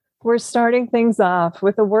We're starting things off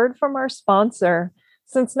with a word from our sponsor.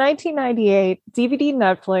 Since 1998, DVD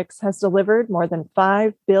Netflix has delivered more than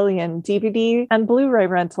 5 billion DVD and Blu-ray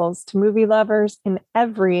rentals to movie lovers in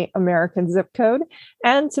every American zip code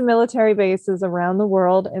and to military bases around the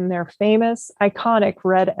world in their famous, iconic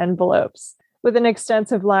red envelopes. With an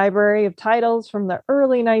extensive library of titles from the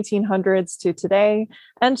early 1900s to today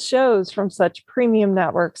and shows from such premium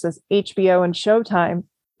networks as HBO and Showtime,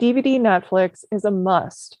 DVD Netflix is a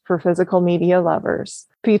must for physical media lovers.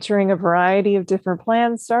 Featuring a variety of different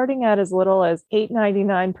plans starting at as little as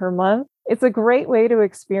 $8.99 per month, it's a great way to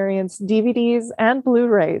experience DVDs and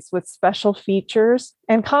Blu-rays with special features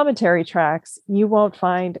and commentary tracks you won't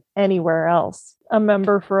find anywhere else. A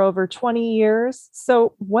member for over 20 years,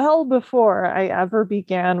 so well before I ever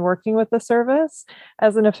began working with the service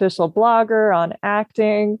as an official blogger on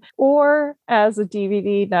acting or as a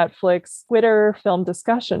DVD Netflix Twitter film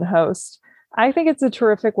discussion host, I think it's a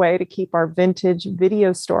terrific way to keep our vintage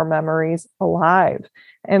video store memories alive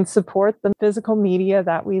and support the physical media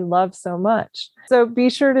that we love so much. So be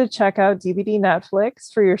sure to check out DVD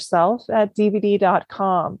Netflix for yourself at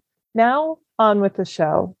dvd.com. Now, on with the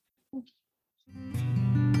show.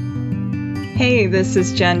 Hey, this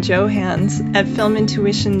is Jen Johans at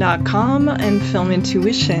filmintuition.com and Film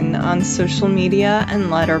Intuition on social media and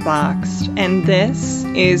Letterboxd. And this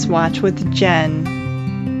is Watch with Jen.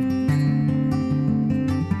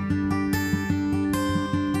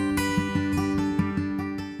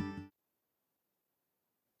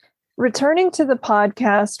 Returning to the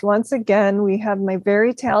podcast once again, we have my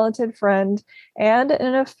very talented friend and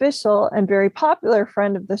an official and very popular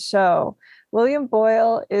friend of the show. William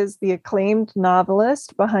Boyle is the acclaimed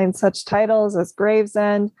novelist behind such titles as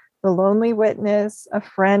Gravesend, The Lonely Witness, A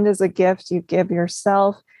Friend is a Gift You Give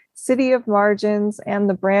Yourself, City of Margins, and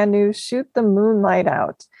the brand new Shoot the Moonlight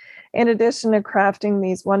Out. In addition to crafting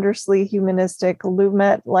these wondrously humanistic,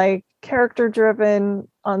 Lumet-like, character-driven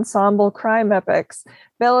ensemble crime epics,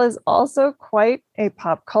 Bill is also quite a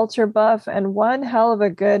pop culture buff and one hell of a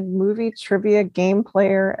good movie trivia game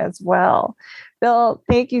player as well. Bill,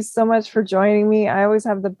 thank you so much for joining me. I always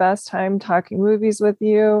have the best time talking movies with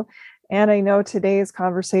you, and I know today's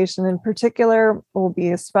conversation in particular will be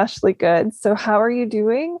especially good. So how are you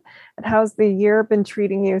doing, and how's the year been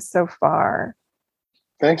treating you so far?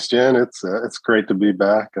 Thanks, Jen. It's great to be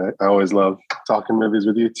back. I always love talking movies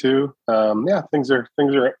with you too. Yeah, things are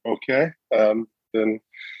okay. Been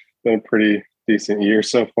a pretty decent year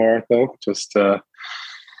so far, I think. Just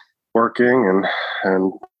working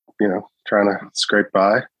and trying to scrape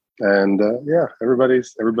by. And yeah,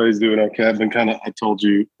 everybody's doing okay. I've been I told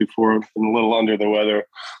you before, I've been a little under the weather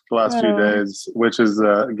the last few days, which has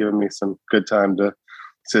given me some good time to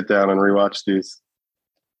sit down and rewatch these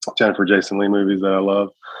Jennifer Jason Leigh movies that I love.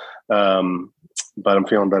 But I'm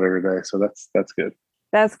feeling better today, so that's good.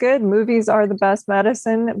 That's good. Movies are the best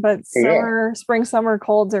medicine, but spring, summer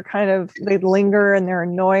colds are they linger and they're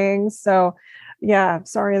annoying. So yeah,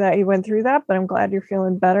 sorry that you went through that, but I'm glad you're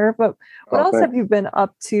feeling better. But what else have you been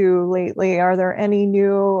up to lately? Are there any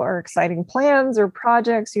new or exciting plans or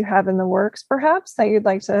projects you have in the works, perhaps, that you'd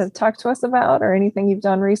like to talk to us about, or anything you've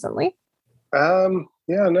done recently?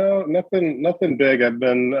 Yeah, no, nothing big. I've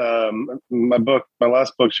been my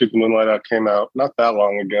last book, Shoot the Moonlight Out, came out not that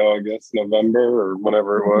long ago, I guess November or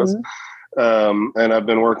whenever it was. And I've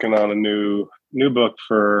been working on a new book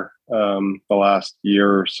for the last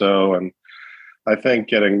year or so, and I think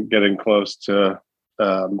getting close to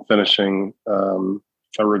finishing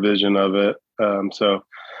a revision of it. So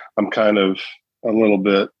I'm kind of a little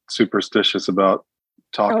bit superstitious about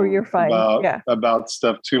talking about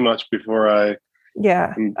stuff too much before I'm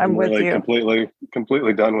with really you.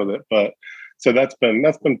 completely done with it. But so that's been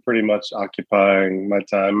pretty much occupying my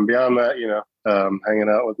time. And beyond that, hanging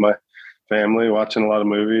out with my family, watching a lot of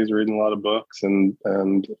movies, reading a lot of books, and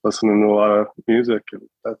listening to a lot of music. And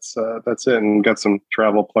that's it. And got some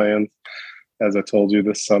travel plans, as I told you,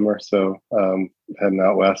 this summer. So heading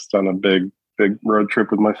out west on a big road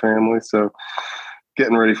trip with my family. So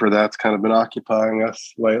getting ready for that's kind of been occupying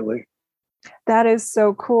us lately. That is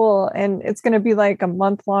so cool. And it's going to be like a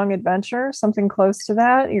month-long adventure, something close to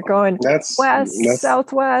that. You're going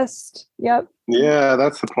southwest. Yep. Yeah,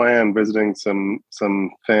 that's the plan. Visiting some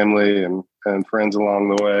family and friends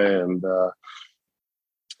along the way. And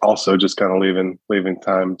also just kind of leaving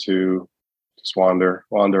time to just wander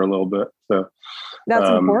a little bit. So that's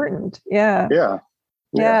important. Yeah.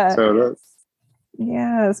 So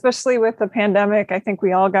yeah, especially with the pandemic, I think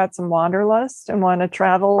we all got some wanderlust and want to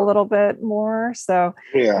travel a little bit more. So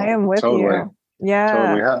I am with you. Yeah.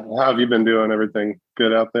 Totally. How have you been doing? Everything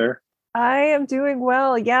good out there? I am doing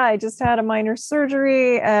well. Yeah, I just had a minor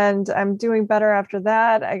surgery and I'm doing better after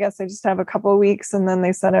that. I guess I just have a couple of weeks and then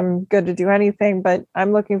they said I'm good to do anything, but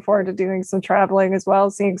I'm looking forward to doing some traveling as well,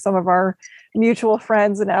 seeing some of our mutual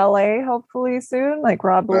friends in LA hopefully soon, like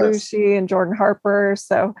Rob Nice. Belushi and Jordan Harper.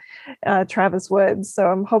 So, Travis Woods. So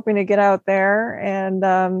I'm hoping to get out there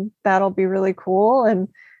and that'll be really cool. And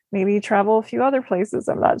maybe travel a few other places.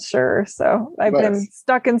 I'm not sure. So I've been Nice.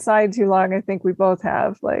 stuck inside too long. I think we both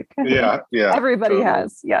have. Like Yeah, yeah, everybody totally.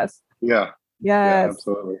 has. Yes. Yeah, yeah, Yes.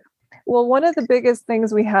 absolutely. Well, one of the biggest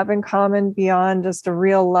things we have in common beyond just a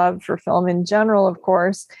real love for film in general, of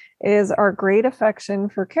course, is our great affection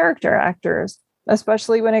for character actors,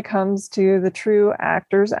 especially when it comes to the true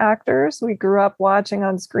actors we grew up watching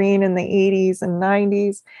on screen in the 80s and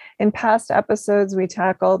 90s. In past episodes, we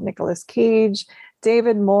tackled Nicolas Cage,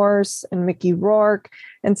 David Morse, and Mickey Rourke.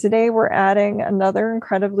 And today we're adding another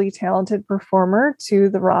incredibly talented performer to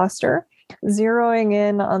the roster, zeroing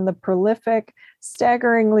in on the prolific,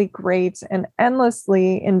 staggeringly great, and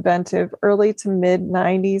endlessly inventive early to mid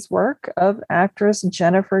 90s work of actress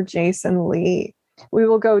Jennifer Jason Leigh. We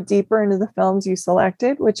will go deeper into the films you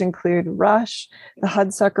selected, which include Rush, The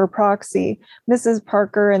Hudsucker Proxy, Mrs.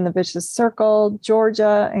 Parker and the Vicious Circle,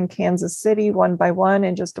 Georgia, and Kansas City one by one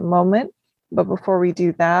in just a moment. But before we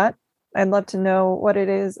do that, I'd love to know what it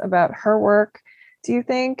is about her work, do you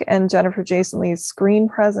think, and Jennifer Jason Leigh's screen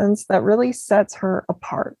presence that really sets her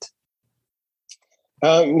apart?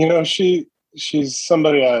 She's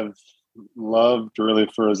somebody I've loved really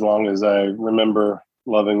for as long as I remember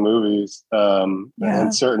loving movies. And Yeah.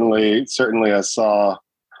 certainly I saw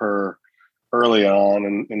her early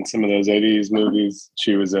on in some of those 80s movies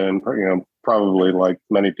she was in, probably like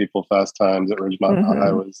many people, Fast Times at Ridgemont High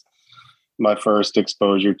Mm-hmm. was my first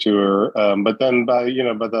exposure to her. But then by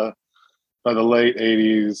the late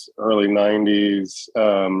 80s, early 90s,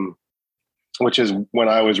 which is when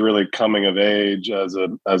I was really coming of age as a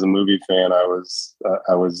movie fan. I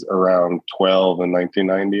was around 12 in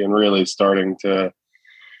 1990 and really starting to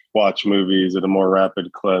watch movies at a more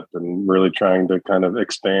rapid clip and really trying to kind of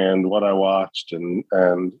expand what I watched and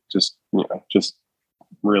just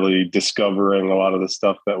really discovering a lot of the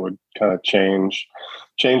stuff that would kind of change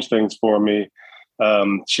things for me.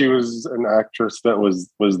 She was an actress that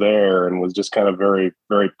was there and was just kind of very,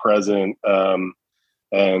 very present.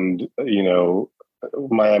 And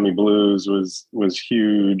Miami Blues was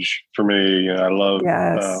huge for me.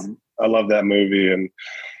 Yes. I love that movie, and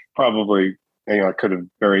probably I could have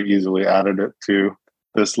very easily added it to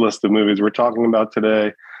this list of movies we're talking about today.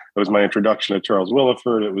 It was my introduction to Charles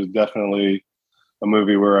Willeford. It was definitely a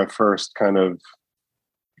movie where I first kind of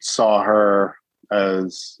saw her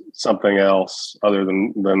as something else other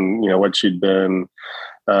than what she'd been.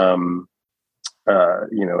 Um,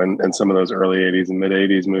 in some of those early 80s and mid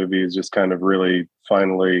 80s movies, just kind of really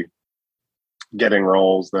finally getting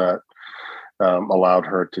roles that allowed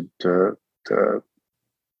her to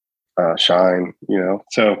shine,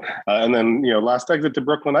 So, and then, Last Exit to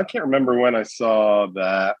Brooklyn, I can't remember when I saw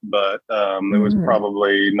that, but it was Mm-hmm.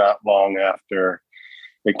 probably not long after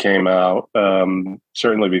it came out,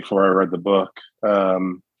 certainly before I read the book.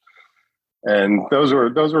 And those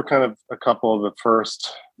were kind of a couple of the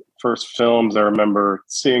first films I remember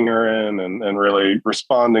seeing her in and really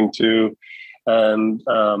responding to. And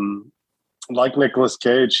like Nicolas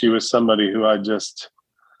Cage, she was somebody who I just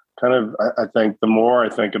kind of, I think the more I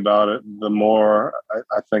think about it, the more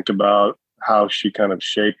I think about how she kind of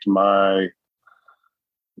shaped my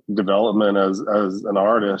development as an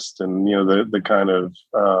artist, and the kind of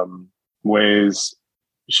ways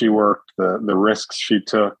she worked, the risks she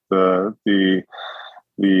took, the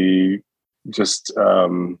just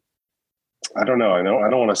I don't know. I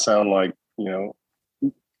don't want to sound like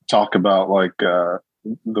talk about like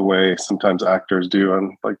the way sometimes actors do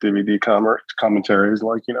on like DVD commentaries,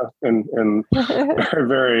 like and very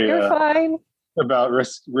very You're fine. about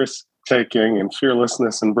risk taking and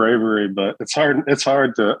fearlessness and bravery. But it's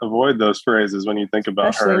hard to avoid those phrases when you think about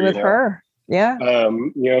Especially her. with her. Yeah.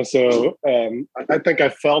 So I think I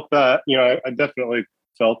felt that. I definitely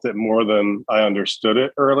felt it more than I understood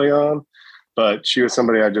it early on. But she was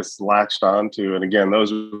somebody I just latched onto, and again,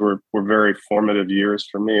 those were very formative years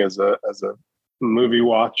for me as a movie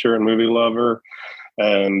watcher and movie lover,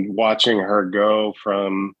 and watching her go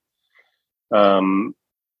from,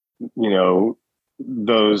 you know,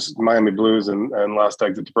 those Miami Blues and Last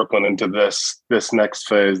Exit to Brooklyn into this next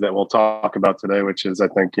phase that we'll talk about today, which is I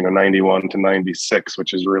think 91 to 96,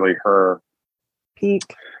 which is really her Peak.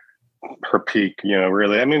 peak.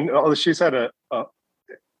 Really, I mean, she's had a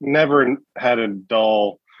never had a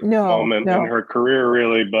dull No, moment in no. her career,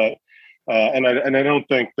 really, but And I don't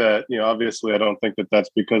think that, obviously I don't think that that's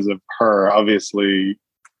because of her. Obviously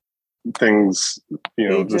things, the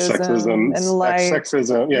Ageism and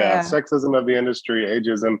sexism, yeah. sexism of the industry,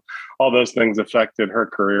 ageism, all those things affected her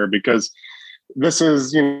career, because this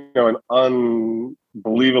is, an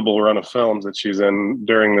unbelievable run of films that she's in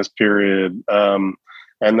during this period. And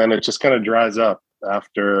then it just kind of dries up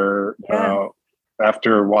after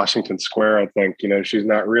after Washington Square. I think, she's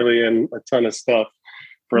not really in a ton of stuff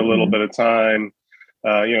for a little bit of time,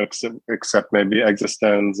 except maybe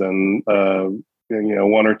Existenz and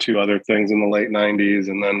one or two other things in the late 90s.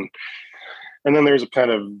 And then there's a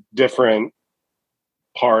kind of different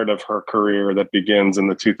part of her career that begins in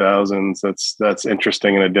the 2000s. That's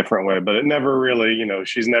interesting in a different way, but it never really,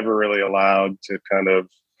 she's never really allowed to kind of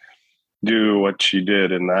do what she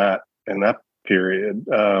did in that period,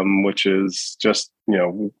 which is just,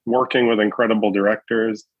 working with incredible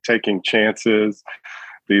directors, taking chances,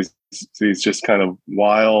 these just kind of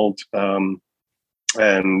wild,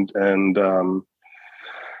 and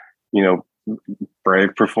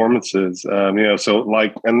brave performances. So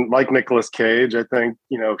like Nicolas Cage, I think,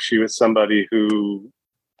 she was somebody who,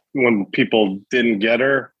 when people didn't get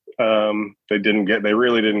her, they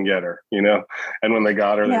really didn't get her, and when they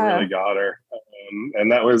got her, they really got her.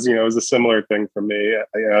 And that was, it was a similar thing for me.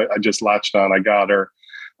 I just latched on. I got her.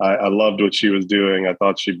 I loved what she was doing. I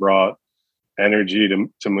thought she brought energy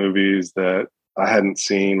to movies that I hadn't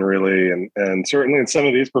seen really. And certainly in some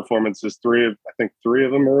of these performances, three of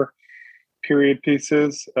them are period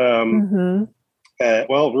pieces. Well,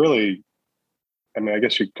 really, I mean, I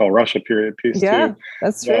guess you'd call Rush a period piece too. Yeah,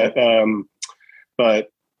 that's true. But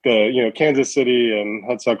the, Kansas City and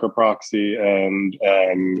Hudsucker Proxy and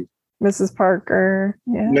Mrs. Parker.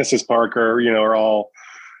 Yeah. Mrs. Parker, are all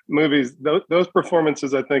movies. Those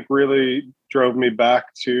performances, I think, really drove me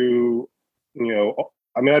back to, I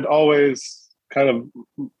mean, I'd always kind of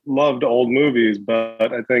loved old movies,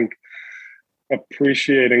 but I think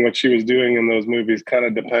appreciating what she was doing in those movies kind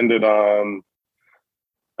of depended on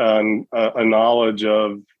a knowledge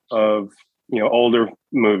of older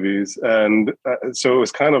movies. And so it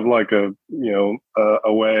was kind of like a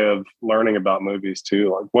way of learning about movies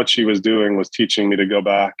too. Like what she was doing was teaching me to go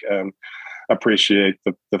back and appreciate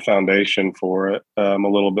the foundation for it a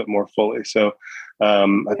little bit more fully. So I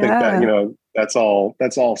think that, that's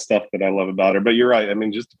all stuff that I love about her. But you're right. I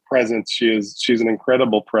mean, just the presence, she's an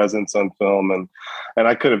incredible presence on film. And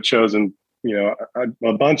I could have chosen,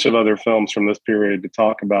 a bunch of other films from this period to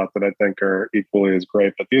talk about that I think are equally as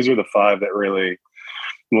great. But these are the five that really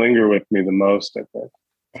linger with me the most, I think.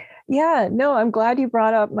 Yeah, no, I'm glad you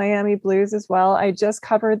brought up Miami Blues as well. I just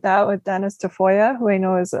covered that with Dennis Tafoya, who I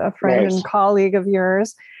know is a friend and colleague of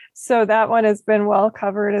yours. So that one has been well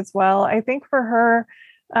covered as well. I think for her,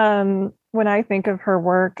 when I think of her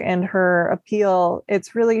work and her appeal,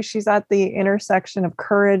 it's really, she's at the intersection of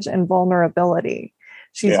courage and vulnerability.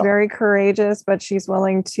 She's very courageous, but she's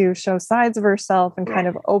willing to show sides of herself and kind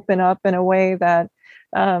of open up in a way that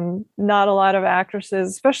not a lot of actresses,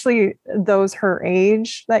 especially those her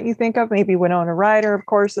age that you think of, maybe Winona Ryder, of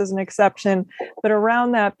course, is an exception, but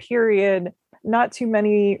around that period, not too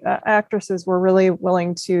many actresses were really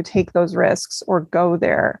willing to take those risks or go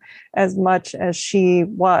there as much as she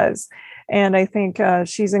was. And I think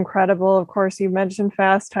she's incredible. Of course, you mentioned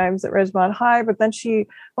Fast Times at Ridgemont High, but then she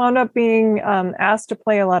wound up being asked to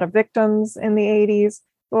play a lot of victims in the 80s.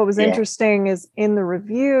 What was interesting is in the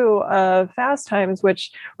review of Fast Times,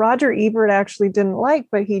 which Roger Ebert actually didn't like,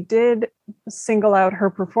 but he did single out her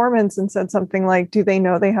performance and said something like, do they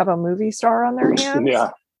know they have a movie star on their hands?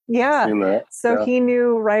 Yeah. So he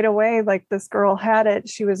knew right away, like, this girl had it.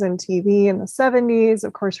 She was in TV in the 70s.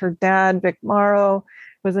 Of course, her dad, Vic Morrow,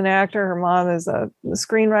 was an actor. Her mom is a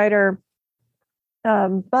screenwriter.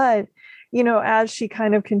 But, as she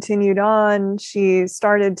kind of continued on, she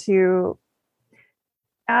started to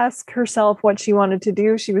ask herself what she wanted to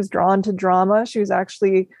do. She was drawn to drama. She was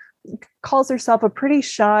actually calls herself a pretty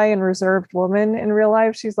shy and reserved woman in real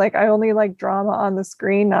life. She's like, I only like drama on the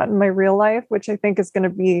screen, not in my real life, which I think is going to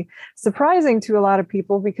be surprising to a lot of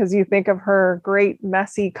people, because you think of her great,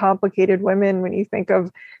 messy, complicated women when you think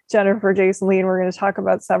of Jennifer Jason Leigh, and we're going to talk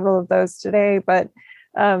about several of those today. But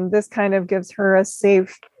this kind of gives her a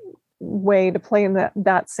safe way to play in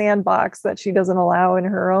that sandbox that she doesn't allow in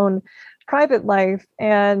her own private life.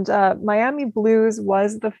 And Miami Blues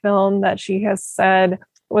was the film that she has said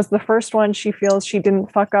was the first one she feels she didn't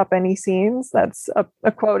fuck up any scenes. That's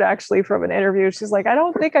a quote actually from an interview. She's like, I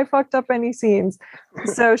don't think I fucked up any scenes.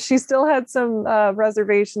 So she still had some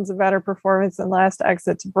reservations about her performance in Last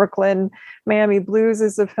Exit to Brooklyn. Miami Blues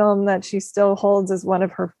is a film that she still holds as one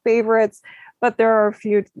of her favorites. but there are a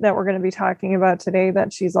few that we're going to be talking about today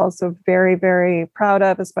that she's also very, very proud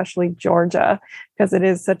of, especially Georgia, because it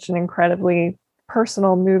is such an incredibly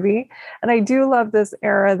personal movie. And I do love this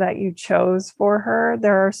era that you chose for her.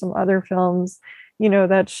 There are some other films,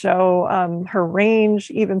 that show her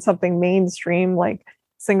range, even something mainstream like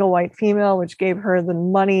Single White Female, which gave her the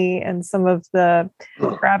money and some of the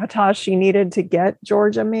gravitas she needed to get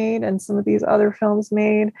Georgia made and some of these other films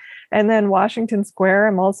made. And then Washington Square,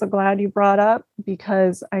 I'm also glad you brought up,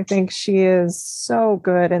 because I think she is so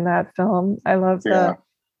good in that film. I love the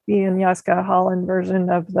Agnieszka Holland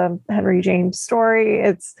version of the Henry James story.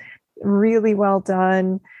 It's really well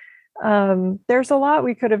done. There's a lot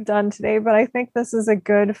we could have done today, but I think this is a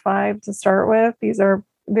good 5 to start with. These are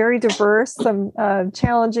very diverse, some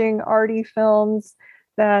challenging, arty films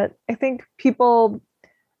that I think people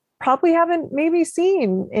probably haven't maybe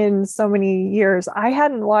seen in so many years. I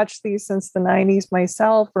hadn't watched these since the 90s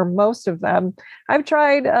myself, or most of them. I've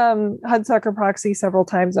tried Hudsucker Proxy several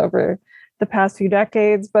times over the past few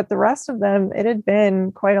decades, but the rest of them, it had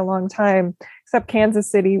been quite a long time, except Kansas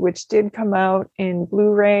City, which did come out in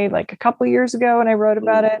Blu-ray like a couple years ago, and I wrote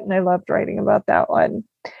about it, and I loved writing about that one.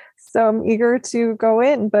 So I'm eager to go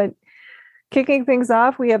in, but kicking things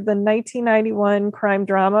off, we have the 1991 crime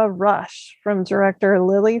drama Rush from director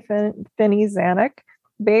Lily Finney Zanuck,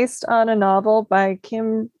 based on a novel by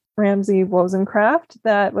Kim Ramsey Wozencraft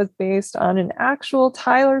that was based on an actual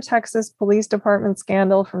Tyler, Texas Police Department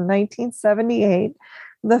scandal from 1978.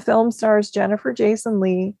 The film stars Jennifer Jason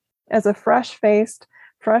Leigh as a fresh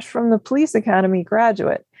from the police academy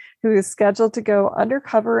graduate who is scheduled to go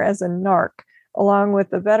undercover as a narc, along with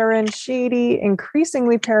the veteran, shady,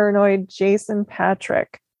 increasingly paranoid Jason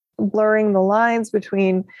Patric, blurring the lines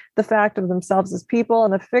between the fact of themselves as people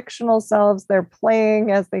and the fictional selves they're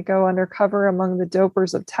playing as they go undercover among the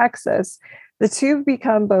dopers of Texas. The two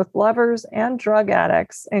become both lovers and drug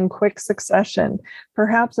addicts in quick succession,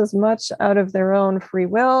 perhaps as much out of their own free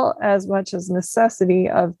will as much as necessity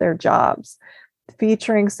of their jobs.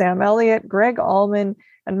 Featuring Sam Elliott, Greg Allman,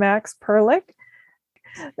 and Max Perlich,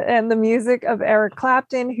 and the music of Eric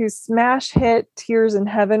Clapton, whose smash hit Tears in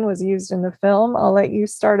Heaven was used in the film. I'll let you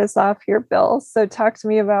start us off here, Bill. So talk to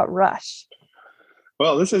me about Rush.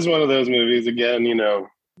 Well, this is one of those movies, again,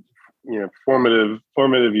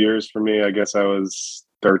 formative years for me. I guess I was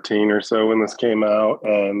 13 or so when this came out,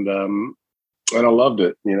 and I loved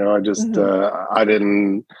it. I just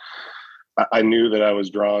I knew that I was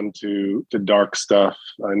drawn to dark stuff.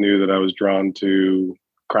 I knew that I was drawn to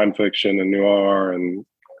crime fiction and noir and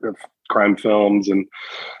crime films, and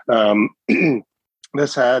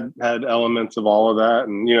this had elements of all of that.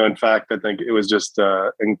 And in fact, I think it was just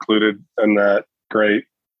included in that great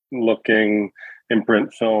looking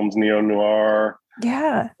Imprint Films neo noir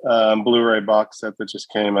Blu-ray box set that just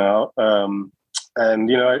came out. And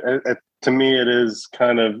to me, it is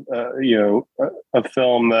kind of a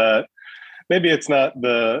film that maybe it's not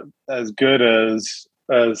as good as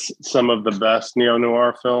some of the best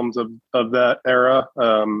neo-noir films of that era.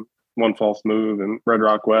 One False Move and Red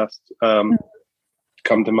Rock West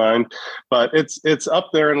come to mind, but it's up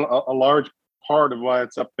there, and a large part of why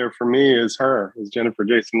it's up there for me is Jennifer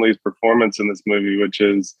Jason Leigh's performance in this movie, which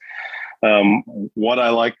is what I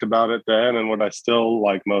liked about it then and what I still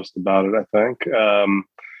like most about it. I think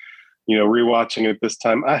rewatching it this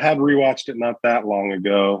time, I had rewatched it not that long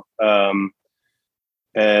ago,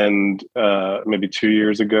 and maybe 2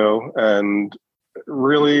 years ago, and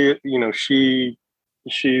really,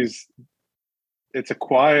 it's a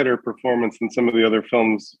quieter performance than some of the other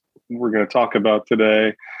films we're going to talk about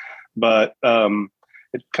today, but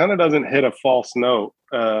it kind of doesn't hit a false note.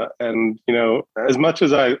 And as much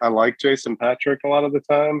as I like Jason Patric a lot of the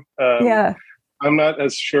time, I'm not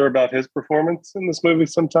as sure about his performance in this movie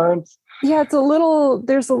sometimes. Yeah,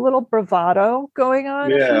 there's a little bravado going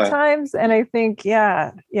on a few times. And I think,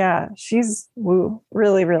 she's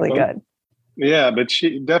really, really good. Yeah, but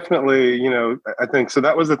she definitely, I think so.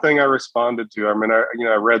 That was the thing I responded to. I mean,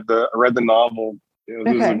 I read the novel.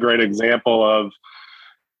 This is a great example of,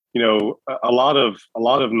 a lot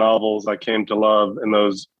of novels I came to love in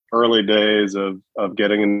those early days of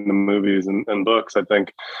getting into movies and books. I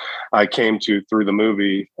think I came to through the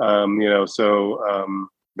movie.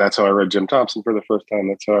 That's how I read Jim Thompson for the first time.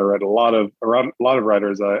 That's how I read a lot of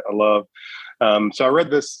writers I love. So I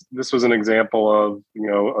read this. This was an example of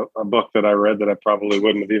a book that I read that I probably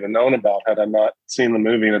wouldn't have even known about had I not seen the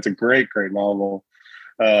movie. And it's a great, great novel.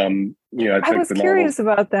 I was curious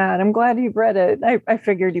about that. I'm glad you've read it. I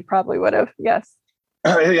figured you probably would have. Yes.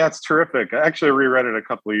 Yeah, it's terrific. I actually reread it a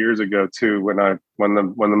couple of years ago too. When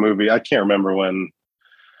the movie, I can't remember when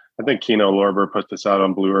I think Kino Lorber put this out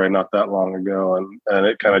on Blu-ray not that long ago, and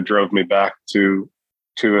it kind of drove me back to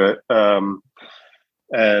it. I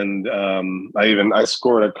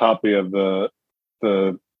scored a copy of the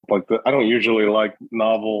I don't usually like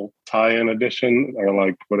novel tie-in edition or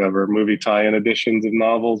like whatever movie tie-in editions of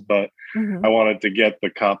novels, but I wanted to get the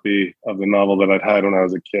copy of the novel that I'd had when I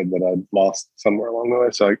was a kid that I'd lost somewhere along the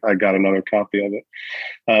way. So I got another copy of it.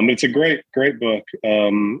 It's a great book.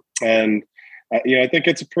 I think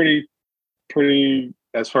it's a pretty,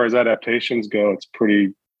 as far as adaptations go, it's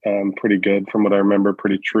pretty good from what I remember,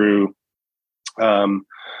 pretty true.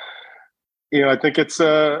 I think it's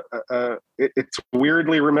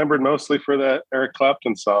weirdly remembered mostly for that Eric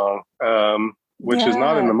Clapton song, which is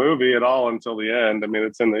not in the movie at all until the end. I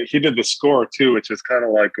mean, he did the score too, which is kind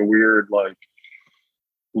of like a weird, like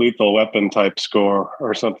Lethal Weapon type score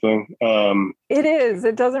or something. It is.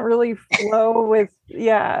 It doesn't really flow with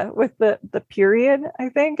the period. I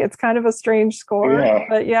think it's kind of a strange score,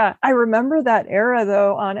 but I remember that era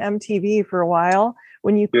though on MTV for a while,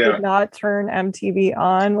 when you could not turn MTV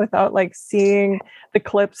on without like seeing the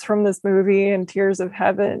clips from this movie and Tears in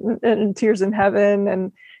Heaven.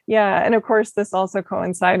 And of course, this also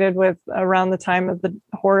coincided with around the time of the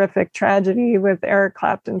horrific tragedy with Eric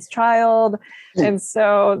Clapton's child. And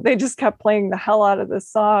so they just kept playing the hell out of this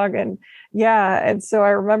song. And so I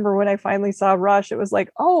remember when I finally saw Rush, it was like,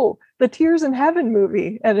 oh, the Tears in Heaven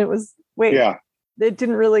movie. And it was, it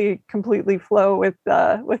didn't really completely flow with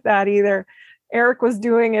that either. Eric was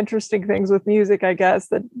doing interesting things with music, I guess,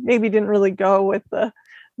 that maybe didn't really go with the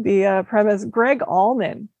premise. Greg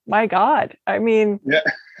Allman, my God. I mean,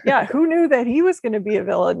 who knew that he was going to be a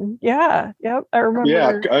villain? I remember.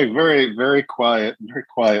 Yeah, a very, very quiet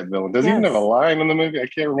villain. Does he even have a line in the movie? I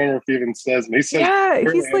can't remember if he even says. He says,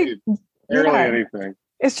 he's like barely anything.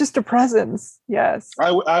 It's just a presence. Yes.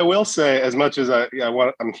 I will say, as much as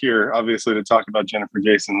I'm here obviously to talk about Jennifer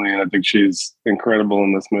Jason Leigh, and I think she's incredible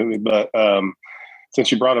in this movie. But since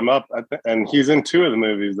you brought him up, and he's in two of the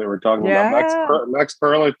movies that we're talking about. Max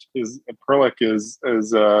Perlich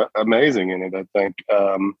is amazing in it. I think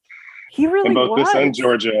he really in both was. This and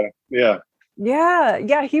Georgia.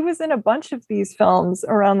 Yeah, he was in a bunch of these films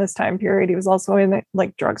around this time period. He was also in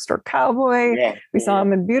like Drugstore Cowboy. We saw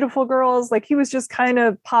him in Beautiful Girls. Like he was just kind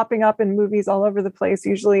of popping up in movies all over the place,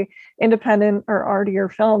 usually independent or artier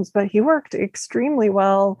films. But he worked extremely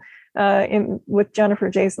well with Jennifer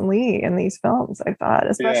Jason Leigh in these films, I thought,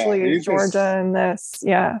 especially Georgia and this.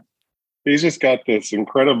 Yeah. He's just got this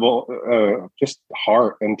incredible just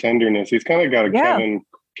heart and tenderness. He's kind of got a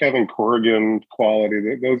Kevin Corrigan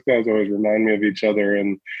quality. Those guys always remind me of each other,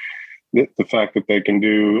 and the fact that they can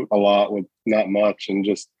do a lot with not much and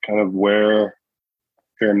just kind of wear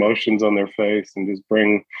their emotions on their face and just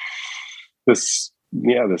bring this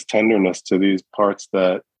tenderness to these parts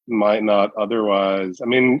that might not otherwise. I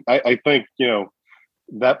mean, I think,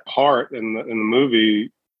 that part in the movie,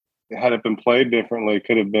 had it been played differently,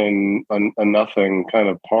 could have been a nothing kind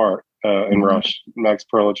of part in Rush, Max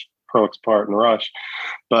Perlich's part in Rush,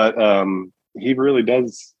 but he really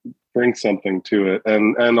does bring something to it,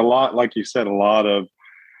 and a lot, like you said, a lot of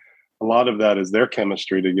that is their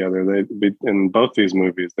chemistry together. They in both these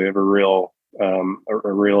movies, they have a real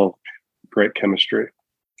great chemistry.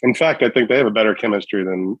 In fact, I think they have a better chemistry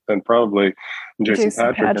than probably Jason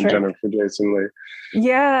Patric and Jennifer Jason Leigh.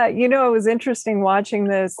 Yeah, it was interesting watching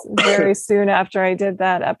this very soon after I did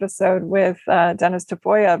that episode with Dennis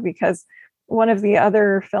Tafoya, because one of the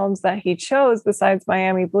other films that he chose besides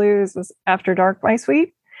Miami Blues was After Dark, My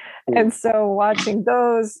Sweet. And so watching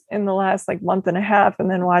those in the last month and a half, and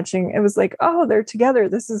then watching, it was like, oh, they're together.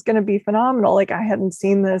 This is going to be phenomenal. Like I hadn't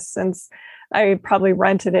seen this since I probably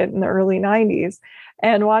rented it in the early 90s.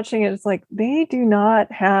 And watching it, it's like, they do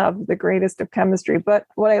not have the greatest of chemistry. But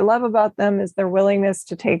what I love about them is their willingness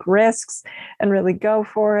to take risks and really go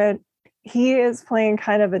for it. He is playing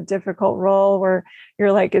kind of a difficult role where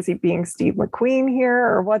you're like, is he being Steve McQueen here,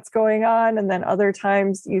 or what's going on? And then other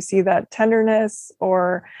times you see that tenderness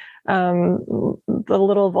or the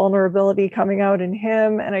little vulnerability coming out in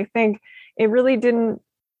him. And I think it really didn't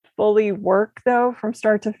fully work, though, from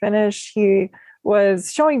start to finish. He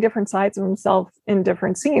was showing different sides of himself in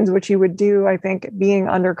different scenes, which he would do, I think, being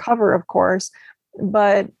undercover, of course.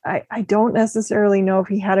 But I don't necessarily know if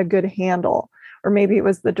he had a good handle, or maybe it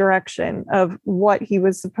was the direction of what he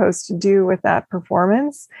was supposed to do with that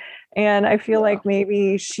performance. And I feel like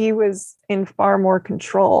maybe she was in far more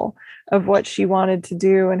control of what she wanted to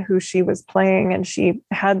do and who she was playing. And she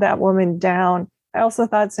had that woman down. I also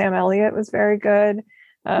thought Sam Elliott was very good.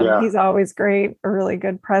 He's always great, a really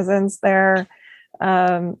good presence there.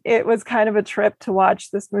 It was kind of a trip to watch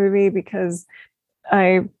this movie because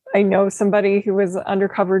I I know somebody who was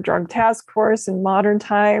undercover drug task force in modern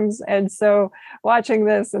times. And so watching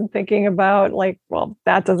this and thinking about like, well,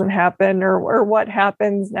 that doesn't happen or what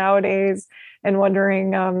happens nowadays and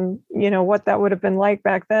wondering, what that would have been like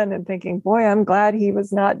back then and thinking, boy, I'm glad he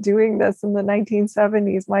was not doing this in the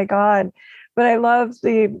 1970s. My God. But I love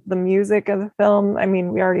the music of the film. I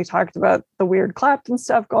mean, we already talked about the weird Clapton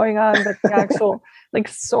stuff going on, but the actual like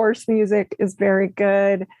source music is very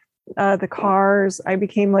good. The cars, I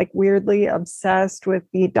became like weirdly obsessed with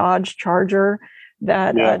the Dodge Charger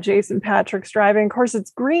that Jason Patric's driving. Of course,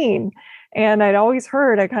 it's green. And I'd always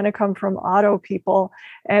heard, I kind of come from auto people.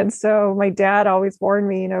 And so my dad always warned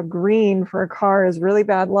me, green for a car is really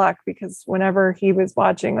bad luck, because whenever he was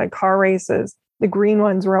watching like car races, the green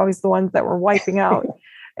ones were always the ones that were wiping out.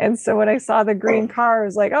 And so when I saw the green car, I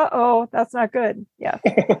was like, oh, that's not good. Yeah.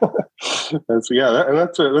 That's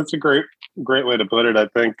a great way to put it. I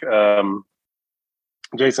think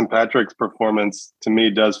Jason Patric's performance to me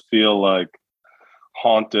does feel like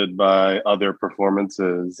haunted by other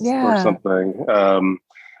performances or something.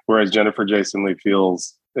 Whereas Jennifer Jason Leigh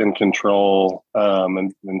feels in control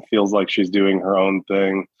and feels like she's doing her own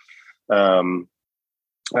thing.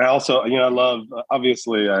 I also, I love,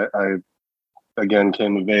 obviously I again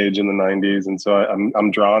came of age in the 90s. And so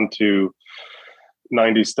I'm drawn to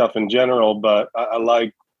 90s stuff in general, but I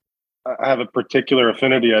have a particular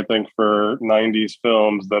affinity, I think, for 90s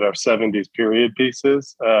films that are 70s period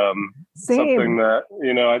pieces. Something that,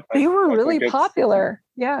 they were really popular.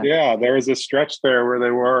 Yeah. Yeah. There was a stretch there where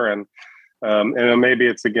they were. And maybe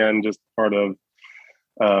it's, again, just part of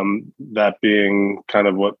that being kind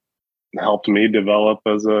of what helped me develop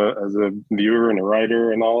as a viewer and a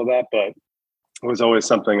writer and all of that. But it was always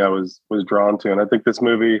something I was drawn to. And I think this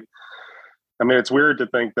movie, I mean, it's weird to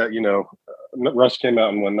think that, Rush came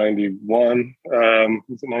out in 91.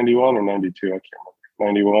 Was it 91 or 92? I can't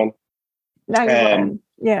remember. 91. 91.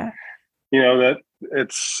 Yeah. That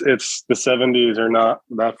it's the 70s are not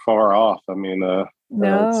that far off. I mean, no.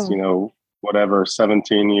 It's, whatever,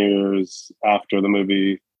 17 years after the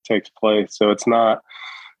movie takes place. So it's not,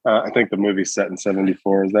 I think the movie's set in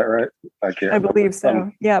 74. Is that right? I believe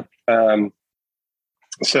so. Yep.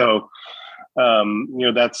 So,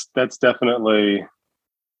 that's definitely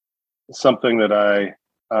something that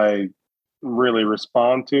I really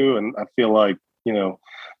respond to. And I feel like,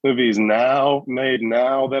 movies made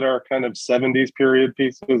now that are kind of 70s period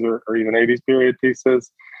pieces or even 80s period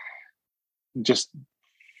pieces just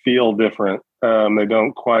feel different. They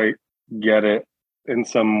don't quite get it in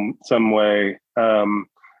some way.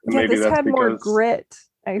 Maybe this that's had because more grit.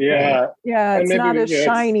 I think. Yeah, it's not as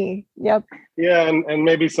shiny. Yep. Yeah, and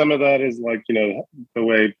maybe some of that is like, the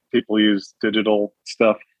way people use digital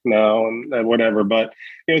stuff now and whatever, but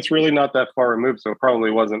it's really not that far removed, so it probably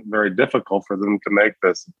wasn't very difficult for them to make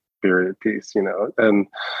this period piece, and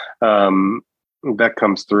that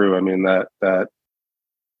comes through. I mean, that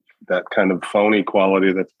kind of phony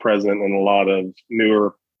quality that's present in a lot of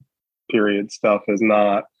newer period stuff is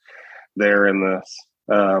not there in this.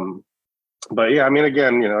 But yeah, I mean,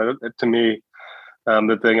 again, to me,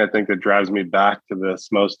 the thing I think that drives me back to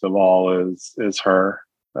this most of all is her.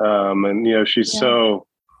 And she's so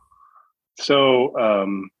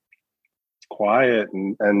quiet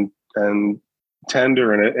and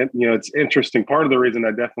tender, and it's interesting. Part of the reason I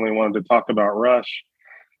definitely wanted to talk about Rush,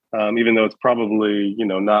 even though it's probably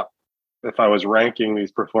not, if I was ranking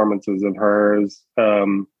these performances of hers,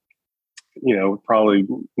 probably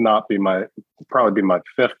be my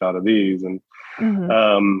fifth out of these, and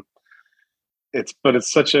it's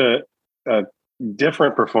such a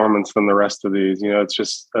different performance than the rest of these. It's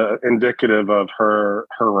just indicative of her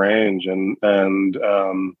range and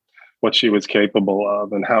what she was capable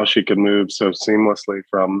of and how she could move so seamlessly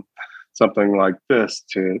from something like this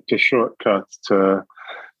to Shortcuts to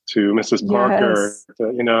Mrs. Parker.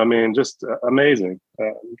 Yes. Just amazing,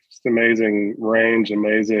 just amazing range,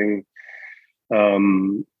 amazing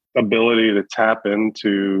ability to tap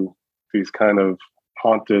into these kind of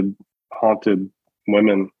haunted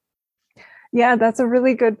women. Yeah, that's a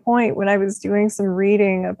really good point. When I was doing some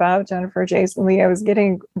reading about Jennifer Jason Leigh, I was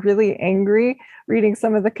getting really angry reading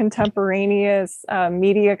some of the contemporaneous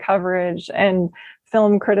media coverage and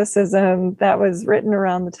film criticism that was written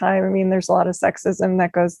around the time. I mean, there's a lot of sexism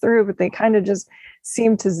that goes through, but they kind of just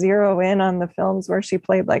seem to zero in on the films where she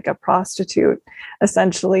played like a prostitute.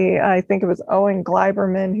 Essentially, I think it was Owen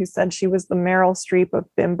Gleiberman who said she was the Meryl Streep of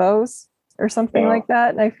bimbos or something like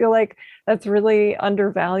that. And I feel like that's really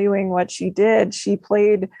undervaluing what she did. She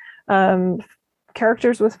played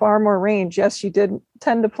characters with far more range. Yes, she did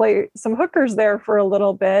tend to play some hookers there for a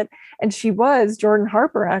little bit. And Jordan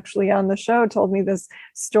Harper actually on the show told me this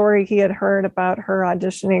story he had heard about her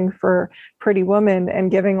auditioning for Pretty Woman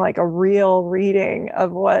and giving like a real reading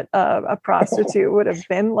of what a prostitute would have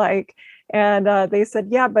been like. And they said,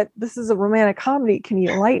 yeah, but this is a romantic comedy. Can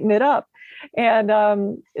you lighten it up?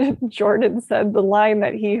 And Jordan said the line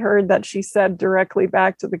that he heard that she said directly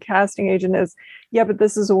back to the casting agent is, yeah, but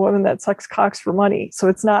this is a woman that sucks cocks for money. So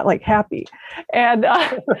it's not like happy. And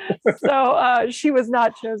so she was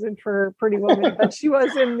not chosen for Pretty Woman, but she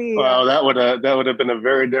was in the... Wow, that would have been a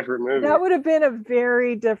very different movie. That would have been a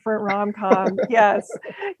very different rom-com. Yes.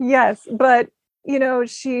 Yes. But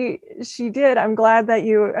she did. I'm glad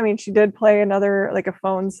that she did play another, like a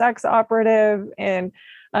phone sex operative and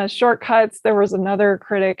Shortcuts. There was another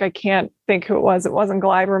critic, I can't think who it was. It wasn't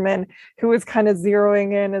Gleiberman, who was kind of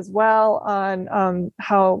zeroing in as well on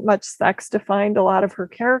how much sex defined a lot of her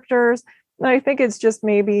characters. And I think it's just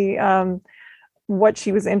maybe what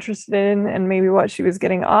she was interested in and maybe what she was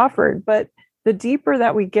getting offered. But the deeper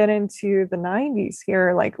that we get into the 90s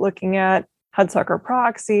here, like looking at Hudsucker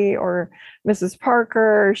Proxy or Mrs.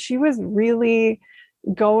 Parker, she was really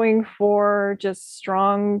going for just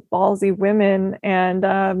strong, ballsy women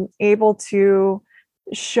and able to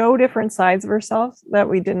show different sides of herself that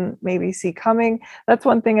we didn't maybe see coming. That's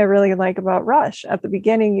one thing I really like about Rush. At the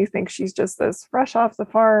beginning, you think she's just this fresh off the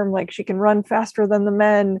farm, like she can run faster than the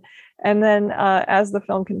men. And then as the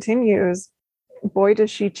film continues, boy, does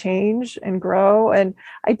she change and grow. And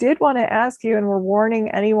I did want to ask you, and we're warning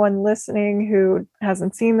anyone listening who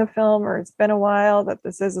hasn't seen the film or it's been a while that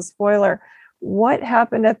this is a spoiler. What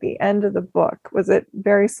happened at the end of the book? Was it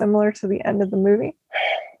very similar to the end of the movie?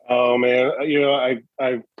 Oh man,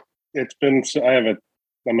 I'm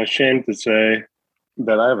ashamed to say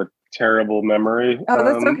that I have a terrible memory. Oh,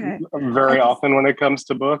 that's okay. Very often when it comes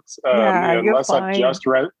to books, unless I've just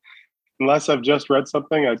read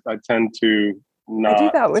something, I tend to not. I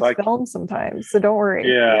do that with films sometimes, so don't worry.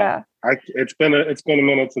 Yeah. It's been a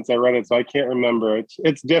minute since I read it, so I can't remember.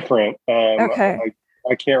 It's different. Okay.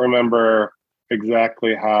 I can't remember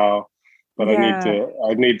exactly how, but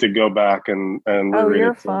I need to go back and oh,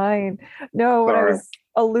 you're fine. No, what I was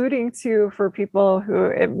alluding to for people who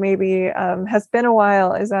it maybe has been a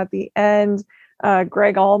while is at the end,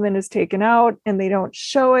 Gregg Allman is taken out and they don't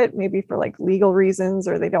show it, maybe for like legal reasons,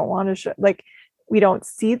 or they don't want to show, like, we don't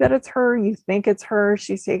see that it's her. You think it's her.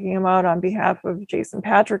 She's taking him out on behalf of Jason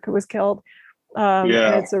Patric, who was killed. And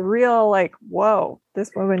it's a real like, whoa,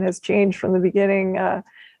 this woman has changed from the beginning,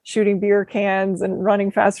 shooting beer cans and running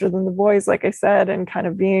faster than the boys, like I said, and kind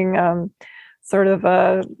of being sort of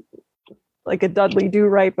a Dudley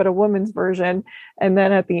Do-Right, but a woman's version. And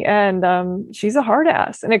then at the end, she's a hard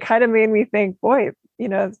ass. And it kind of made me think, boy,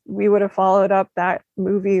 we would have followed up that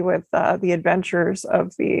movie with the adventures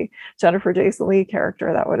of the Jennifer Jason Leigh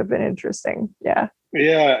character. That would have been interesting. Yeah.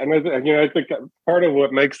 Yeah, and I think part of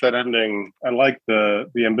what makes that ending, I like the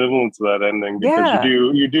ambivalence of that ending, because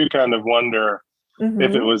you do kind of wonder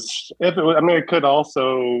if it was. I mean, it could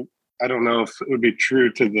also, I don't know if it would be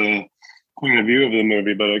true to the point of view of the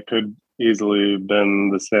movie, but it could easily have been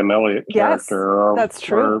the Sam Elliott character. That's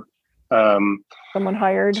true. Someone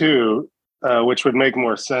hired too, which would make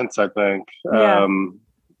more sense. I think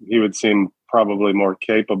he would seem probably more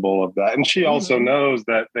capable of that, and she also knows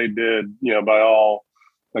that they did. By all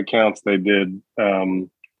accounts, they did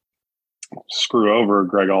screw over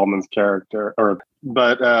Gregg Allman's character. So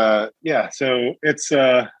it's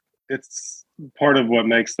part of what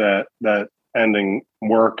makes that ending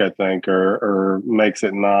work, I think, or makes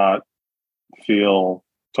it not feel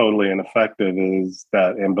totally ineffective, is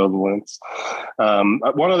that ambivalence.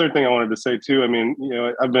 One other thing I wanted to say too, I mean,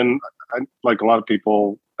 I like a lot of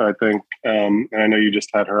people, I think, and I know you just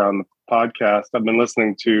had her on the podcast, I've been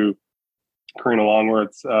listening to Karina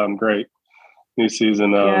Longworth's great new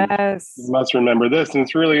season of You Must Remember This. And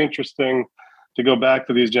it's really interesting to go back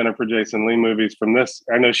to these Jennifer Jason Leigh movies from this.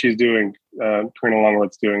 I know she's doing, Karina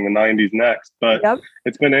Longworth's doing the 90s next, but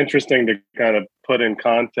it's been interesting to kind of put in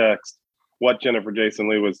context what Jennifer Jason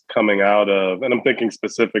Leigh was coming out of. And I'm thinking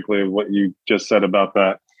specifically of what you just said about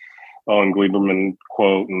that Owen Gleiberman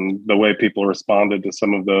quote and the way people responded to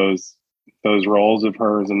some of those roles of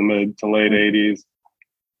hers in the mid to late 80s.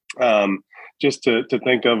 Just to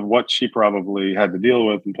think of what she probably had to deal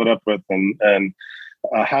with and put up with, and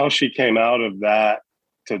how she came out of that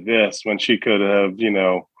to this, when she could have,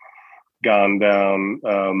 gone down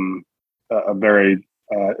a very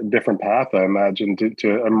different path, I imagine,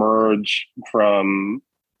 to emerge from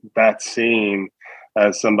that scene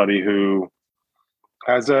as somebody who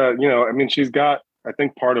has she's got I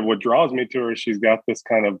think part of what draws me to her is she's got this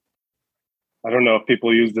kind of, I don't know if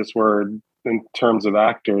people use this word in terms of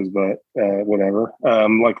actors, but whatever,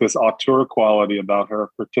 like this auteur quality about her,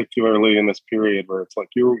 particularly in this period where it's like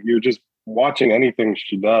you're just watching anything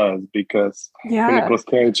she does because Nicolas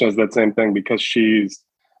Cage has that same thing because she's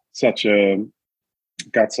got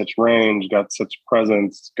such range, got such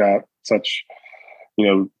presence, got such,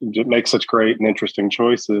 make such great and interesting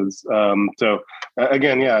choices. So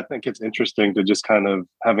again, yeah, I think it's interesting to just kind of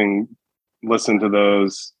having listened to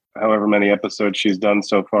those however many episodes she's done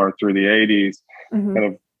so far through the 80s, kind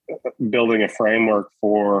of building a framework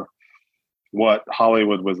for what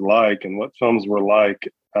Hollywood was like and what films were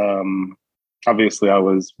like. Obviously, I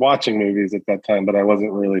was watching movies at that time, but I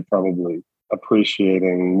wasn't really probably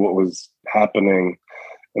appreciating what was happening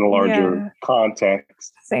in a larger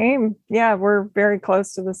context. Same. Yeah, we're very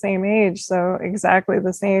close to the same age, so exactly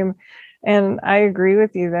the same. And I agree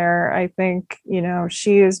with you there. I think,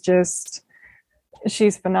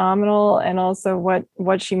 she's phenomenal, and also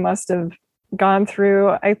what she must have gone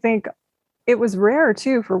through. I think it was rare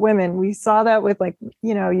too for women. We saw that with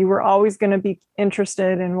you were always going to be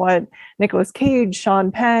interested in what Nicolas Cage,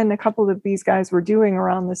 Sean Penn, a couple of these guys were doing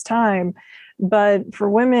around this time. But for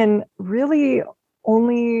women, really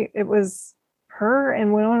only it was her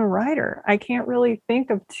and Winona Ryder. I can't really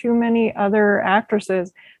think of too many other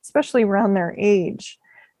actresses, especially around their age,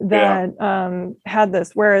 that had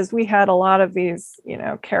this. Whereas we had a lot of these,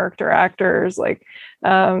 character actors like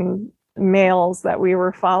males that we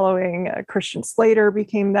were following. Christian Slater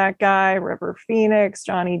became that guy, River Phoenix,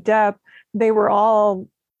 Johnny Depp. They were all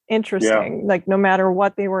interesting. Like no matter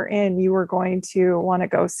what they were in, you were going to want to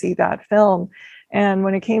go see that film. And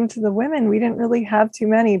when it came to the women, we didn't really have too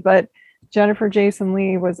many, but Jennifer Jason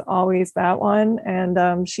Leigh was always that one.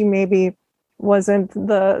 And she maybe wasn't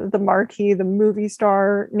the marquee, the movie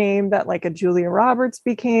star name that like a Julia Roberts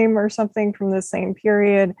became or something from the same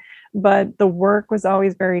period. But the work was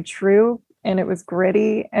always very true, and it was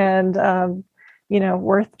gritty and,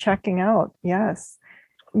 worth checking out. Yes.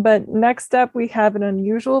 But next up, we have an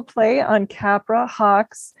unusual play on Capra,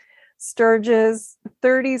 Hawks, Sturges,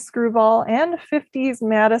 30s screwball, and 50s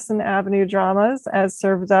Madison Avenue dramas, as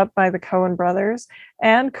served up by the Coen brothers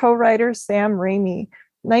and co-writer Sam Raimi.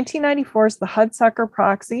 1994's The Hudsucker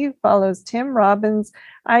Proxy follows Tim Robbins'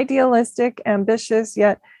 idealistic, ambitious,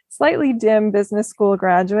 yet slightly dim business school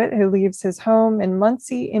graduate who leaves his home in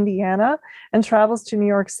Muncie, Indiana, and travels to New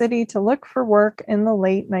York City to look for work in the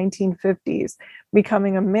late 1950s.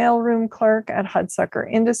 Becoming a mailroom clerk at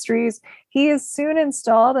Hudsucker Industries, he is soon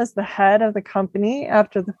installed as the head of the company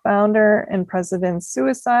after the founder and president's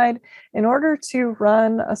suicide in order to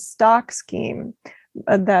run a stock scheme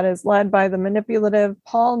that is led by the manipulative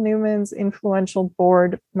Paul Newman's influential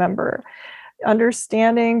board member.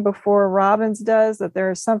 Understanding before Robbins does that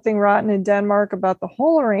there is something rotten in Denmark about the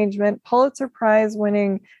whole arrangement, Pulitzer Prize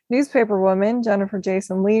winning newspaper woman Jennifer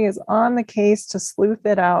Jason Leigh is on the case to sleuth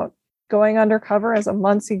it out, going undercover as a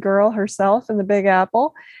Muncie girl herself in the Big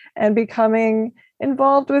Apple and becoming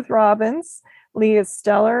involved with Robbins. Leigh is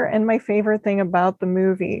stellar, and my favorite thing about the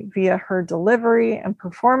movie via her delivery and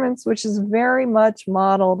performance, which is very much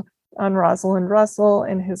modeled on Rosalind Russell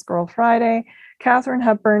in His Girl Friday, Katharine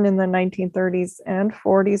Hepburn in the 1930s and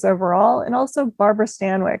 40s overall, and also Barbara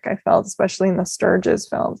Stanwyck, I felt, especially in the Sturges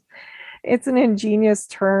films. It's an ingenious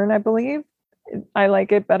turn, I believe. I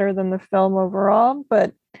like it better than the film overall,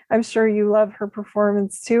 but I'm sure you love her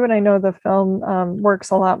performance too, and I know the film works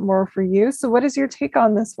a lot more for you. So what is your take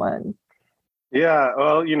on this one? Yeah,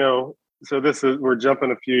 well, so we're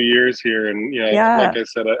jumping a few years here, and like I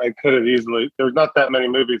said, I could have easily, there's not that many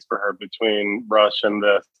movies for her between Rush and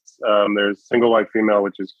this. There's Single White Female,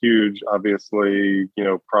 which is huge, obviously,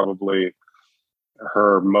 probably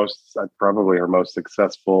her most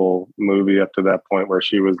successful movie up to that point, where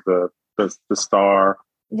she was the star.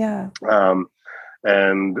 Yeah.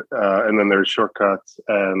 And then there's Shortcuts,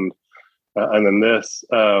 and then this.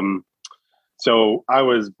 So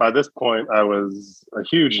by this point, I was a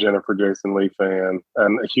huge Jennifer Jason Leigh fan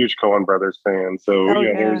and a huge Coen Brothers fan. So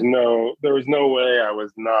there was no way I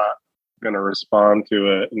was not going to respond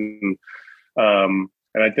to it. And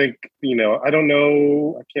I think, I don't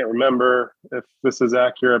know, I can't remember if this is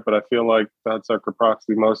accurate, but I feel like the Hudsucker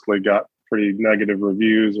Proxy mostly got pretty negative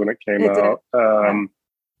reviews when it came out.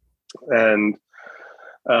 And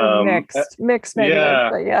mixed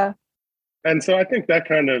negative, but yeah. And so I think that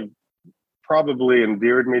kind of probably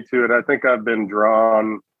endeared me to it. I think I've been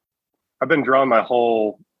drawn my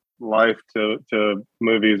whole life to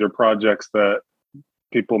movies or projects that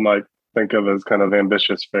people might think of as kind of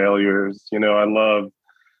ambitious failures. I love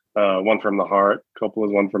One from the Heart.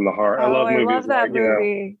 Coppola's One from the Heart. I Oh, love I movies love that like, you know,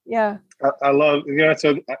 movie. Yeah. I love, you know,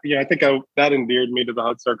 so yeah, I think that endeared me to the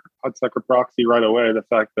Hudsucker Proxy right away. The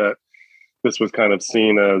fact that this was kind of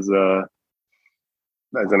seen as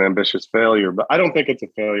an ambitious failure, but I don't think it's a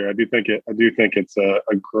failure. I do think it's a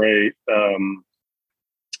great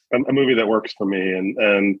a movie that works for me,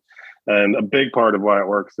 and a big part of why it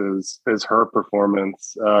works is her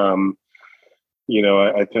performance. You know,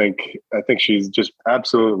 I think she's just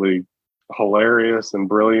absolutely hilarious and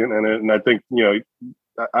brilliant in it, and I think, you know,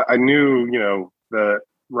 I knew, you know, that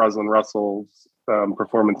Rosalind Russell's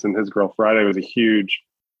performance in His Girl Friday was a huge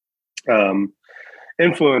um,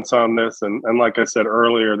 influence on this, and like I said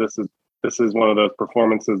earlier, this is one of those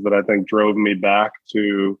performances that I think drove me back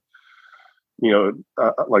to, you know,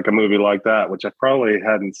 like a movie like that, which I probably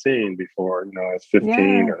hadn't seen before. You know, I was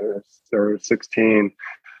 15 Yeah. or 16.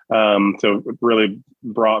 So it really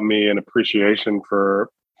brought me an appreciation for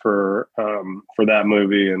that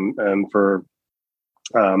movie, and for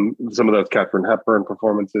some of those Katharine Hepburn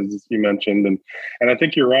performances you mentioned, and I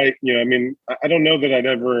think you're right. You know, I mean, I don't know that I'd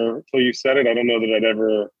ever, till you said it, I don't know that I'd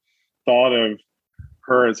ever thought of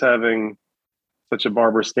her as having such a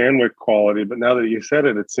Barbara Stanwyck quality, but now that you said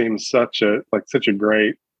it, it seems such a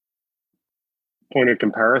great point of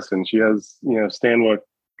comparison. She has, you know, Stanwyck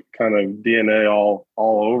kind of DNA all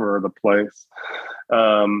over the place.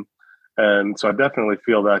 Um, and so I definitely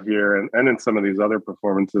feel that here, and in some of these other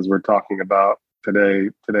performances we're talking about today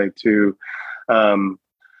too. You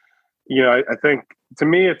know, I think, to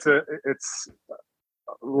me, it's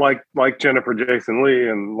like Jennifer Jason Leigh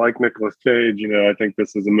and like Nicolas Cage. You know, I think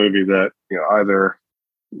this is a movie that, you know, either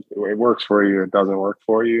it works for you, it doesn't work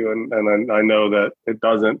for you, and I know that it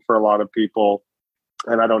doesn't for a lot of people,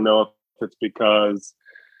 and I don't know if it's because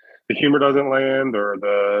the humor doesn't land, or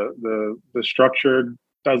the structure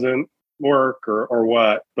doesn't work, or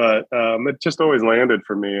what, but it just always landed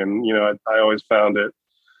for me, and, you know, I always found it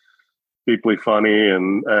deeply funny,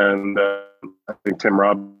 and I think Tim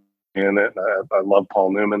Robbins in it. I love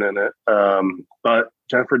Paul Newman in it, but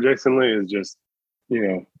Jennifer Jason Leigh is just, you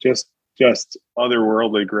know, just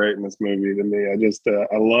otherworldly great in this movie to me.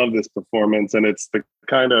 I love this performance, and it's the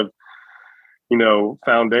kind of, you know,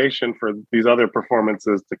 foundation for these other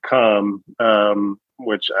performances to come,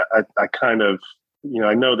 which I kind of, you know,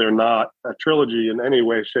 I know they're not a trilogy in any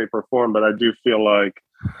way, shape, or form, but I do feel like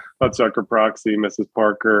Hudsucker Proxy, Mrs.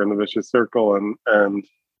 Parker, and The Vicious Circle, and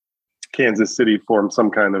Kansas City form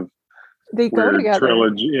some kind of They go weird together.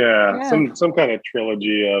 trilogy. Yeah, Yeah. some kind of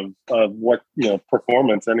trilogy of what, you know,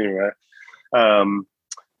 performance anyway.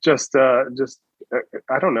 Just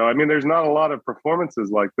I don't know. I mean, there's not a lot of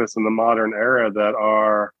performances like this in the modern era that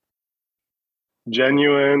are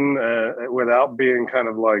genuine, without being kind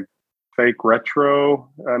of like fake retro.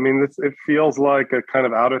 I mean, it feels like a kind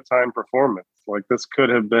of out of time performance. Like, this could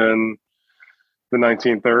have been the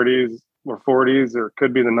 1930s or 40s, or it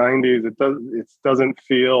could be the 90s. It doesn't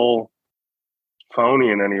feel phony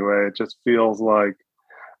in any way. It just feels like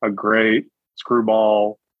a great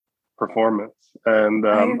screwball performance. And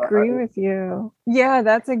I agree with you. Yeah,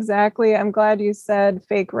 that's exactly. I'm glad you said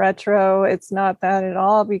fake retro. It's not that at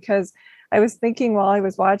all, because I was thinking while I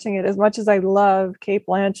was watching it, as much as I love Cate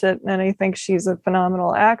Blanchett and I think she's a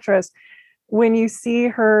phenomenal actress, when you see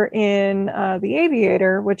her in The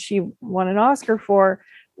Aviator, which she won an Oscar for,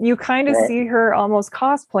 you kind of see her almost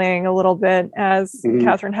cosplaying a little bit as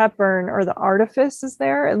Katharine Hepburn, or the artifice is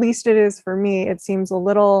there. At least it is for me. It seems a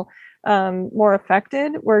little more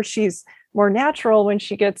affected, where she's more natural when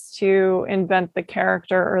she gets to invent the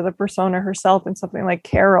character or the persona herself in something like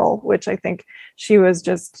Carol, which I think she was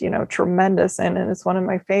just, you know, tremendous in, and it's one of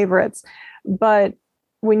my favorites. But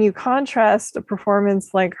when you contrast a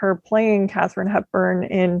performance like her playing Katharine Hepburn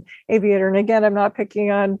in Aviator, and again, I'm not picking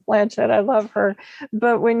on Blanchett, I love her,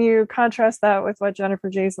 but when you contrast that with what Jennifer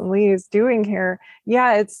Jason Leigh is doing here,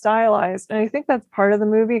 yeah, it's stylized. And I think that's part of the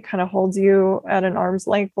movie, kind of holds you at an arm's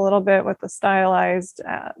length a little bit with the stylized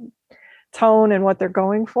tone and what they're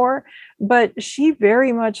going for. But she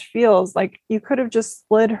very much feels like you could have just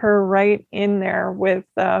slid her right in there with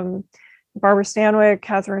Barbara Stanwyck,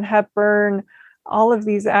 Katharine Hepburn, all of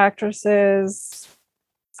these actresses.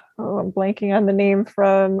 Oh, I'm blanking on the name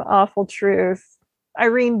from Awful Truth.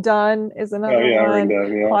 Irene Dunn is another one.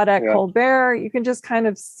 Claudette Colbert. You can just kind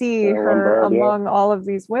of see her among all of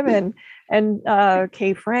these women. And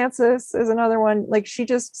Kay Francis is another one. Like, she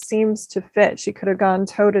just seems to fit. She could have gone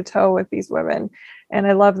toe to toe with these women. And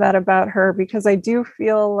I love that about her, because I do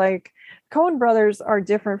feel like Coen brothers are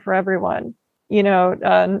different for everyone. you know,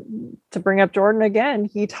 to bring up Jordan again,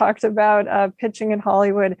 he talked about pitching in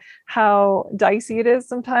Hollywood, how dicey it is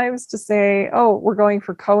sometimes to say, oh, we're going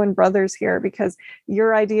for Coen brothers here, because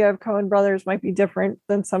your idea of Coen brothers might be different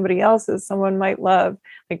than somebody else's. Someone might love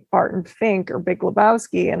like Barton Fink or Big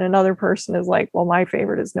Lebowski, and another person is like, well, my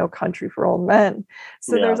favorite is No Country for Old Men.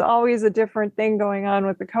 So there's always a different thing going on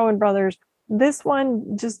with the Coen brothers. This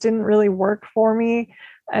one just didn't really work for me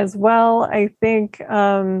as well. I think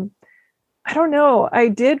I don't know. I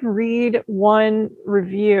did read one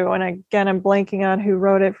review, and again, I'm blanking on who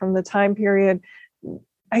wrote it from the time period.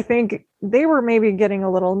 I think they were maybe getting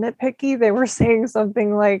a little nitpicky. They were saying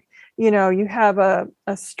something like, you know, you have a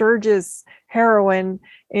Sturgis heroine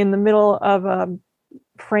in the middle of a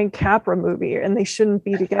Frank Capra movie and they shouldn't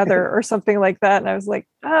be together or something like that. And I was like,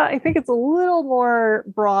 I think it's a little more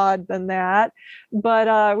broad than that,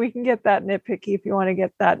 but we can get that nitpicky if you want to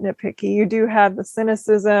get that nitpicky. You do have the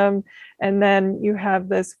cynicism, and then you have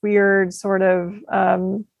this weird sort of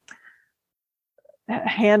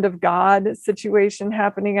hand of God situation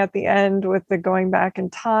happening at the end with the going back in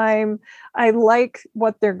time. I like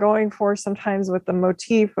what they're going for sometimes with the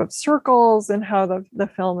motif of circles and how the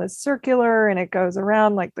film is circular and it goes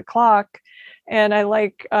around like the clock. And I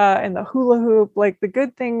like and the hula hoop. Like, the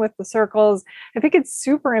good thing with the circles, I think it's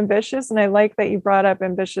super ambitious, and I like that you brought up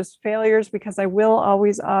ambitious failures, because I will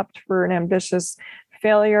always opt for an ambitious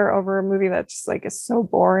failure over a movie that just like is so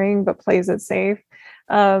boring but plays it safe.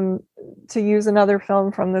 To use another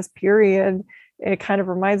film from this period, it kind of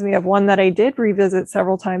reminds me of one that I did revisit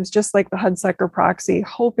several times, just like the Hudsucker Proxy,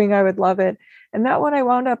 hoping I would love it. And that one I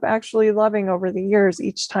wound up actually loving over the years,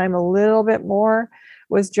 each time a little bit more,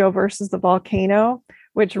 was Joe versus the Volcano,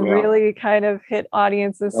 which really kind of hit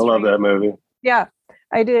audiences. I love that movie. Yeah.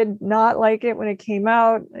 I did not like it when it came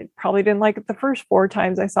out. I probably didn't like it the first 4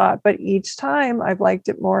 times I saw it, but each time I've liked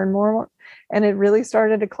it more and more. And it really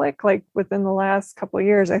started to click like within the last couple of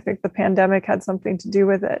years. I think the pandemic had something to do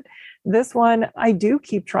with it. This one, I do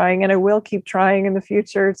keep trying, and I will keep trying in the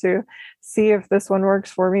future to see if this one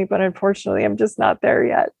works for me. But unfortunately, I'm just not there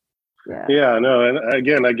yet. Yeah, no, and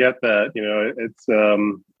again, I get that. You know, it's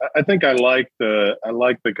I think I like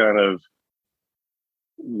the kind of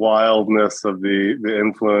wildness of the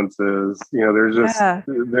influences. You know, there's just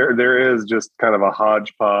there is just kind of a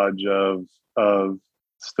hodgepodge of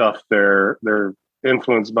stuff they're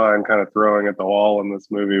influenced by and kind of throwing at the wall in this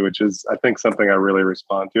movie, which is, I think, something I really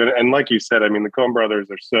respond to. And like you said, I mean, the Coen brothers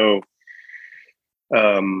are so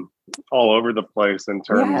all over the place in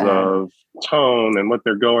terms of tone and what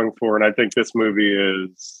they're going for. And I think this movie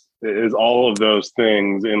is all of those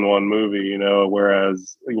things in one movie, you know,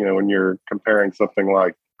 whereas, you know, when you're comparing something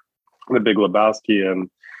like The Big Lebowski and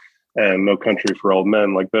No Country for Old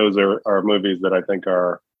Men, like those are movies that I think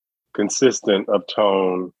are consistent of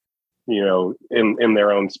tone, you know, in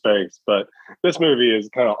their own space. But this movie is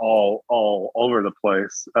kind of all over the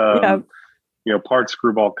place. You know, part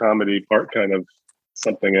screwball comedy, part kind of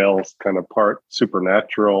something else, kind of part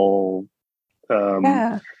supernatural,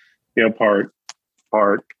 you know, part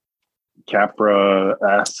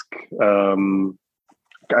Capra-esque. A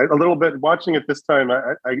little bit watching it this time.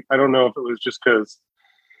 I don't know if it was just because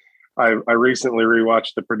I recently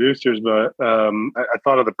rewatched The Producers, but I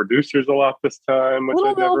thought of The Producers a lot this time, which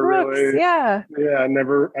I never really,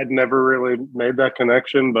 I'd never really made that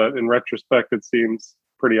connection. But in retrospect, it seems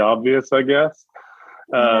pretty obvious, I guess.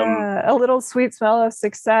 A little Sweet Smell of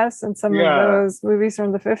Success and some of those movies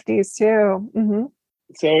from the 50s too. Mm-hmm.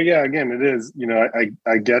 So yeah, again, it is, you know,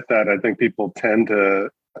 I get that. I think people tend to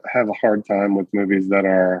have a hard time with movies that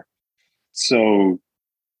are so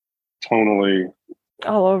tonally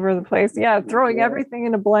all over the place. Yeah, throwing everything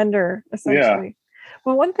in a blender, essentially.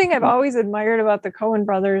 Well, one thing I've always admired about the Coen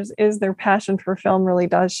brothers is their passion for film really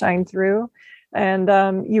does shine through. And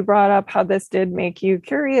you brought up how this did make you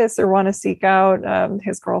curious or want to seek out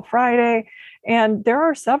His Girl Friday. And there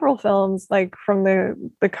are several films like from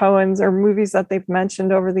the Coens or movies that they've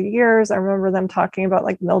mentioned over the years. I remember them talking about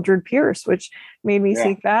like Mildred Pierce, which made me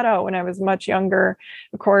seek that out when I was much younger.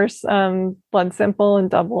 Of course, Blood Simple and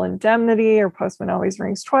Double Indemnity or Postman Always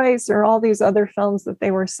Rings Twice, or all these other films that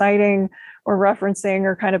they were citing or referencing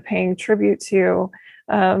or kind of paying tribute to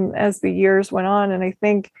as the years went on. And I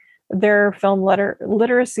think their film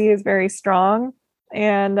literacy is very strong.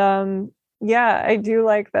 And I do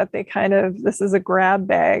like that they kind of, this is a grab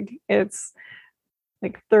bag. It's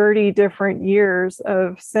like 30 different years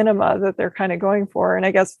of cinema that they're kind of going for. And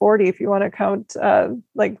I guess 40, if you want to count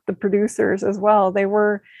like the producers as well. They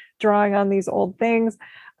were drawing on these old things.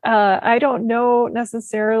 I don't know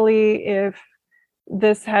necessarily if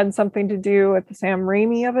this had something to do with the Sam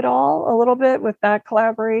Raimi of it all, a little bit with that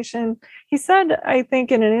collaboration. He said, I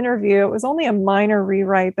think in an interview, it was only a minor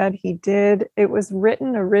rewrite that he did. It was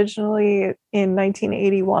written originally in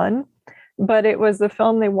 1981, but it was the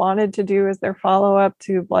film they wanted to do as their follow-up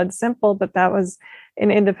to Blood Simple, but that was an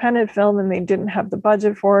independent film and they didn't have the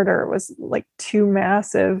budget for it, or it was like too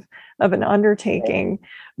massive of an undertaking.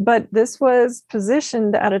 But this was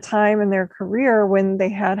positioned at a time in their career when they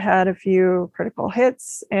had had a few critical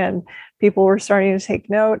hits and people were starting to take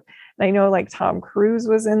note. And I know like Tom Cruise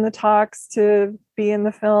was in the talks to be in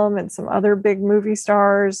the film and some other big movie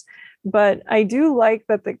stars. But I do like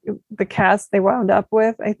that the cast they wound up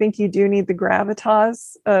with. I think you do need the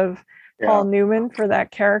gravitas of Paul Newman for that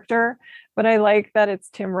character. But I like that it's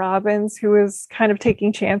Tim Robbins, who is kind of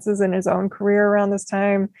taking chances in his own career around this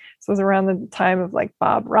time. So it was around the time of like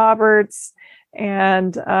Bob Roberts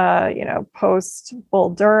and, post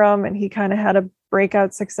Bull Durham. And he kind of had a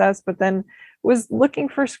breakout success, but then was looking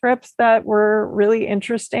for scripts that were really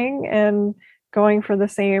interesting and going for the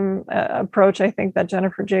same approach, I think, that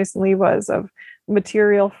Jennifer Jason Leigh was, of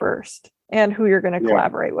material first and who you're going to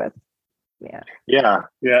collaborate with. Yeah.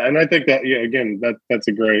 And I think that, again, that's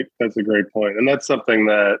a great point. And that's something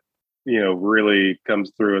that, really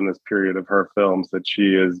comes through in this period of her films, that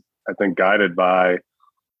she is, I think, guided by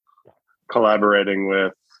collaborating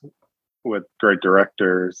with great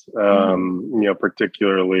directors,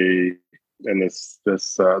 particularly in this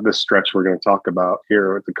stretch we're going to talk about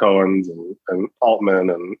here with the Coens and Altman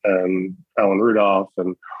and Alan Rudolph.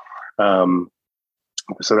 And,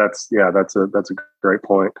 so that's a great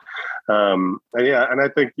point. And I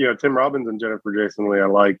think, Tim Robbins and Jennifer Jason Leigh, I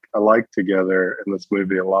like together in this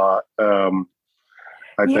movie a lot. I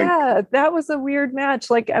think that was a weird match.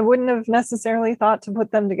 Like, I wouldn't have necessarily thought to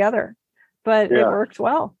put them together, but it worked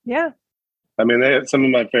well. Yeah. I mean, they had some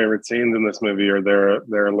of my favorite scenes in this movie are their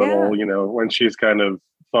little, when she's kind of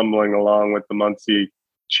fumbling along with the Muncie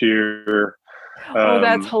cheer.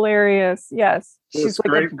 That's hilarious. Yes. She's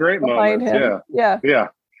like great moments. Him. Yeah.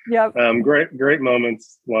 Yep. Great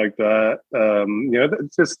moments like that.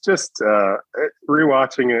 Just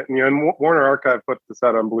rewatching it. And Warner Archive put this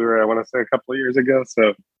out on Blu-ray, I want to say a couple of years ago.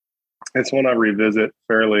 So it's one I revisit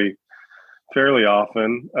fairly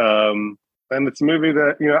often. And it's a movie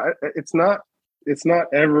that, it's not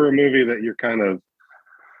ever a movie that you're kind of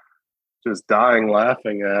just dying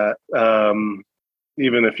laughing at.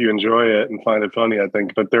 Even if you enjoy it and find it funny, I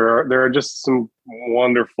think, but there are just some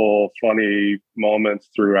wonderful, funny moments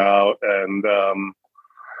throughout, and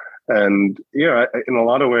in a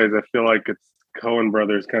lot of ways, I feel like it's Coen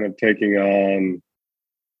brothers kind of taking on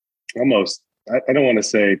almost, I don't want to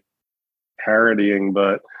say parodying,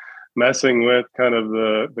 but messing with kind of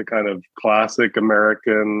the kind of classic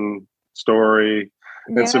American story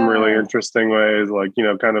in some really interesting ways, like,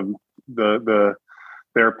 kind of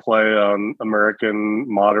their play on American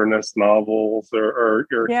modernist novels or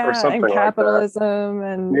something and capitalism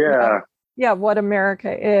like that. And what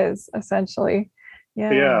America is essentially.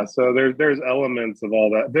 So there's elements of all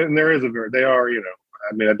that. Then there is I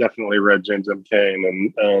definitely read James M.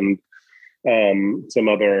 Cain and some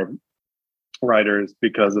other writers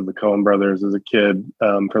because of the Coen brothers as a kid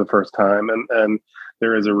for the first time, and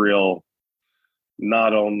there is a real,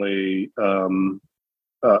 not only a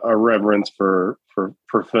reverence for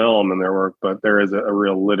film and their work, but there is a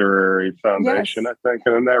real literary foundation, I think,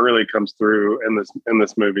 and that really comes through in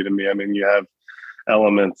this movie to me. I mean, you have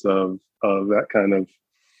elements of that kind of,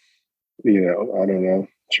 I don't know,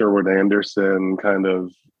 Sherwood Anderson kind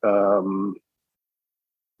of,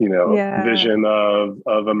 vision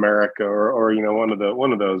of America, or one of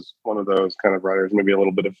those kind of writers, maybe a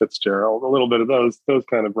little bit of Fitzgerald, a little bit of those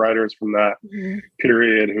kind of writers from that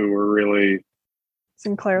period who were really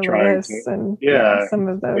Sinclair Lewis and some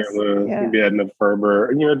of those. Edna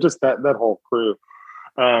Ferber, just that whole crew.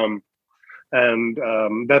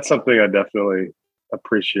 That's something I definitely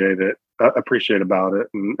appreciate about it,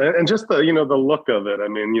 and just the the look of it. I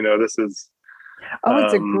mean, this is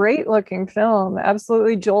it's a great looking film.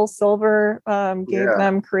 Absolutely. Joel Silver gave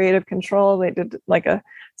them creative control. They did like a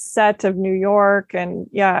set of New York, and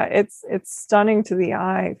it's stunning to the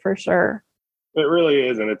eye for sure. It really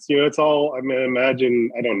is. And it's, it's all, I mean, imagine,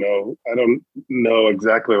 I don't know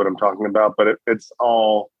exactly what I'm talking about, but it's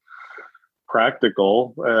all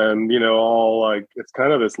practical and, all like, it's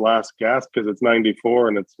kind of this last gasp because it's 94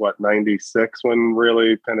 and it's 96 when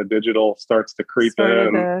really kind of digital starts to creep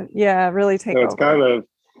in. Really take over. It's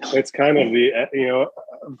kind of the,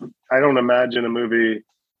 I don't imagine a movie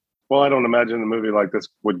like this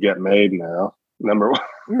would get made now. number one.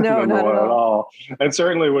 No, Number not one at at all. all, and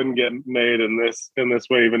certainly wouldn't get made in this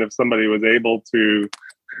way. Even if somebody was able to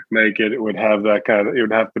make it, it would have that kind of. It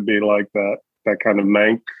would have to be like that kind of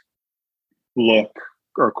Mank look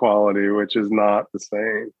or quality, which is not the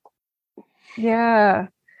same. Yeah.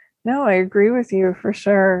 No, I agree with you for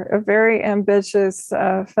sure. A very ambitious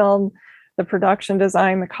film. The production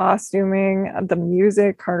design, the costuming, the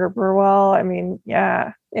music, Carter Burwell. I mean,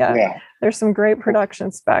 yeah, yeah. Yeah. There's some great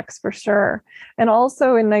production specs for sure. And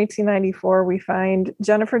also in 1994, we find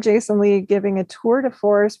Jennifer Jason Leigh giving a tour de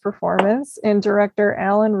force performance in director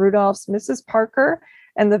Alan Rudolph's Mrs. Parker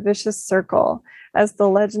and the Vicious Circle as the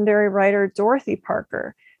legendary writer Dorothy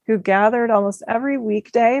Parker, who gathered almost every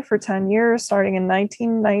weekday for 10 years, starting in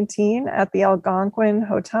 1919 at the Algonquin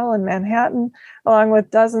Hotel in Manhattan, along with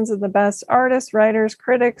dozens of the best artists, writers,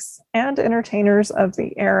 critics, and entertainers of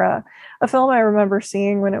the era. A film I remember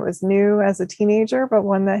seeing when it was new as a teenager, but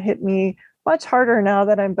one that hit me much harder now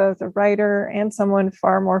that I'm both a writer and someone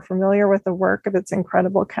far more familiar with the work of its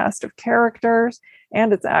incredible cast of characters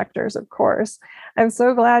and its actors, of course. I'm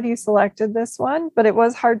so glad you selected this one, but it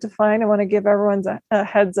was hard to find. I want to give everyone a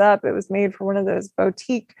heads up. It was made for one of those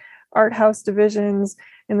boutique art house divisions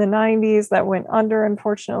in the 90s that went under,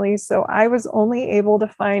 unfortunately. So I was only able to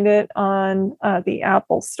find it on the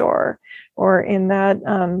Apple store or in that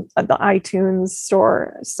the iTunes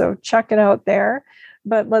store. So check it out there.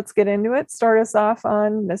 But let's get into it. Start us off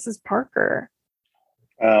on Mrs. Parker.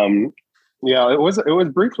 Yeah, it was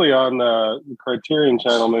briefly on the Criterion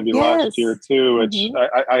Channel maybe last year too, which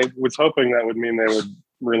I was hoping that would mean they would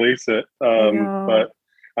release it. But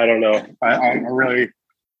I don't know. I really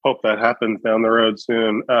hope that happens down the road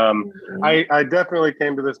soon. I definitely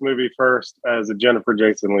came to this movie first as a Jennifer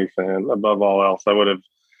Jason Leigh fan above all else. I would have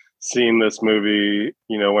seen this movie,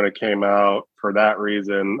 when it came out for that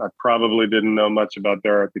reason. I probably didn't know much about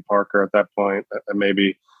Dorothy Parker at that point. I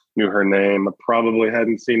maybe knew her name. I probably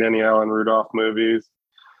hadn't seen any Alan Rudolph movies.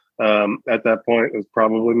 At that point, it was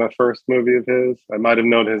probably my first movie of his. I might have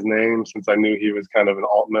known his name since I knew he was kind of an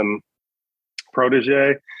Altman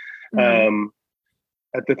protege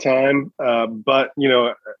at the time. But,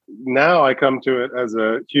 now I come to it as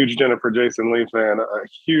a huge Jennifer Jason Leigh fan, a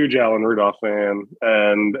huge Alan Rudolph fan,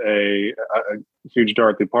 and a huge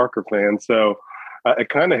Dorothy Parker fan. So it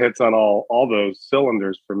kind of hits on all those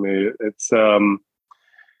cylinders for me. It's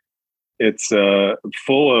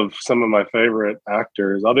full of some of my favorite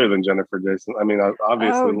actors other than Jennifer Jason. I mean, I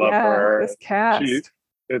obviously love her. This cast.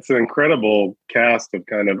 It's an incredible cast of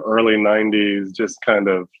kind of early 90s, just kind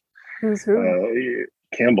of who's who?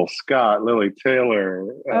 Campbell Scott, Lily Taylor,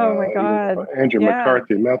 oh my God, Andrew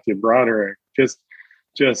McCarthy, Matthew Broderick, just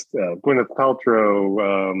Gwyneth Paltrow.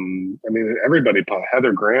 I mean, everybody.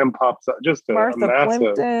 Heather Graham pops up. Just a massive.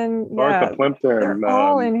 Plimpton. Martha Plimpton. They're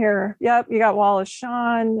all in here. Yep, you got Wallace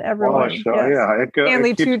Shawn. Everyone. Wallace Shawn, yeah.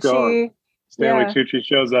 Stanley Tucci. Stanley Tucci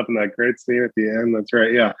shows up in that great scene at the end. That's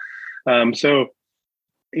right. Yeah. So,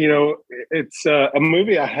 it's a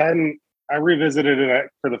movie I revisited it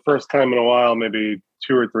for the first time in a while, maybe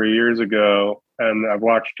 2 or 3 years ago, and I've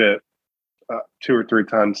watched it 2 or 3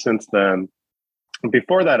 times since then.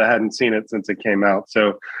 Before that, I hadn't seen it since it came out,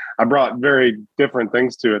 so I brought very different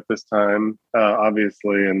things to it this time,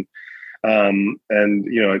 obviously, and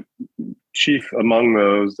chief among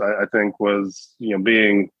those, I think, was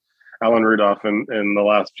being Alan Rudolph in the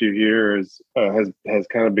last few years has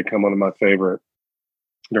kind of become one of my favorite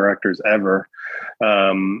directors ever.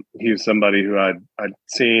 He's somebody who I'd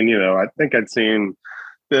seen, I think I'd seen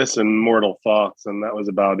this and Mortal Thoughts, and that was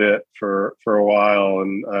about it for a while.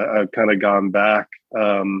 And I've kind of gone back,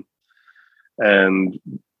 and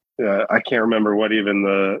I can't remember what even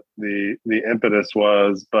the impetus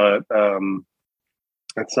was, but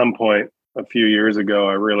at some point a few years ago,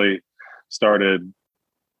 I really started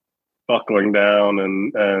buckling down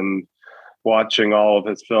and watching all of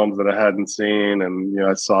his films that I hadn't seen. And,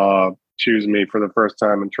 I saw Choose Me for the first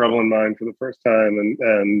time and Trouble in Mind for the first time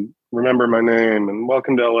and Remember My Name and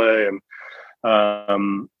Welcome to LA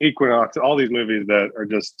and Equinox, all these movies that are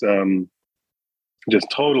just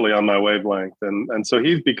totally on my wavelength. And so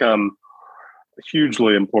he's become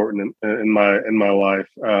hugely important in my life.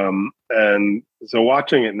 And so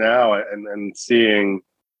watching it now and seeing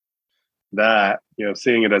that,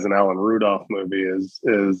 seeing it as an Alan Rudolph movie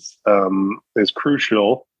is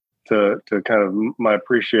crucial to kind of my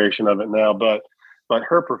appreciation of it now. But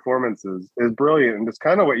her performance is brilliant, and it's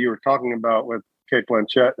kind of what you were talking about with Cate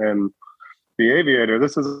Blanchett and The Aviator.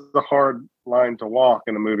 This is a hard line to walk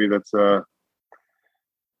in a movie that's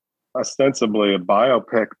ostensibly a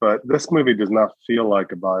biopic, but this movie does not feel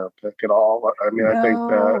like a biopic at all. I mean, I think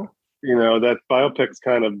that that biopics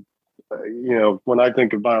kind of when I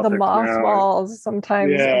think of The biopics now, mothballs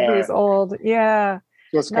sometimes of yeah, these old. Yeah,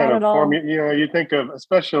 just kind not of at all. you think of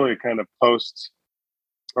especially kind of post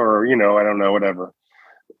or, I don't know, whatever.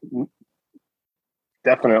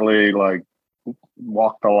 Definitely like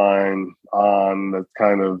walk the line on the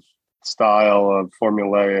kind of style of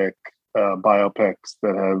formulaic biopics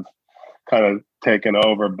that have kind of taken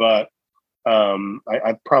over. But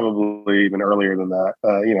I probably even earlier than that.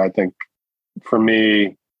 I think for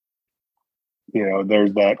me,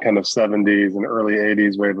 there's that kind of 70s and early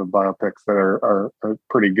 80s wave of biopics that are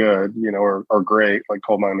pretty good, or great, like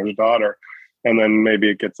Coal Miner's Daughter. And then maybe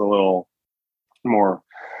it gets a little more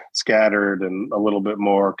scattered and a little bit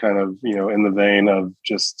more kind of, in the vein of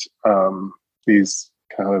just these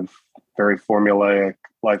kind of very formulaic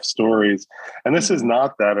life stories. And this is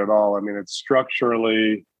not that at all. I mean, it's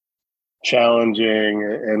structurally challenging,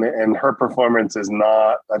 and her performance is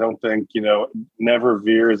not, I don't think, never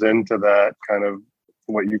veers into that kind of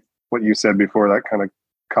what you said before, that kind of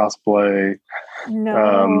cosplay.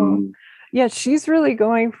 No. Yeah, she's really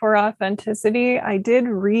going for authenticity. I did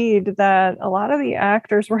read that a lot of the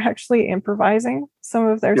actors were actually improvising some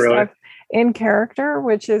of their Really? stuff in character,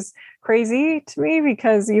 which is crazy to me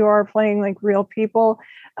because you are playing like real people.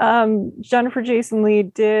 Jennifer Jason Leigh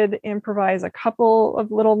did improvise a couple of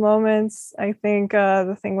little moments. I think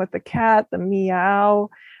the thing with the cat, the meow,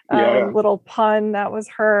 little pun, that was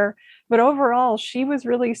her. But overall, she was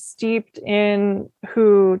really steeped in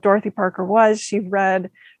who Dorothy Parker was. She read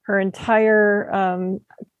her entire,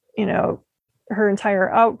 her entire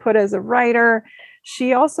output as a writer.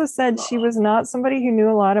 She also said she was not somebody who knew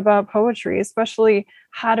a lot about poetry, especially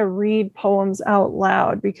how to read poems out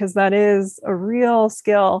loud, because that is a real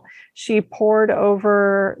skill. She pored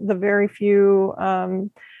over the very few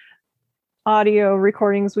audio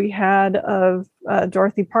recordings we had of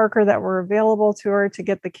Dorothy Parker that were available to her to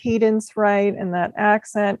get the cadence right and that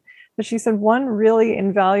accent. But she said one really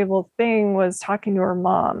invaluable thing was talking to her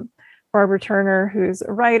mom, Barbara Turner, who's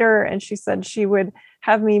a writer. And she said she would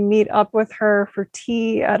have me meet up with her for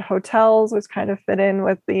tea at hotels, which kind of fit in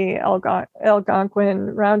with the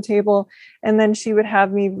Algonquin Roundtable. And then she would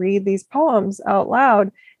have me read these poems out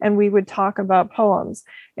loud, and we would talk about poems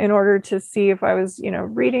in order to see if I was,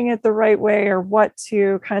 reading it the right way or what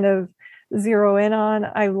to kind of zero in on.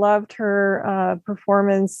 I loved her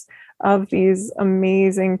performance of these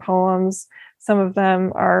amazing poems. Some of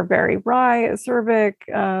them are very wry, acerbic.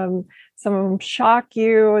 Some of them shock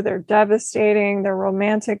you. They're devastating. They're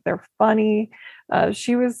romantic. They're funny.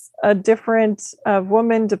 She was a different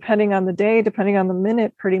woman depending on the day, depending on the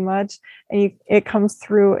minute, pretty much. And it comes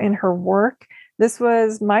through in her work. This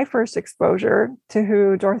was my first exposure to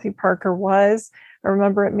who Dorothy Parker was. I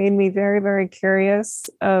remember it made me very, very curious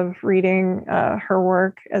of reading her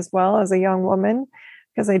work as well as a young woman,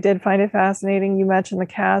 because I did find it fascinating. You mentioned the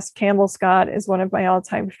cast. Campbell Scott is one of my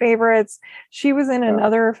all-time favorites. She was in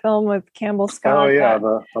another film with Campbell Scott. Oh, yeah,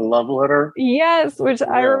 the Love Letter. Yes, which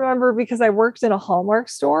I remember because I worked in a Hallmark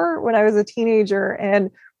store when I was a teenager.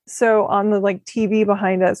 And so on the TV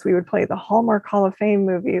behind us, we would play the Hallmark Hall of Fame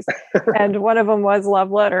movies. And one of them was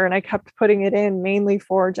Love Letter. And I kept putting it in mainly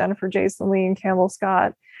for Jennifer Jason Leigh and Campbell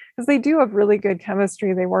Scott, because they do have really good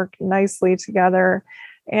chemistry. They work nicely together.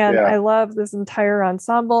 And I love this entire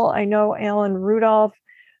ensemble. I know Alan Rudolph,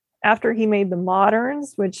 after he made The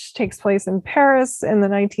Moderns, which takes place in Paris in the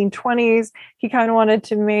 1920s, he kind of wanted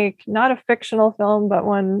to make not a fictional film, but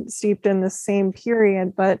one steeped in the same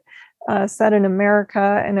period, but set in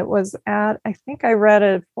America. And it was at, I think I read,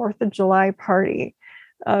 a 4th of July party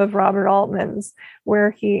of Robert Altman's,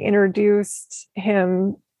 where he introduced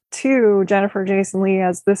him to Jennifer Jason Leigh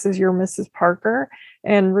as "This is your Mrs. Parker."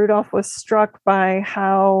 And Rudolph was struck by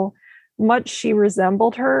how much she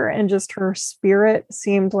resembled her, and just her spirit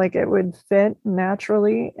seemed like it would fit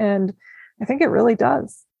naturally. And I think it really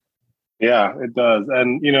does. Yeah, it does.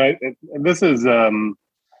 And, this is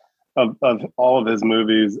of all of his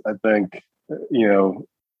movies, I think,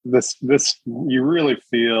 this you really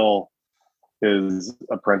feel his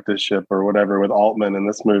apprenticeship or whatever with Altman in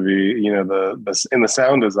this movie, the in the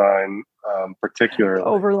sound design, particularly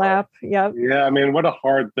overlap. Yeah. I mean, what a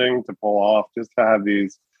hard thing to pull off, just to have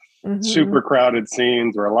these super crowded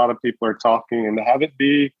scenes where a lot of people are talking, and to have it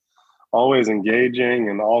be always engaging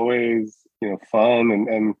and always,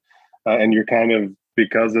 fun, and you're kind of,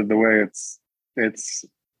 because of the way it's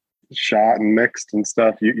shot and mixed and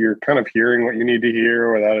stuff, you're kind of hearing what you need to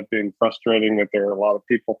hear without it being frustrating that there are a lot of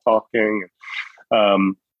people talking.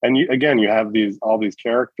 And you have all these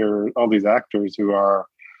characters, all these actors who are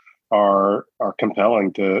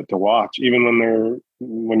compelling to watch, even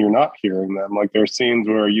when you're not hearing them. Like, there are scenes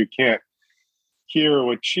where you can't hear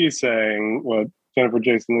what she's saying, what Jennifer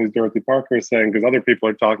Jason Leigh's Dorothy Parker is saying, because other people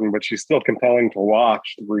are talking, but she's still compelling to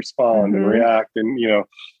watch, to respond, and react. And,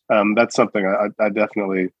 that's something I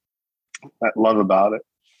definitely love about it.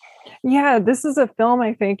 Yeah, this is a film,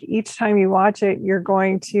 I think each time you watch it, you're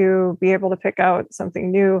going to be able to pick out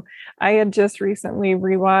something new. I had just recently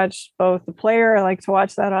rewatched both The Player. I like to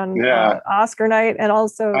watch that on Oscar night, and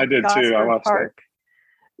also I did too. I watched Park. That.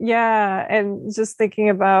 Yeah, and just thinking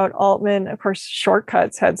about Altman, of course,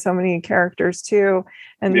 Shortcuts had so many characters too.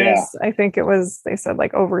 And this, I think it was, they said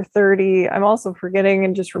like over 30. I'm also forgetting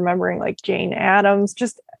and just remembering like Jane Addams.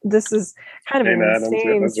 Just this is kind of an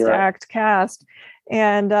insane stacked cast.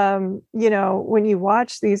 And, when you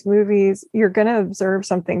watch these movies, you're going to observe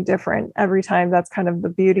something different every time. That's kind of the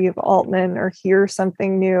beauty of Altman, or hear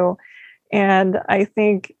something new. And I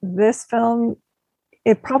think this film,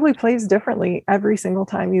 it probably plays differently every single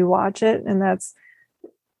time you watch it. And that's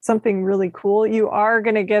something really cool. You are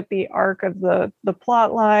going to get the arc of the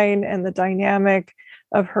plot line and the dynamic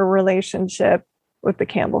of her relationship with the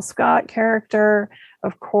Campbell Scott character,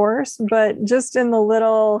 of course, but just in the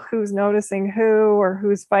little who's noticing who, or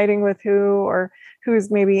who's fighting with who, or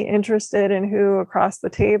who's maybe interested in who across the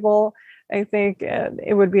table. I think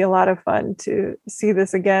it would be a lot of fun to see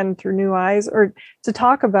this again through new eyes, or to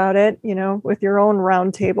talk about it, with your own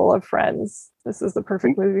round table of friends. This is the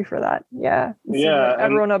perfect movie for that. Yeah. Yeah.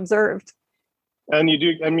 Everyone observed. And you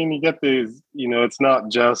do, you get these, it's not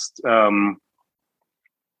just,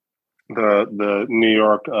 the New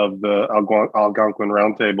York of the Algonquin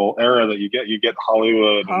Roundtable era that you get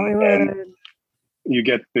Hollywood. And you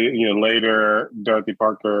get the later Dorothy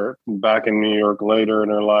Parker back in New York later in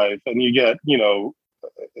her life, and you get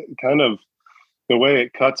kind of the way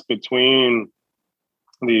it cuts between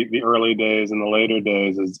the early days and the later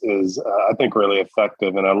days is I think really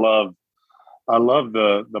effective. And I love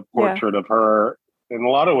the portrait of her. In a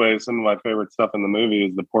lot of ways, some of my favorite stuff in the movie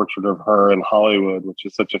is the portrait of her in Hollywood, which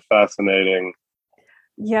is such a fascinating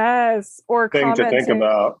or thing to think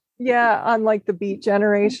about. Yeah, on like the Beat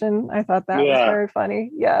Generation. I thought that was very funny.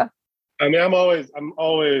 Yeah. I mean, I'm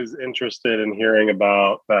always interested in hearing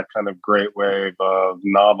about that kind of great wave of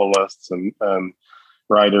novelists and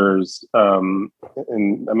writers. And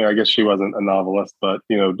I mean, I guess she wasn't a novelist, but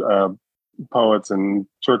poets and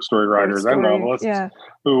short story writers and novelists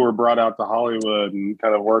who were brought out to Hollywood and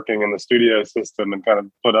kind of working in the studio system and kind of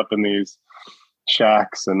put up in these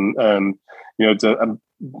shacks. And I'm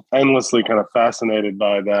endlessly kind of fascinated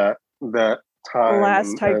by that time. The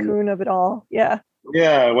last tycoon of it all. Yeah.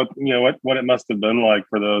 Yeah. What it must have been like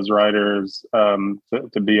for those writers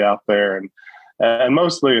to be out there. And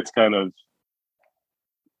mostly it's kind of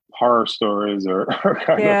horror stories or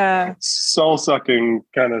kind of soul-sucking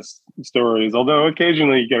kind of stories. Although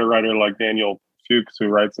occasionally you get a writer like Daniel Fuchs who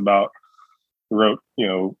wrote about Brooklyn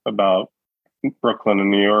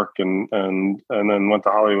and New York and then went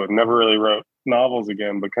to Hollywood. Never really wrote novels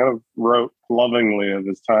again, but kind of wrote lovingly of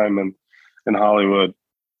his time in Hollywood.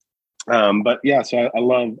 But yeah, so I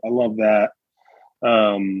love that.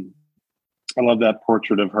 I love that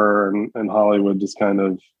portrait of her in Hollywood, just kind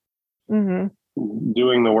of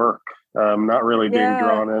doing the work, not really being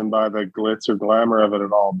drawn in by the glitz or glamour of it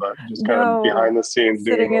at all, but just kind of behind the scenes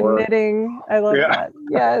sitting doing the and work. Knitting. I love that.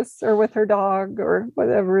 Yes, or with her dog or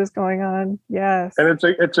whatever is going on. Yes, and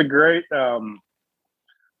it's a great.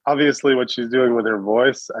 Obviously, what she's doing with her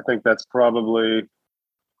voice, I think that's probably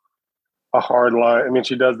a hard line. I mean,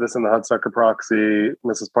 she does this in the Hudsucker Proxy,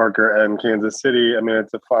 Mrs. Parker, and Kansas City. I mean,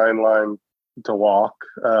 it's a fine line to walk,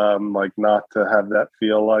 like not to have that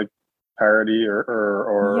feel like parody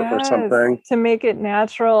or something, to make it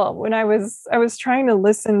natural. When I was trying to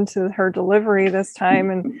listen to her delivery this time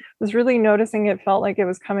and was really noticing it felt like it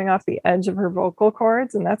was coming off the edge of her vocal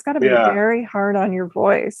cords, and that's got to be very hard on your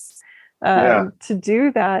voice to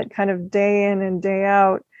do that kind of day in and day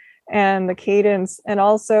out, and the cadence, and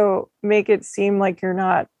also make it seem like you're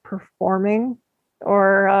not performing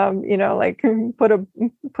or like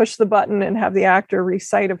push the button and have the actor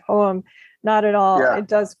recite a poem. Not at all. It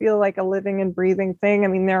does feel like a living and breathing thing. I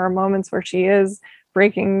mean, there are moments where she is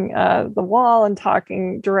breaking the wall and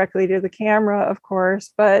talking directly to the camera, of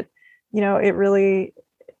course, but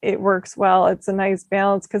it works well. It's a nice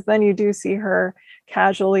balance, because then you do see her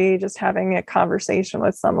casually just having a conversation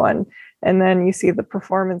with someone, and then you see the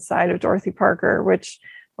performance side of Dorothy Parker, which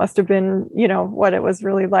must have been, what it was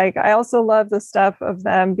really like. I also love the stuff of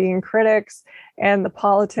them being critics and the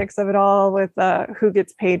politics of it all, with who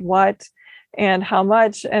gets paid what and how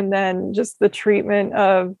much, and then just the treatment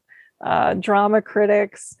of drama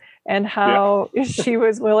critics and how she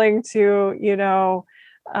was willing to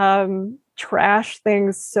trash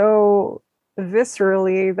things so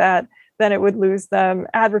viscerally that then it would lose them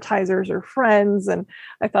advertisers or friends. And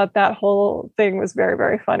I thought that whole thing was very,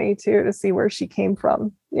 very funny too, to see where she came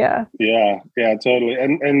from. Yeah. Yeah, totally.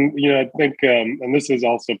 And I think, and this is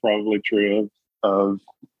also probably true of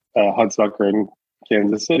Hudsucker in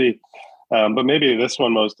Kansas City. But maybe this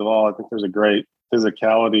one most of all, I think there's a great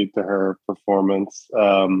physicality to her performance.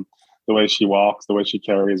 The way she walks, the way she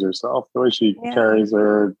carries herself, the way she carries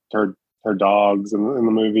her dogs in the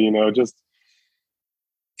movie,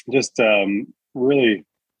 really,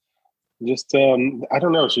 I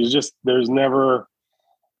don't know. There's never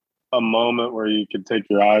a moment where you could take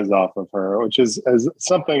your eyes off of her, which is as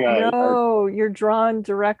something you're drawn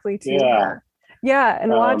directly to her. Yeah.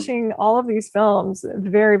 And watching all of these films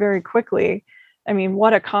very, very quickly. I mean,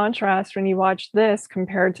 what a contrast when you watch this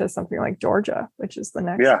compared to something like Georgia, which is the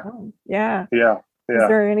next film. Yeah. Is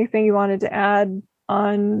there anything you wanted to add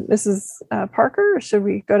on Mrs. Parker, or should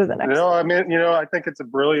we go to the next? No, I mean, I think it's a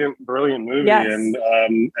brilliant movie, and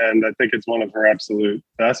I think it's one of her absolute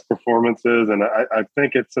best performances, and I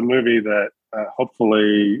think it's a movie that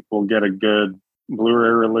hopefully will get a good Blu-ray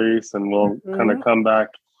release, and will kind of come back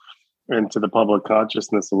into the public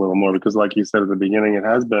consciousness a little more, because, like you said at the beginning, it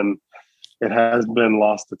has been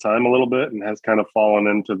lost to time a little bit, and has kind of fallen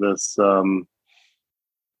into this.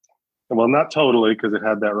 Well, not totally, because it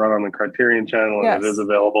had that run on the Criterion Channel, and it is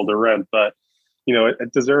available to rent. But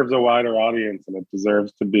it deserves a wider audience, and it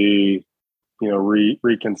deserves to be,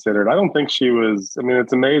 reconsidered. I don't think she was. I mean,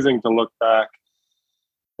 it's amazing to look back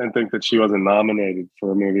and think that she wasn't nominated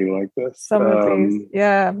for a movie like this. Some of these,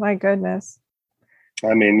 my goodness.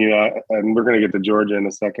 I mean, and we're going to get to Georgia in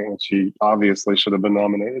a second, which she obviously should have been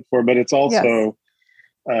nominated for. But it's also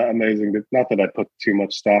amazing that, not that I put too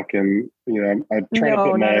much stock in. I try to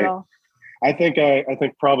put my. I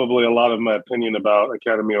think probably a lot of my opinion about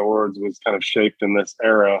Academy Awards was kind of shaped in this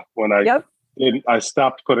era when I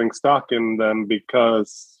stopped putting stock in them,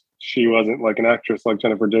 because she wasn't, like, an actress like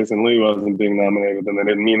Jennifer Jason Leigh wasn't being nominated, and they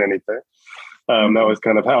didn't mean anything. That was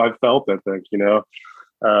kind of how I felt, I think,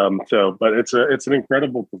 but it's an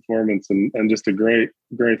incredible performance, and just a great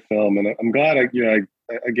film. And I'm glad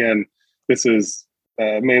again, this is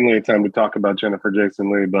mainly a time to talk about Jennifer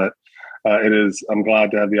Jason Leigh, but I'm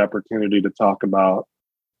glad to have the opportunity to talk about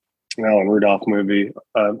an Alan Rudolph movie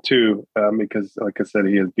too, because, like I said,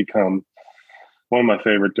 he has become one of my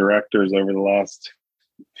favorite directors over the last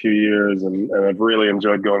few years, and I've really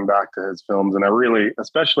enjoyed going back to his films, and I really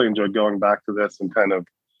especially enjoyed going back to this and kind of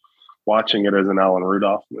watching it as an Alan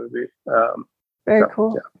Rudolph movie. Very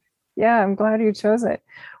cool. Yeah, I'm glad you chose it.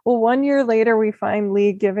 Well, 1 year later, we find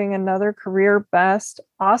Leigh giving another career best,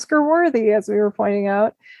 Oscar-worthy, as we were pointing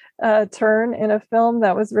out, turn in a film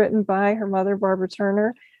that was written by her mother, Barbara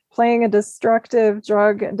Turner, playing a destructive,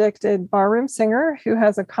 drug-addicted barroom singer who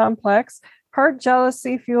has a complex, part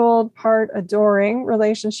jealousy-fueled, part adoring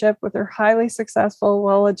relationship with her highly successful,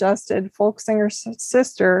 well-adjusted folk singer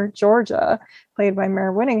sister, Georgia, played by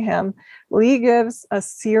Mare Winningham. Leigh gives a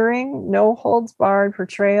searing, no-holds-barred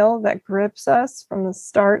portrayal that grips us from the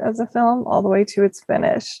start of the film all the way to its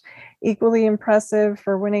finish. Equally impressive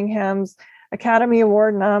for Winningham's Academy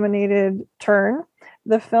Award nominated turn,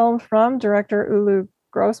 the film from director Ulu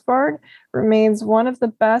Grossbard remains one of the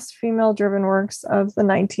best female-driven works of the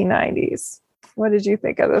 1990s. What did you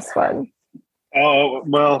think of this one? Oh,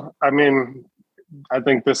 well, I mean, I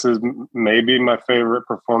think this is maybe my favorite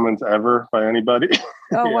performance ever by anybody.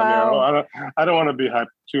 Oh, wow. I don't want to be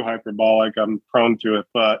too hyperbolic. I'm prone to it,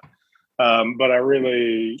 but I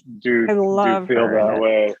really do feel that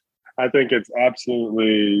way. I think it's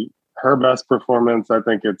absolutely her best performance. I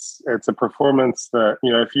think it's a performance that,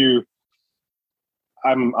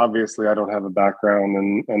 I don't have a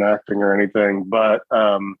background in acting or anything, but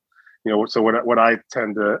so the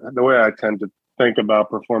way I tend to think about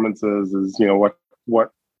performances is,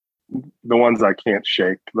 what the ones I can't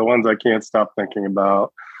shake, the ones I can't stop thinking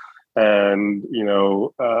about. And,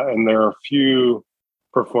 and there are a few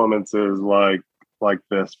performances like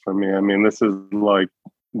this for me. I mean, this is like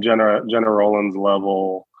Jenna Rollins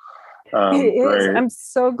level. It is. I'm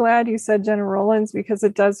so glad you said Jenna Rollins, because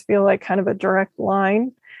it does feel like kind of a direct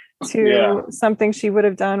line to something she would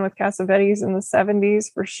have done with Cassavetes in the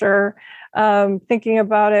 70s for sure. Thinking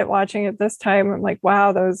about it, watching it this time, I'm like,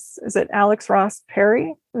 wow, is it Alex Ross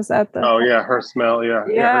Perry? Is that the? Oh yeah, her smell.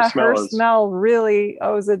 Yeah, her smell really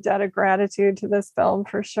owes a debt of gratitude to this film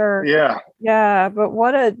for sure. Yeah. But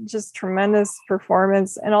what a just tremendous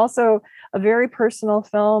performance, and also a very personal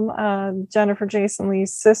film. Jennifer Jason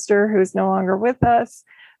Leigh's sister, who's no longer with us,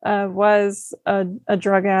 was a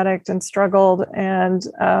drug addict and struggled, and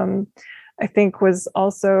I think was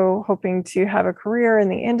also hoping to have a career in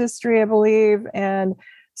the industry, I believe. And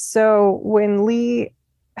so when Lee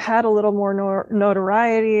had a little more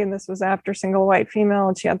notoriety, and this was after Single White Female,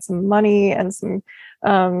 and she had some money and some,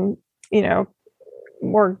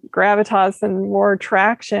 more gravitas and more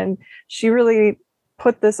traction, she really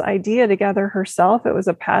put this idea together herself. It was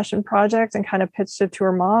a passion project, and kind of pitched it to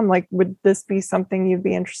her mom, like, would this be something you'd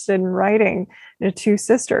be interested in writing? Two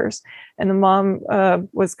sisters. And the mom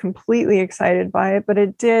was completely excited by it, but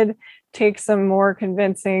it did take some more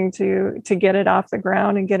convincing to get it off the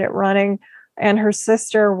ground and get it running. And her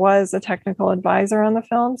sister was a technical advisor on the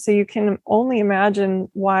film, so you can only imagine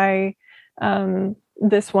why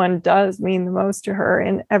this one does mean the most to her.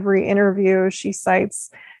 In every interview, she cites,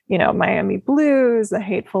 Miami Blues, The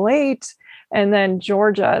Hateful Eight, and then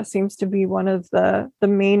Georgia seems to be one of the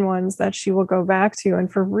main ones that she will go back to,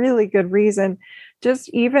 and for really good reason. Just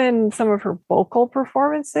even some of her vocal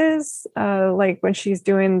performances, like when she's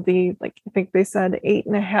doing I think they said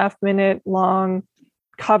 8.5-minute long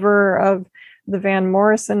cover of the Van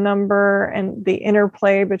Morrison number, and the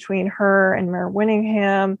interplay between her and Mare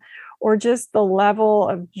Winningham, or just the level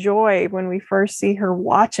of joy when we first see her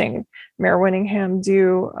watching Mare Winningham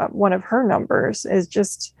do one of her numbers, is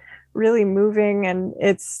just really moving. And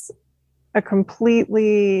it's a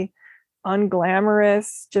completely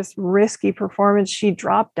unglamorous, just risky performance. She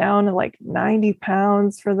dropped down to like 90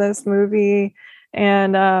 pounds for this movie.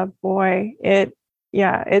 And boy, it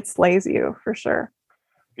slays you for sure.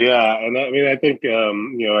 Yeah. And I mean, I think,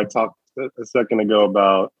 I talked a second ago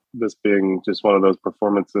about this being just one of those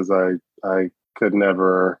performances I could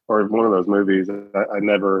never, or one of those movies I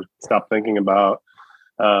never stopped thinking about.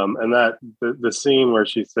 And that the scene where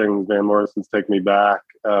she sings Van Morrison's "Take Me Back,"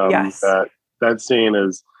 yes. that scene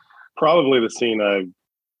is probably the scene I've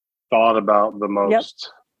thought about the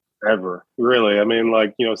most ever. Really, I mean,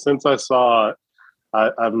 since I saw it,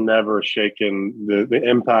 I've never shaken the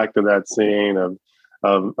impact of that scene of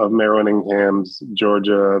Mare Winningham's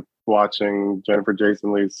Georgia watching Jennifer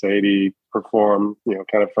Jason Leigh's Sadie perform,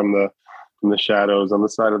 kind of from the shadows on the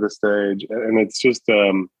side of the stage. And it's just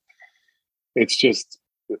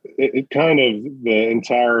it kind of, the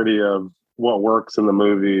entirety of what works in the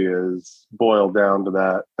movie is boiled down to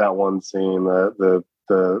that one scene,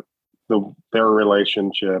 their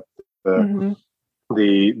relationship, the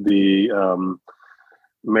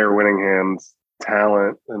Mare Winningham's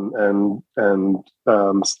talent and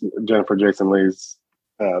Jennifer Jason Leigh's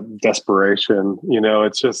desperation.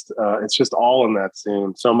 It's just all in that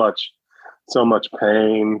scene. So much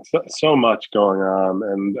pain, so much going on,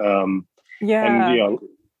 and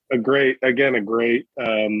a great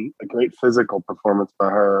physical performance by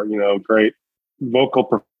her. Great vocal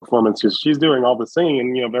performance. She's doing all the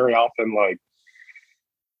singing, and very often like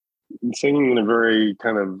singing in a very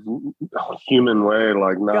kind of human way,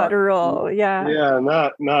 like not guttural.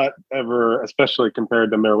 Not ever, especially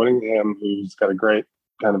compared to Mare Winningham, who's got a great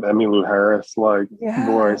kind of Emmylou Harris like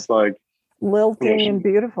voice, like lilting and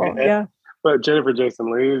beautiful. But Jennifer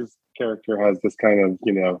Jason Leigh's character has this kind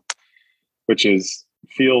of, which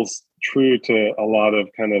feels true to a lot of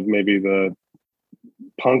kind of maybe the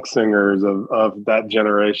punk singers of that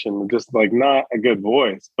generation, just like not a good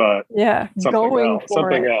voice, but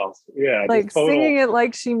something else. Yeah. Like singing it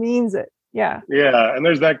like she means it. Yeah. Yeah. And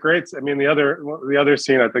there's that great, I mean, the other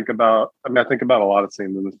scene I think about a lot of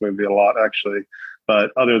scenes in this movie, a lot actually,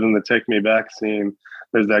 but other than the Take Me Back scene,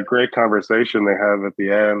 there's that great conversation they have at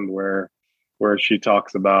the end where she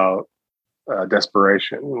talks about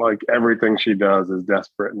desperation. Like everything she does is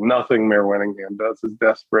desperate. Nothing Mare Winningham does is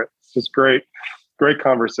desperate. It's just great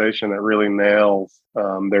conversation that really nails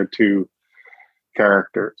their two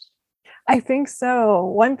characters. I think so.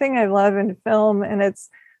 One thing I love in film, and it's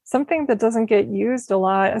something that doesn't get used a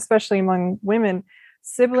lot, especially among women,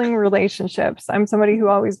 sibling relationships. I'm somebody who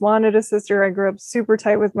always wanted a sister. I grew up super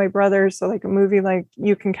tight with my brothers. So like a movie like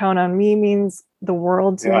You Can Count on Me means the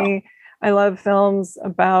world to me. I love films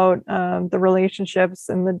about the relationships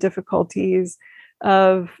and the difficulties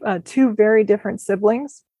of two very different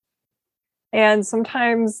siblings. And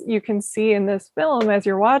sometimes you can see in this film, as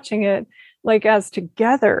you're watching it, like as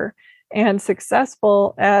together and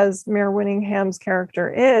successful as Mare Winningham's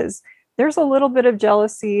character is, there's a little bit of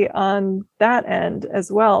jealousy on that end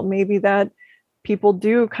as well. Maybe that people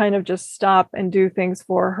do kind of just stop and do things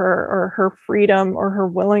for her, or her freedom, or her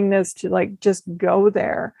willingness to like just go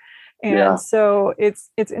there. And so it's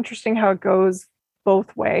interesting how it goes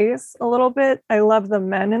both ways a little bit. I love the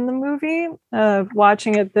men in the movie.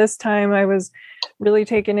 Watching it this time, I was really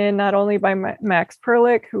taken in not only by Max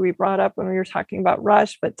Perlich, who we brought up when we were talking about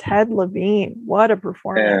Rush, but Ted Levine. What a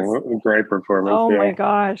performance. And great performance. Oh my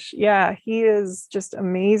gosh. Yeah, he is just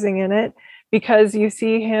amazing in it, because you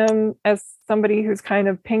see him as somebody who's kind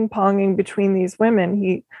of ping-ponging between these women.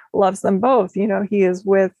 He loves them both. You know, he is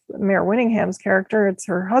with Mare Winningham's character, it's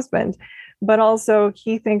her husband, but also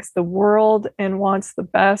he thinks the world and wants the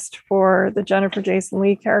best for the Jennifer Jason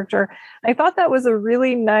Leigh character. I thought that was a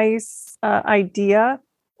really nice idea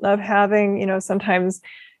of having, you know, sometimes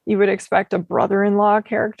you would expect a brother-in-law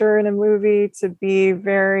character in a movie to be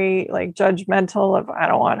very like judgmental of, I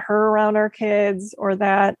don't want her around our kids or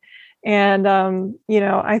that. And, you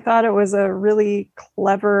know, I thought it was a really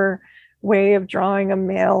clever way of drawing a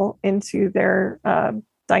male into their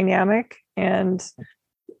dynamic, and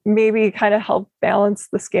maybe kind of help balance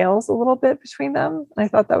the scales a little bit between them. I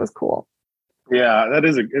thought that was cool. Yeah,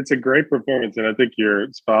 it's a great performance, and I think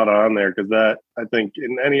you're spot on there, because that, I think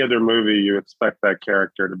in any other movie you expect that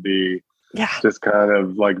character to be just kind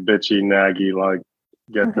of like bitchy, naggy, like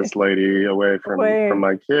get this lady away from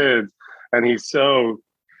my kids, and he's so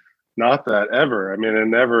not that ever. I mean, and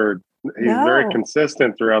never. He's very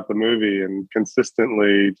consistent throughout the movie, and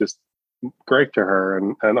consistently just great to her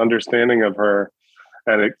and understanding of her.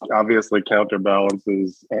 And it obviously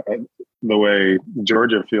counterbalances the way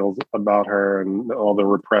Georgia feels about her and all the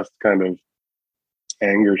repressed kind of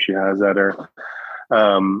anger she has at her.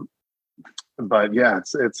 But yeah,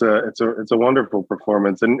 it's a wonderful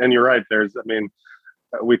performance. And you're right.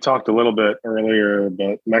 We talked a little bit earlier,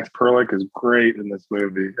 but Max Perlich is great in this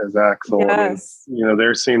movie as Axel. Yes. I mean, you know,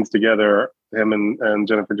 their scenes together, him and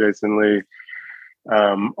Jennifer Jason Leigh,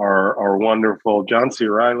 are wonderful. John C.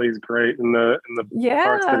 Reilly's great in the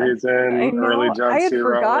parts that he's in. Early John C. Reilly. I had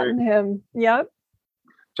forgotten him. Yep.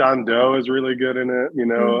 John Doe is really good in it, you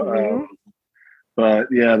know. But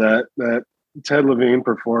yeah, that Ted Levine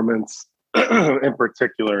performance in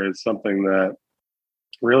particular is something that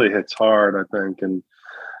really hits hard, I think, and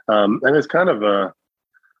it's kind of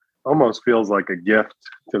almost feels like a gift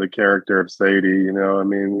to the character of Sadie. You know, I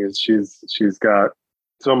mean, she's got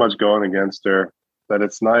so much going against her that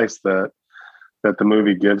it's nice that the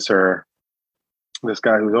movie gives her this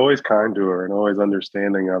guy who's always kind to her and always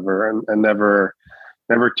understanding of her, and never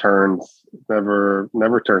turns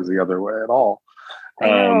the other way at all.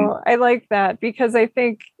 I like that, because I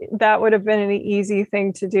think that would have been an easy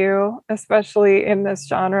thing to do, especially in this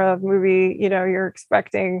genre of movie. You know, you're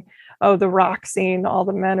expecting, the rock scene, all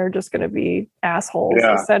the men are just going to be assholes,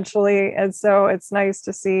 essentially. And so it's nice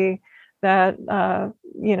to see that,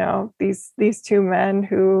 you know, these two men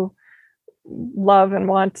who love and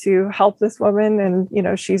want to help this woman, and, you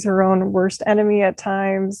know, she's her own worst enemy at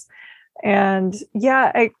times. And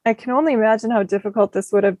yeah, I can only imagine how difficult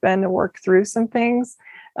this would have been to work through some things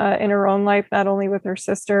in her own life, not only with her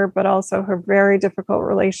sister, but also her very difficult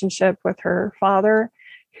relationship with her father,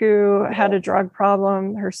 who had a drug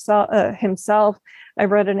problem himself. I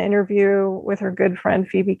read an interview with her good friend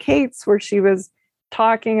Phoebe Cates, where she was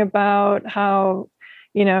talking about how,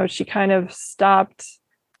 you know, she kind of stopped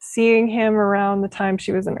seeing him around the time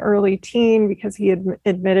she was an early teen, because he had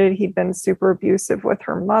admitted he'd been super abusive with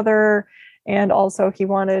her mother. And also he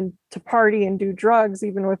wanted to party and do drugs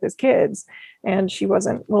even with his kids. And she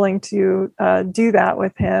wasn't willing to do that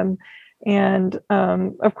with him. And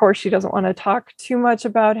of course, she doesn't want to talk too much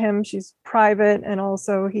about him. She's private. And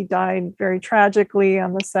also he died very tragically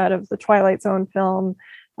on the set of the Twilight Zone film,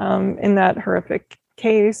 in that horrific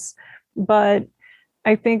case. But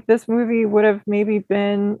I think this movie would have maybe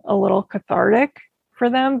been a little cathartic for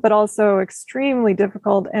them, but also extremely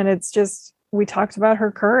difficult. And it's just, we talked about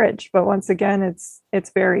her courage, but once again,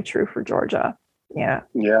 it's very true for Georgia. Yeah.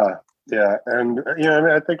 Yeah. Yeah. And, you know, I mean,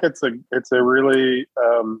 I think it's a really,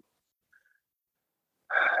 I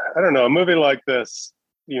don't know, a movie like this,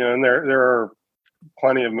 you know, and there are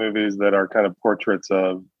plenty of movies that are kind of portraits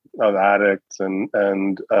of addicts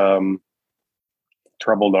and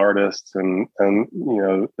troubled artists and you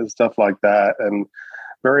know, stuff like that. And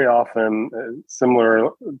very often, similar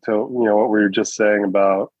to, you know, what we were just saying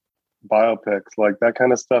about biopics, like that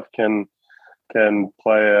kind of stuff can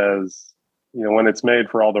play as, you know, when it's made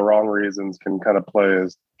for all the wrong reasons, can kind of play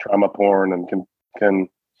as trauma porn, and can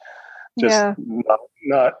just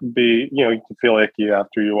not be, you know, you can feel icky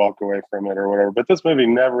after you walk away from it or whatever. But this movie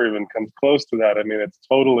never even comes close to that. I mean, it's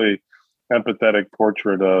totally empathetic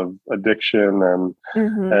portrait of addiction and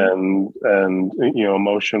you know,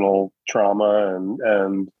 emotional trauma,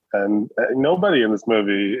 and nobody in this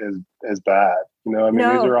movie is bad. You know, I mean,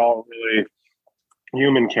 these are all really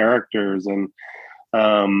human characters, and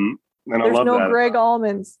And I There's love no that. Greg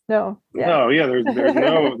Almonds. No. Yeah. No, yeah, there's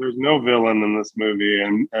no villain in this movie,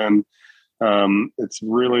 and it's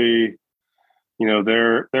really, you know,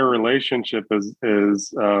 their relationship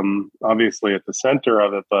is obviously at the center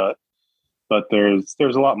of it, but there's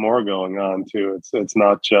a lot more going on too. It's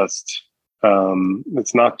not just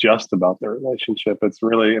about their relationship. It's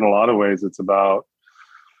really, in a lot of ways, it's about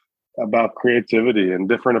creativity and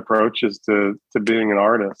different approaches to being an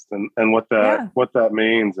artist, and Yeah. what that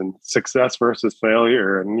means, and success versus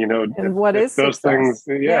failure, and, you know, And what if is those things,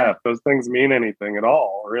 success? yeah, Yeah. if those things mean anything at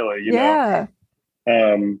all, really, you know.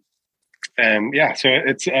 Yeah. um and yeah, so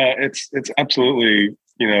it's absolutely,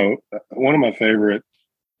 you know, one of my favorite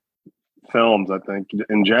films, I think,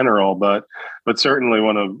 in general, but certainly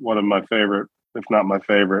one of my favorite, if not my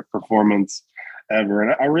favorite, performance ever.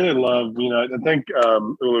 And I really love, you know, I think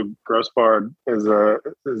Ulu Grossbard is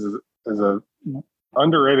a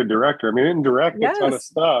underrated director. I mean, he didn't direct a ton of Yes.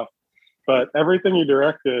 stuff, but everything he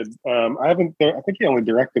directed, I think he only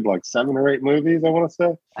directed like 7 or 8 movies, I want to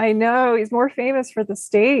say. I know he's more famous for the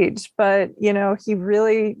stage, but he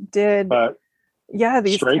really did. But Yeah,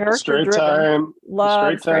 these character driven. Love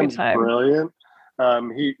Straight Straight Time's Time. brilliant.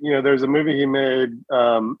 He, you know, there's a movie he made.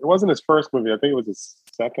 It wasn't his first movie. I think it was his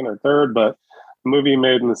second or third, but a movie he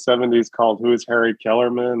made in the '70s called "Who Is Harry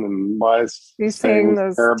Kellerman and Why Is He He's Saying saying These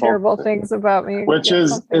those Terrible," terrible things about me. which Yeah,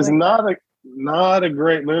 something is like that. not a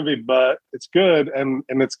great movie, but it's good, and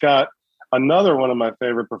it's got another one of my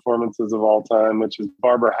favorite performances of all time, which is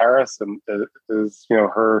Barbara Harrison. Is, you know,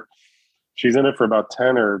 her. She's in it for about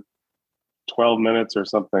 10 or 12 minutes or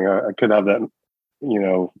something. I could have that, you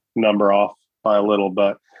know, number off by a little,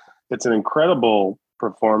 but it's an incredible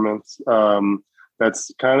performance.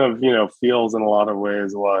 That's kind of, you know, feels in a lot of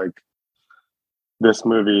ways like this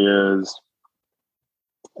movie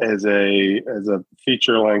is a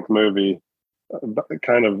feature length movie,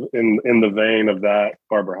 kind of in the vein of that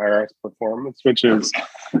Barbara Harris performance, which is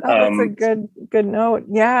Oh, that's a good note.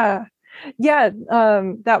 Yeah. Yeah,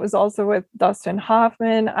 that was also with Dustin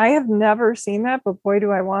Hoffman. I have never seen that, but boy,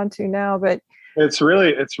 do I want to now. But it's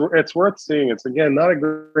worth seeing. It's, again, not a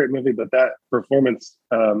great movie, but that performance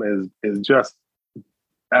is just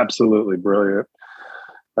absolutely brilliant.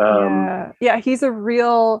 yeah, he's a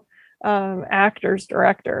real actor's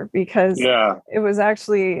director, because Yeah, it was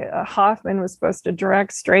actually Hoffman was supposed to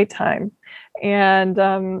direct Straight Time, and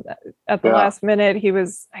at the yeah, last minute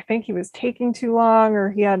I think he was taking too long, or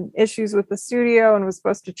he had issues with the studio and was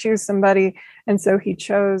supposed to choose somebody, and so he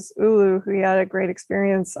chose Ulu, who he had a great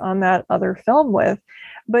experience on that other film with.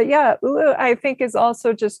 But yeah, Ulu, I think, is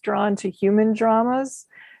also just drawn to human dramas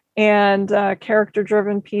and character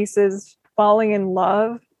driven pieces. Falling in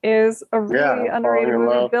Love is a really yeah. Falling underrated in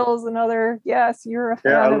movie. Love. Bill's another. Yes, you're a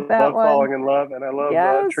Yeah, fan of I that love one. Falling in Love, and I love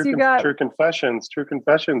Yes, you got, True Confessions. True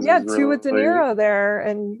Confessions yeah, is two with De really, Niro there,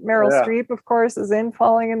 and Meryl yeah, Streep, of course, is in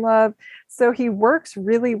Falling in Love. So he works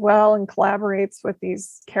really well and collaborates with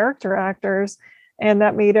these character actors, and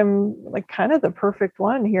that made him like kind of the perfect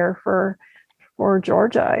one here for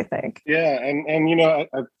Georgia, I think. yeah. And you know,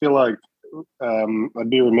 I feel like I'd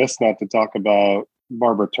be remiss not to talk about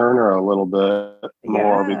Barbara Turner a little bit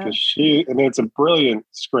more, Yeah. because I mean, it's a brilliant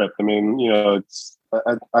script. I mean, you know,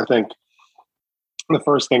 I think the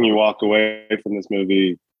first thing you walk away from this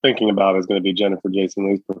movie thinking about is going to be Jennifer Jason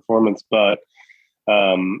Leigh's performance, but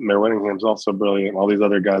Mayor Whittingham's also brilliant. All these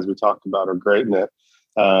other guys we talked about are great in it.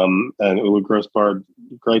 And Ulu Grossbard,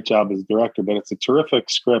 great job as director, but it's a terrific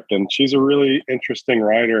script, and she's a really interesting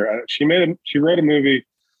writer. She wrote a movie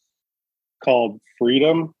called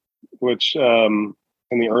Freedom, which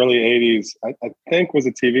in the early '80s, I think, was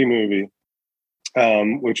a TV movie,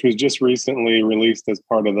 which was just recently released as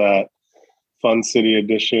part of that Fun City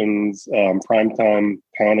Editions Primetime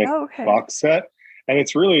Panic Oh, okay. box set. And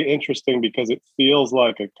it's really interesting because it feels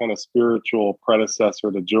like a kind of spiritual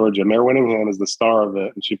predecessor to Georgia. Mare Winningham is the star of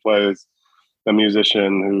it, and she plays a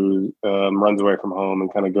musician who runs away from home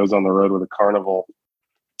and kind of goes on the road with a carnival.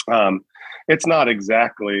 It's not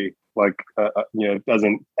exactly like, you know, it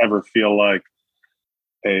doesn't ever feel like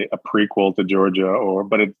a prequel to Georgia,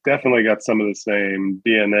 but it definitely got some of the same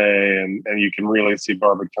DNA, and you can really see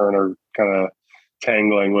Barbara Turner kind of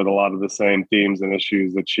tangling with a lot of the same themes and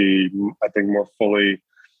issues that she, I think, more fully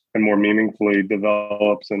and more meaningfully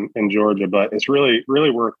develops in Georgia. But it's really,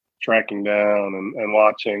 really worth tracking down and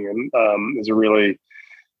watching, and is a really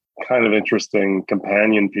kind of interesting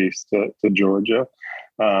companion piece to Georgia.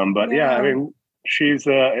 But yeah, I Yeah. mean, she's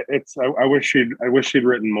I wish she'd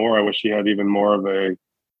written more. I wish she had even more of a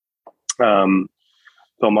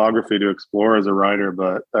filmography to explore as a writer,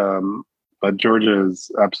 but Georgia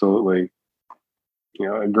is absolutely, you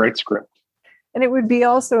know, a great script. And it would be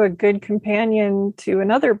also a good companion to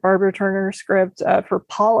another Barbara Turner script for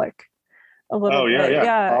Pollock. A little bit,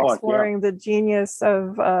 yeah, Pollock, exploring the genius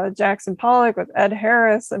of Jackson Pollock with Ed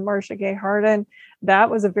Harris and Marcia Gay Harden. That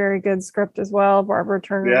was a very good script as well. Barbara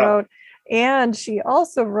Turner wrote, and she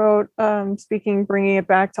also wrote. Bringing it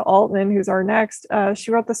back to Altman, who's our next.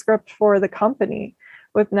 She wrote the script for The Company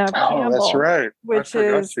with Nev Campbell. Oh, that's right. Which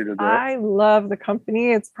is, I love The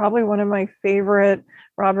Company. It's probably one of my favorite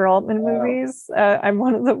Robert Altman movies. I'm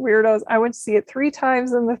one of the weirdos. I went to see it 3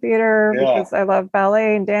 times in the theater because I love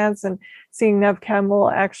ballet and dance, and seeing Nev Campbell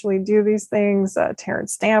actually do these things.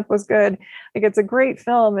 Terrence Stamp was good. Like, it's a great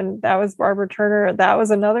film, and that was Barbara Turner. That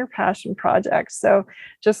was another passion project. So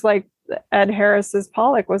just like Ed Harris's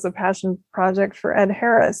Pollock was a passion project for Ed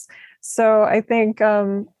Harris. So I think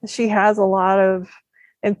she has a lot of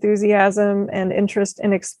enthusiasm and interest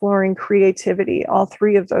in exploring creativity. All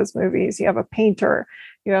 3 of those movies. You have a painter,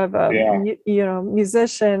 you have a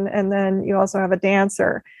musician, and then you also have a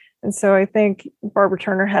dancer. And so I think Barbara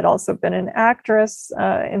Turner had also been an actress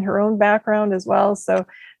in her own background as well. So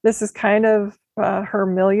this is kind of her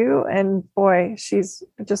milieu, and boy, she's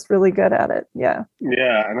just really good at it. Yeah.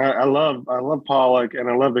 And I love Pollock, and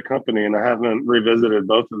I love The Company, and I haven't revisited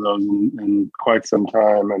both of those in quite some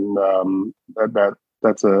time. And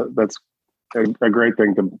that's a great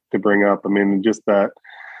thing to bring up. I mean, just that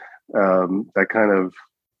kind of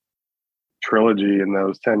trilogy in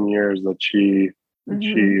those 10 years that she's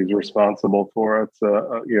responsible for. It's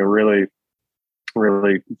really,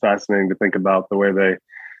 really fascinating to think about the way they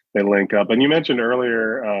link up. And you mentioned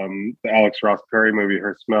earlier the Alex Ross Perry movie,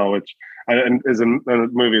 Her Smell, which is a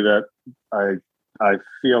movie that I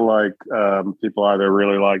feel like people either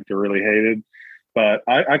really liked or really hated, but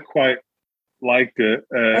I quite liked it.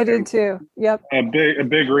 I did too. Yep. A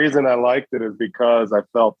big reason I liked it is because I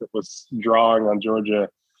felt it was drawing on Georgia,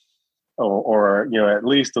 or at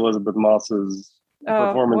least Elizabeth Moss's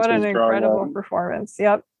performance. What an incredible performance!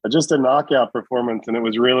 Yep. Just a knockout performance, and it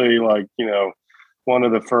was really like one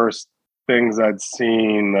of the first things I'd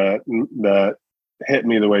seen that hit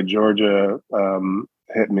me the way Georgia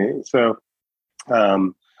hit me. So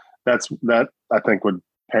that I think would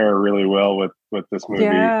pair really well with this movie.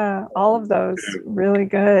 Yeah, all of those really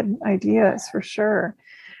good ideas for sure.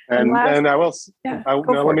 And I will.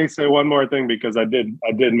 Let me say one more thing, because I did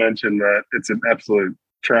mention that it's an absolute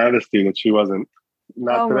travesty that she wasn't.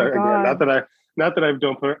 Not that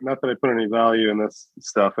I put any value in this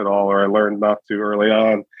stuff at all, or I learned not to early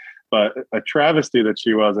on, but a travesty that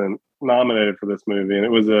she wasn't nominated for this movie. And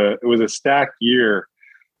it was a stacked year.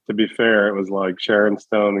 To be fair, it was like Sharon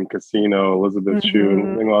Stone in Casino, Elizabeth Shue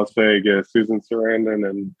in Las Vegas, Susan Sarandon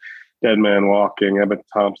and Dead Man Walking, Emma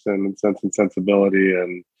Thompson in Sense and Sensibility,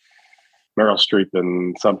 and Meryl Streep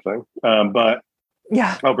in something.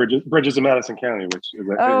 Bridges of Madison County, which is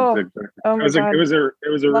it was a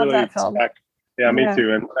really stacked. Yeah, me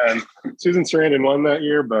too. And Susan Sarandon won that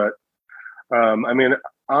year, but I mean,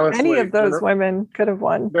 honestly, any of those women could have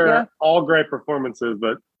won. They're all great performances,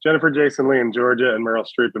 but Jennifer Jason Leigh in Georgia and Meryl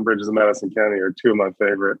Streep in Bridges of Madison County are 2 of my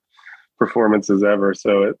favorite performances ever.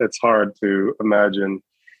 So it's hard to imagine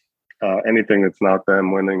anything that's not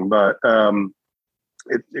them winning. But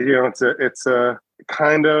it's a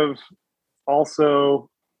kind of also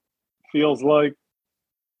feels like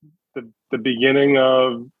the beginning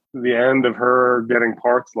of the end of her getting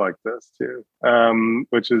parts like this too,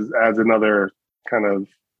 which adds another kind of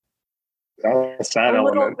sad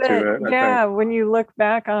element to it. Yeah, when you look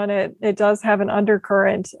back on it, it does have an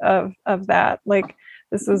undercurrent of that. Like,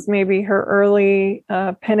 this was maybe her early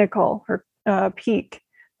pinnacle, her peak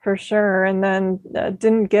for sure, and then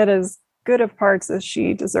didn't get as good of parts as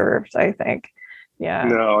she deserved, I think. Yeah.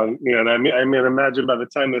 No, and I mean, imagine by the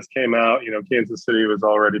time this came out, Kansas City was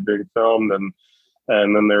already being filmed, and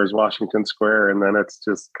then there's Washington Square, and then it's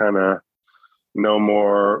just kind of no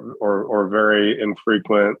more or very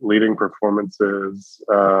infrequent leading performances.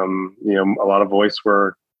 A lot of voice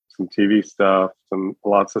work, some TV stuff,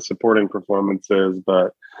 lots of supporting performances,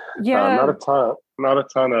 but not a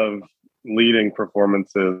ton of leading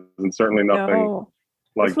performances, and certainly nothing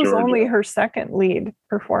like this was Georgia. Only her second lead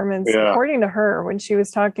performance, according to her. When she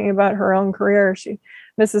was talking about her own career,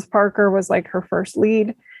 Mrs. Parker was like her first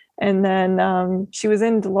lead. And then she was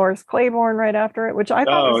in Dolores Claiborne right after it, which I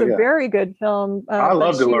thought was a very good film. I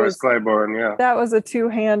love Dolores Claiborne, yeah. That was a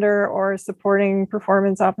 2-hander or a supporting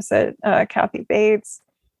performance opposite Kathy Bates.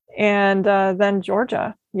 And then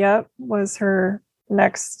Georgia, was her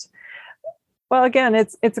next. Well, again,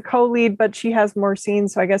 it's a co-lead, but she has more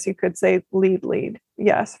scenes, so I guess you could say lead.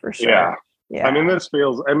 Yes, for sure. I mean, Yeah. this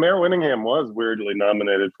feels, and Mare Winningham was weirdly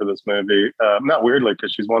nominated for this movie. Not weirdly,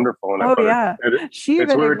 because she's wonderful in it, Oh, but yeah. She it's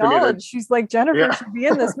even weird to me that, acknowledged, she's like, Jennifer yeah, should be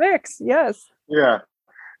in this mix. Yes. yeah.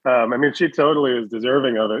 I mean, she totally is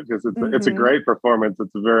deserving of it because it's a Hmm. great performance.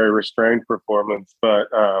 It's a very restrained performance,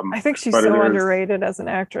 I think she's but it so is. underrated as an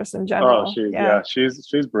actress in Oh, general. she's Yeah. yeah,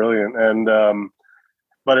 she's brilliant, and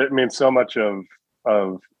but it means so much of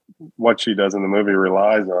what she does in the movie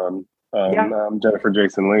relies on Yeah. Jennifer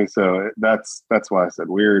Jason Leigh. So that's why I said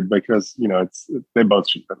weird, because it's they both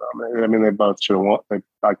should have been nominated. I mean, they both should have won.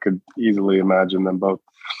 I could easily imagine them both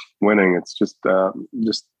winning. It's just a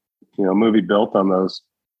movie built on those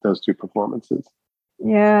two performances.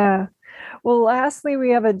 Yeah. Well, lastly, we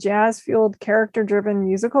have a jazz-fueled, character-driven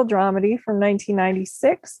musical dramedy from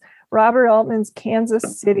 1996. Robert Altman's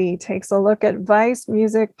Kansas City takes a look at vice,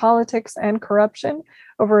 music, politics, and corruption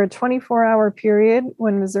over a 24-hour period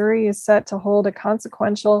when Missouri is set to hold a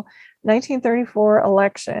consequential 1934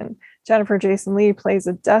 election. Jennifer Jason Leigh plays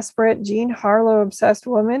a desperate, Jean Harlow-obsessed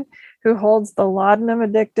woman who holds the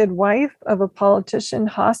laudanum-addicted wife of a politician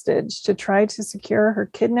hostage to try to secure her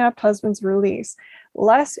kidnapped husband's release.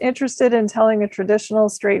 Less interested in telling a traditional,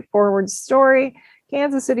 straightforward story,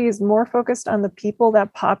 Kansas City is more focused on the people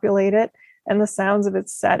that populate it and the sounds of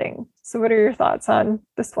its setting. So, what are your thoughts on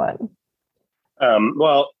this one?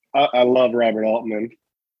 Well, I love Robert Altman,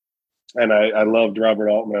 and I loved Robert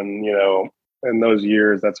Altman. In those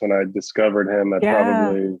years, that's when I discovered him. I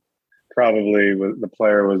Yeah, probably was the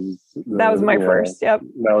player was that was my first. Yep.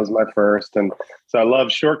 that was my first, and so I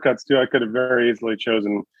love Shortcuts too. I could have very easily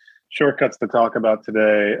chosen Shortcuts to talk about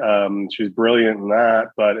today. She's brilliant in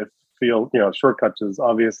that, but it feels Shortcuts is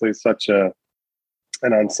obviously such an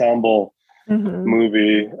ensemble Mm-hmm.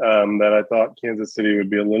 movie that I thought Kansas City would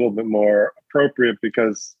be a little bit more appropriate,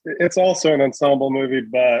 because it's also an ensemble movie,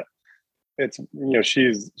 but it's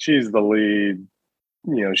she's the lead.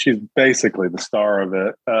 She's basically the star of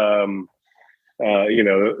it.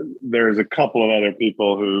 There's a couple of other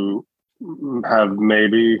people who have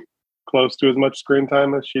maybe close to as much screen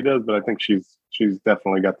time as she does, but I think she's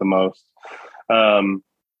definitely got the most. And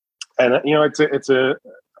it's a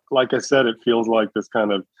like I said, it feels like this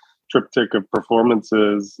kind of triptych of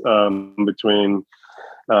performances between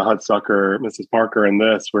Hudsucker, Mrs. Parker, and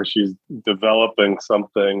this, where she's developing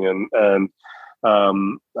something, and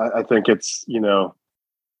I think it's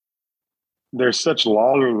there's such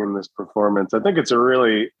longing in this performance. I think it's a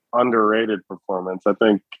really underrated performance. I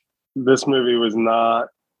think this movie was not,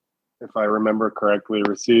 if I remember correctly,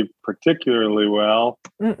 received particularly well.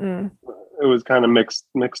 Mm-mm. It was kind of mixed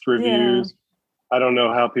Yeah. reviews. I don't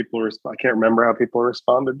know how I can't remember how people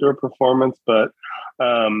responded to her performance, but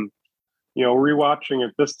rewatching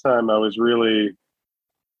it this time, I was really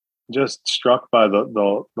just struck by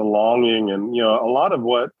the longing, and a lot of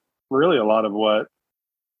what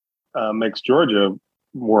makes Georgia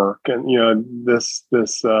work, and this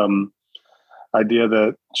idea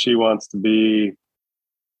that she wants to be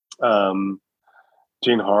Jean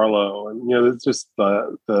Harlow, and it's just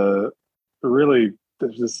the really,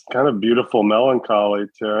 there's this kind of beautiful melancholy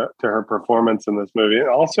to her performance in this movie, and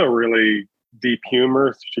also really deep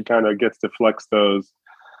humor. She kind of gets to flex those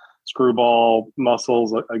screwball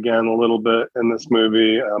muscles again a little bit in this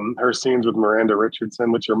movie. Her scenes with Miranda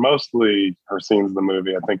Richardson, which are mostly her scenes in the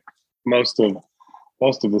movie, I think most of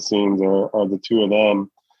the scenes are the two of them,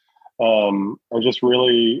 are just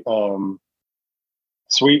really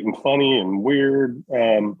sweet and funny and weird.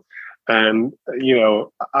 And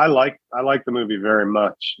I like the movie very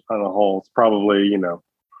much on a whole. It's probably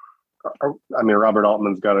I mean, Robert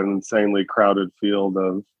Altman's got an insanely crowded field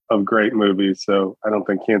of great movies, so I don't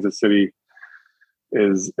think Kansas City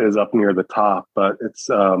is up near the top, but it's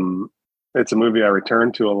a movie I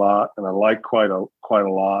return to a lot, and I like quite a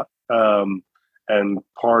lot. And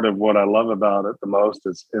part of what I love about it the most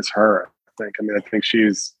is her. I think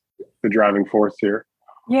she's the driving force here.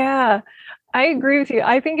 Yeah, I agree with you.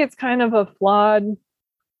 I think it's kind of a flawed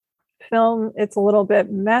film. It's a little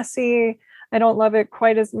bit messy. I don't love it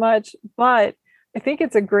quite as much, but I think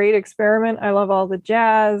it's a great experiment. I love all the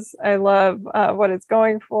jazz. I love what it's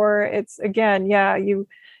going for. It's, again, yeah, you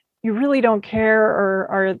really don't care or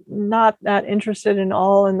are not that interested in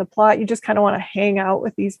all in the plot. You just kind of want to hang out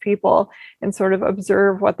with these people and sort of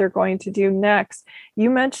observe what they're going to do next. You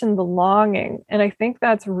mentioned the longing, and I think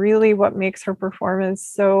that's really what makes her performance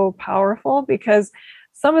so powerful, because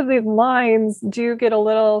some of the lines do get a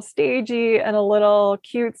little stagey and a little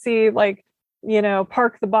cutesy. Like,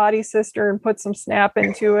 park the body, sister, and put some snap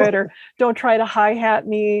into it, or don't try to hi-hat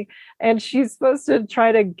me. And she's supposed to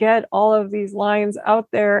try to get all of these lines out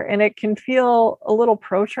there, and it can feel a little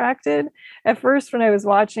protracted. At first, when I was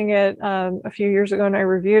watching it a few years ago and I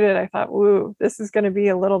reviewed it, I thought, ooh, this is going to be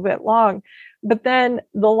a little bit long. But then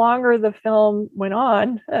the longer the film went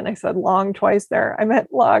on, and I said long twice there, I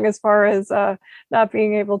meant long as far as not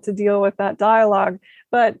being able to deal with that dialogue.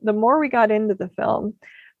 But the more we got into the film,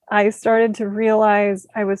 I started to realize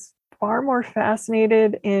I was far more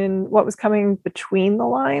fascinated in what was coming between the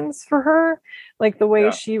lines for her, like the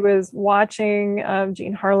way she was watching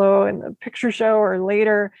Jean Harlow in the picture show or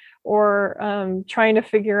later, or trying to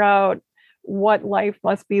figure out what life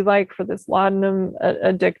must be like for this laudanum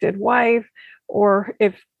addicted wife, or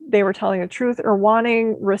if they were telling the truth, or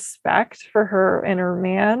wanting respect for her and her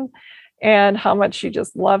man, and how much she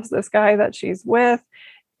just loves this guy that she's with,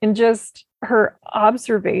 and just her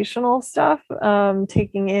observational stuff,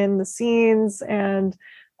 taking in the scenes. And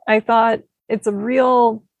I thought it's a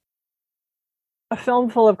film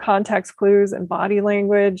full of context clues and body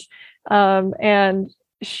language. And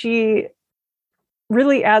she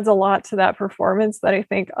really adds a lot to that performance that I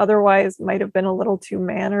think otherwise might have been a little too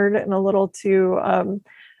mannered and a little too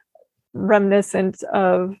reminiscent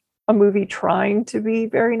of a movie trying to be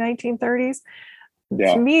very 1930s.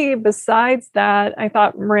 To me, besides that, I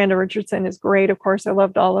thought Miranda Richardson is great. Of course, I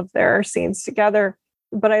loved all of their scenes together,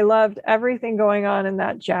 but I loved everything going on in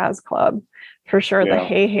that jazz club for sure. The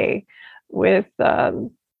Hey Hey with Harry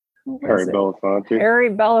Belafonte. Harry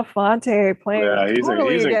Belafonte playing. Yeah, he's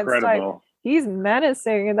incredible. He's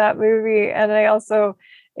menacing in that movie. And I also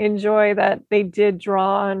enjoy that they did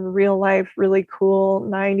draw on real life, really cool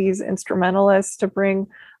 90s instrumentalists to bring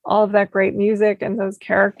all of that great music and those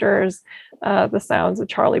characters, the sounds of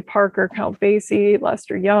Charlie Parker, Count Basie,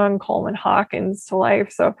 Lester Young, Coleman Hawkins to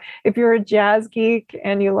life. So if you're a jazz geek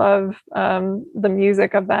and you love the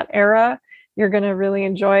music of that era, you're going to really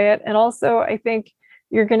enjoy it. And also, I think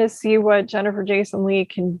you're going to see what Jennifer Jason Leigh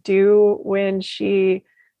can do when she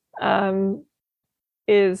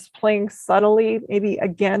is playing subtly, maybe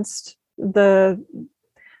against the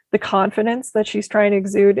confidence that she's trying to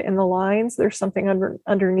exude in the lines. There's something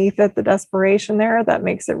underneath it, the desperation there, that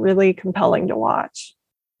makes it really compelling to watch.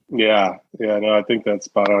 No, I think that's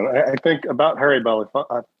spot on. I think about Harry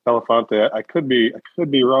Belafonte, I could be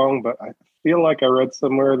wrong, but I feel like I read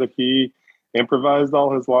somewhere that he improvised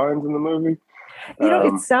all his lines in the movie.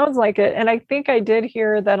 It sounds like it, and I think I did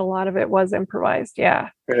hear that a lot of it was improvised.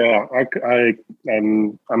 I'm sure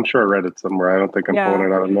I read it somewhere. I don't think I'm pulling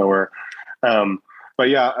it out of nowhere. But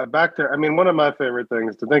back to, one of my favorite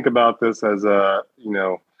things to think about this as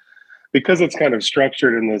because it's kind of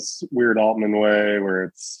structured in this weird Altman way where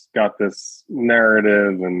it's got this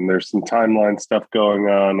narrative and there's some timeline stuff going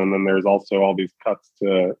on, and then there's also all these cuts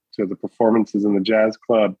to the performances in the jazz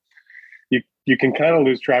club. You can kind of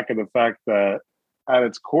lose track of the fact that at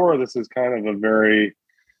its core, this is kind of a very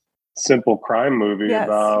simple crime movie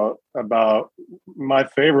about my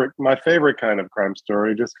favorite kind of crime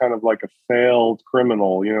story, just kind of like a failed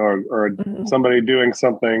criminal, or somebody doing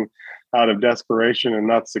something out of desperation and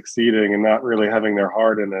not succeeding and not really having their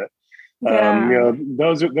heart in it.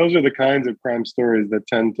 Those are the kinds of crime stories that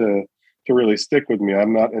tend to really stick with me.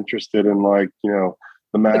 I'm not interested in the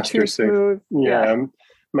master safe,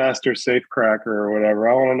 master safe cracker or whatever.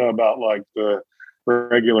 I want to know about the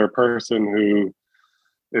regular person who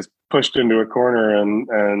is pushed into a corner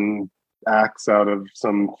and acts out of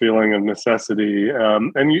some feeling of necessity.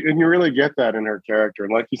 And you really get that in her character.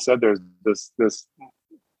 And like you said, there's this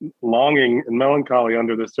longing and melancholy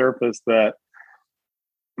under the surface that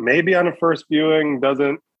maybe on a first viewing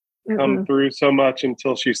doesn't come through so much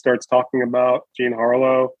until she starts talking about Jean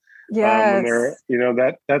Harlow. Yes.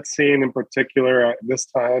 That scene in particular, this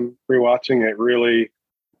time rewatching it,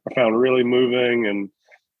 I found really moving, and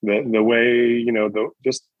the way,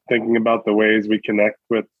 just thinking about the ways we connect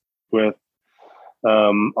with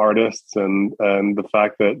artists, and the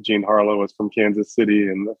fact that Jean Harlow was from Kansas City,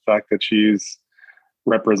 and the fact that she's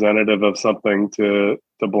representative of something to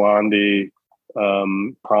Blondie,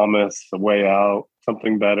 Promise, A Way Out,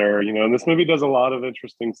 Something Better, and this movie does a lot of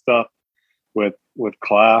interesting stuff with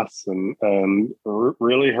class, and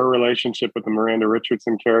really her relationship with the Miranda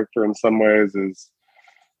Richardson character in some ways is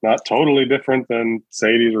not totally different than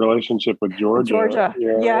Sadie's relationship with Georgia.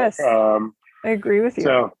 Yes. I agree with you.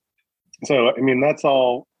 So that's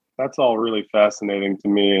all really fascinating to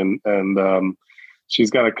me. And she's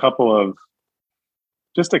got a couple of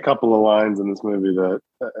lines in this movie that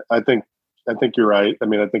I think you're right. I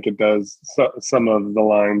think it does. Some of the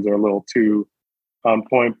lines are a little too on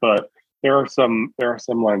point, but there are some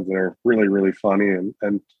lines that are really, really funny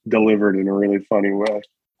and delivered in a really funny way.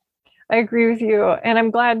 I agree with you. And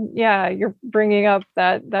I'm glad, yeah, you're bringing up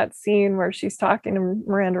that scene where she's talking to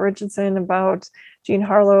Miranda Richardson about Jean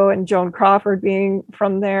Harlow and Joan Crawford being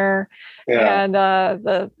from there. Yeah. And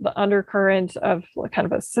the undercurrent of kind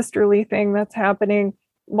of a sisterly thing that's happening.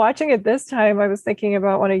 Watching it this time, I was thinking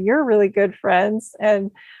about one of your really good friends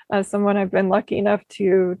and someone I've been lucky enough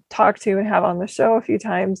to talk to and have on the show a few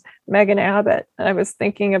times, Megan Abbott. And I was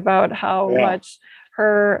thinking about how much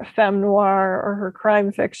her femme noir or her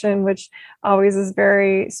crime fiction, which always is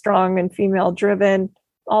very strong and female driven,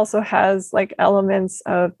 also has like elements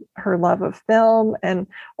of her love of film and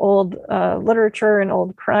old literature and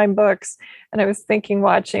old crime books. And I was thinking,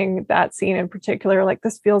 watching that scene in particular, like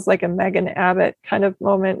this feels like a Megan Abbott kind of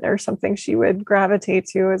moment or something she would gravitate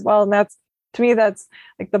to as well. And that's, to me, that's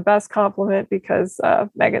like the best compliment, because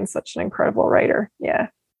Megan's such an incredible writer. Yeah.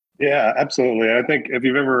 Yeah, absolutely. I think if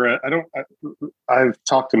you've ever, I've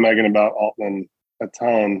talked to Megan about Altman a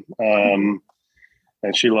ton, and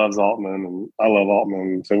she loves Altman, and I love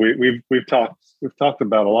Altman. So we've talked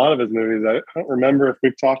about a lot of his movies. I don't remember if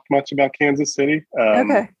we've talked much about Kansas City.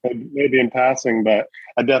 Okay. Maybe in passing, but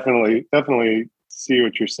I definitely see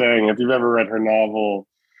what you're saying. If you've ever read her novel,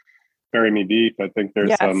 Bury Me Deep, I think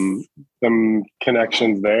there's some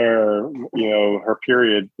connections there. Her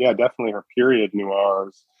period, definitely her period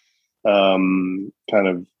noirs. Kind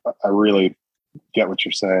of, I really get what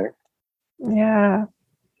you're saying. Yeah,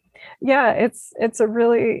 it's a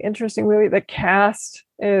really interesting movie. The cast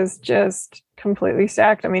is just completely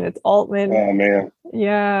stacked. I mean, it's Altman. Oh man.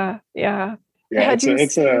 Yeah. Had you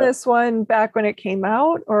seen this one back when it came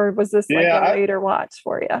out, or was this like a later watch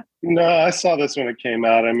for you? No, I saw this when it came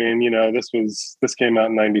out. I mean, this came out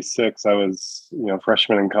in '96. I was,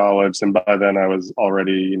 freshman in college, and by then I was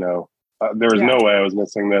already, there was no way I was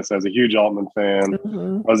missing this. I was a huge Altman fan.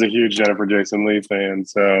 Mm-hmm. I was a huge Jennifer Jason Leigh fan.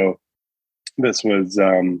 So this was,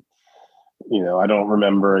 I don't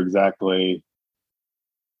remember exactly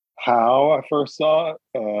how I first saw it,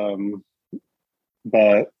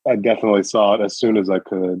 but I definitely saw it as soon as I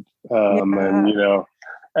could. And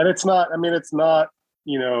it's not, of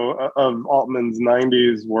Altman's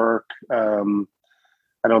 90s work.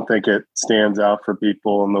 I don't think it stands out for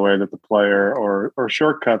people in the way that The Player or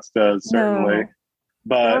Shortcuts does, certainly. No.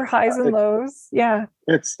 But or highs and lows. Yeah.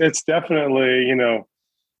 It's definitely,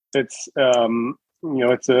 it's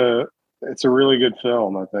a really good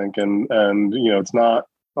film, I think. And it's not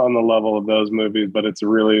on the level of those movies, but it's a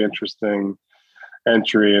really interesting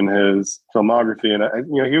entry in his filmography. And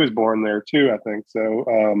he was born there too, I think. So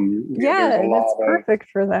it's perfect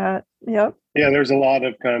for that. Yep. Yeah, there's a lot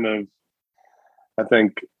of kind of, I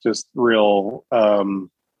think, just real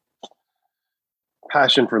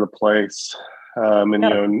passion for the place, and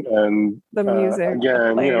the music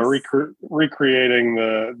again, recreating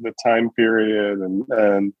the time period and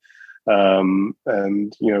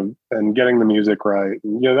getting the music right.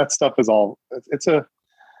 And, that stuff is all. It's a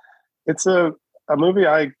movie.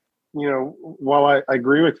 While I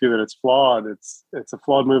agree with you that it's flawed, it's a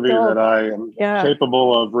flawed movie that I am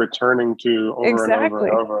capable of returning to over and over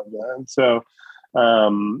and over again. So.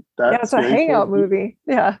 It's a hangout movie.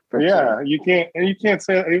 Yeah, sure. You can't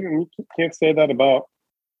say that about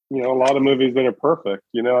a lot of movies that are perfect.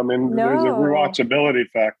 There's a rewatchability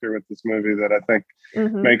factor with this movie that I think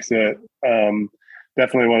makes it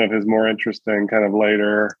definitely one of his more interesting kind of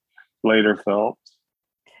later films.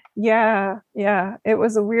 Yeah, it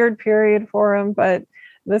was a weird period for him, but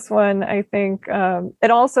this one, I think,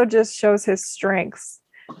 it also just shows his strengths.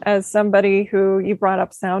 As somebody who, you brought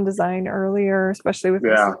up sound design earlier, especially with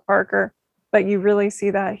Mrs. Parker, but you really see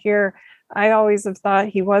that here. I always have thought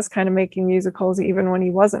he was kind of making musicals even when he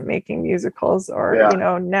wasn't making musicals, or,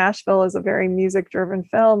 Nashville is a very music driven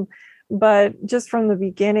film, but just from the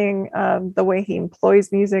beginning, the way he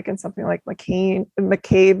employs music in something like McCabe and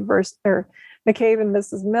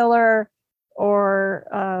Mrs. Miller, or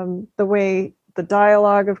the way the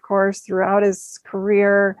dialogue, of course, throughout his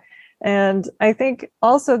career. And I think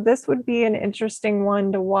also this would be an interesting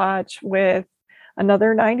one to watch with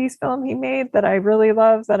another 90s film he made that I really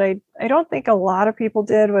love, that I don't think a lot of people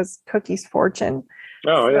did, was Cookie's Fortune.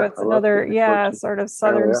 Oh, so it's another sort of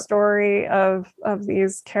Southern story of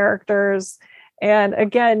these characters. And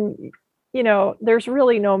again, there's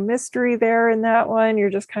really no mystery there in that one. You're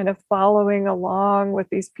just kind of following along with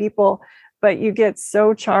these people, but you get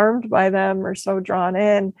so charmed by them or so drawn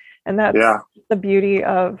in. And that's the beauty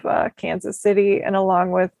of Kansas City, and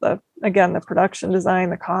along with the production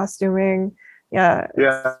design, the costuming. I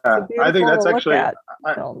think that's actually, I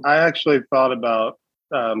actually thought about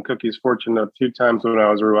Cookie's Fortune a few times when I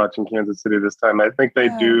was rewatching Kansas City this time. I think they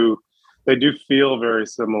do feel very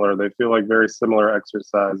similar. They feel like very similar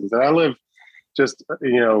exercises. And I live just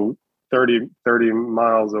 30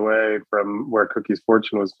 miles away from where Cookie's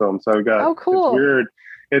Fortune was filmed. So I've got cool.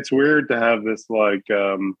 It's weird to have this like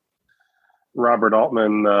Robert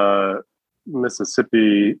Altman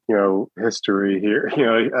Mississippi history here.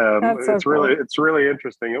 It's cool. really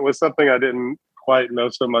interesting. It was something I didn't quite know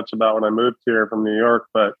so much about when I moved here from New York,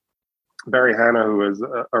 but Barry Hannah, who is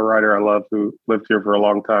a writer I love, who lived here for a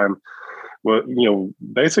long time,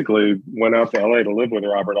 basically went out to LA to live with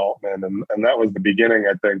Robert Altman, and that was the beginning,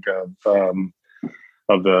 I think, of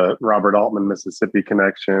the Robert Altman Mississippi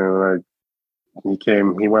connection.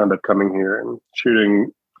 He wound up coming here and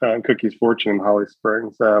shooting Cookie's Fortune in Holly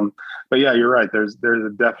Springs. But yeah, you're right. There's a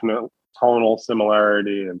definite tonal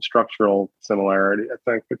similarity and structural similarity, I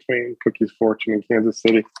think, between Cookie's Fortune and Kansas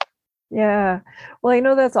City. Yeah. Well, I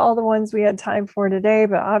know that's all the ones we had time for today,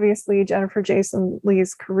 but obviously Jennifer Jason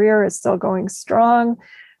Leigh's career is still going strong.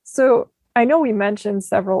 So I know we mentioned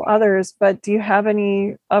several others, but do you have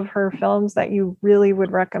any of her films that you really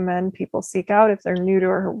would recommend people seek out if they're new to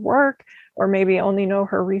her work, or maybe only know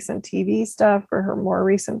her recent TV stuff or her more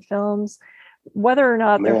recent films, whether or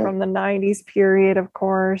not they're from the 90s period, of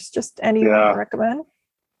course, just any you want to recommend?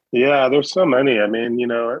 Yeah, there's so many. I mean,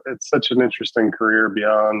 it's such an interesting career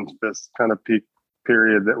beyond this kind of peak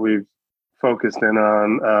period that we've focused in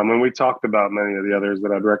on. When we talked about many of the others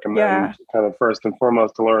that I'd recommend, kind of first and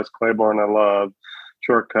foremost, Dolores Claiborne, I love,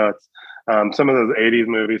 Shortcuts. Some of those 80s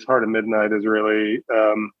movies, Heart of Midnight is really,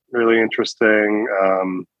 really interesting.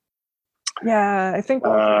 I think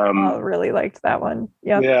we'll really liked that one.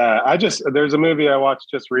 Yeah, there's a movie I watched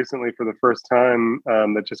just recently for the first time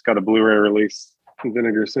that just got a Blu-ray release,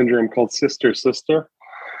 Vinegar Syndrome, called Sister Sister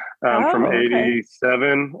from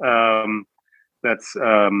 '87. That's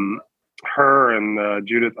her and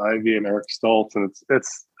Judith Ivey and Eric Stoltz, and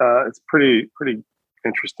it's pretty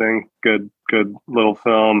interesting. Good little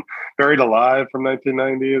film. Buried Alive from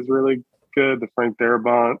 1990 is really good. The Frank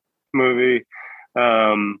Darabont movie.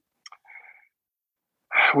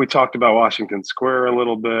 We talked about Washington Square a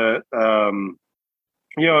little bit.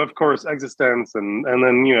 Of course, Existence, and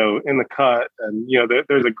then In the Cut, and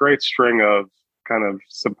there's a great string of kind of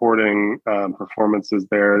supporting performances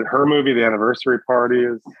there. Her movie, The Anniversary Party,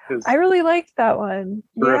 is I really liked that one.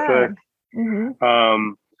 Terrific. Yeah.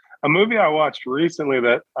 Mm-hmm. A movie I watched recently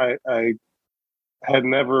that I had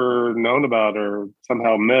never known about or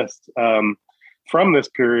somehow missed from this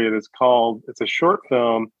period it's a short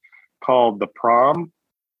film called The Prom.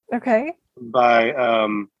 Okay. By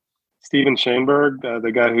Steven Shainberg,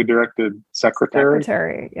 the guy who directed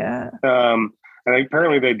Secretary. Yeah. And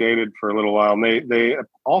apparently they dated for a little while. And they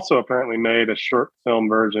also apparently made a short film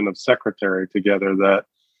version of Secretary together that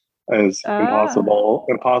is impossible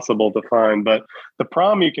to find. But The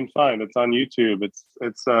Prom you can find. It's on YouTube. It's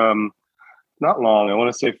not long. I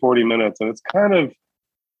want to say 40 minutes, and it's kind of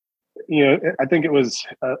I think it was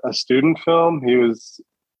a student film. It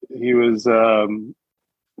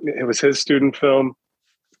was his student film,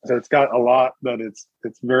 so it's got a lot, but it's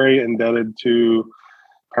very indebted to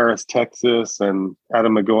Paris, Texas, and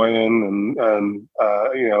Adam McGoyan, and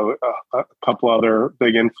a couple other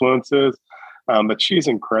big influences. But she's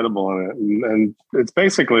incredible in it, and it's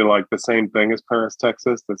basically like the same thing as Paris,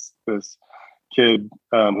 Texas. This kid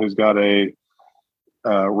who's got a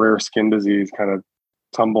rare skin disease kind of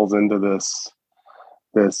tumbles into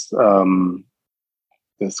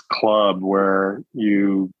this club where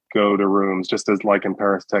you go to rooms, just as like in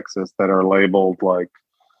Paris, Texas, that are labeled like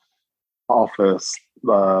office,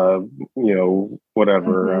 whatever.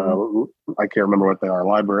 Mm-hmm. I can't remember what they are,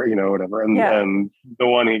 library, whatever. And the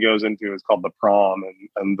one he goes into is called The Prom,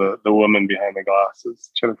 and the woman behind the glass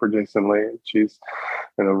is Jennifer Jason Leigh. And she's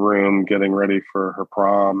in a room getting ready for her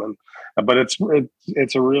prom, but it's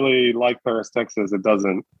a really, like Paris, Texas. It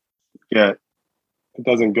doesn't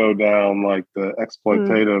go down like the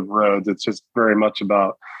exploitative roads. It's just very much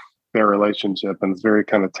about their relationship, and it's very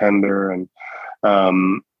kind of tender, and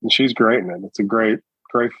she's great in it. It's a great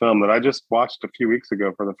film that I just watched a few weeks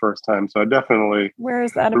ago for the first time. So I definitely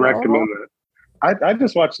recommend it. I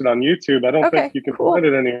just watched it on YouTube. I don't think you can find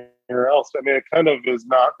it anywhere else. I mean, it kind of is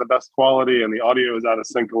not the best quality, and the audio is out of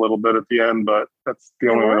sync a little bit at the end, but that's the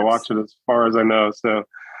only way to watch it as far as I know. So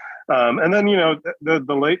and then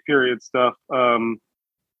the late period stuff. I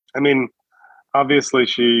mean, obviously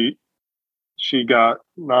she got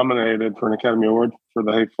nominated for an Academy Award for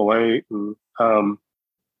The Hateful Eight, and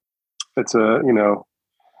it's a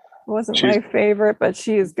Wasn't my favorite, but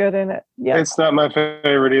she is good in it. Yeah. It's not my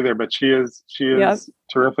favorite either, but she is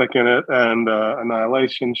terrific in it. And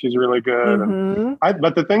Annihilation, she's really good. Mm-hmm.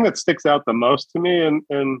 But the thing that sticks out the most to me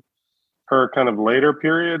in her kind of later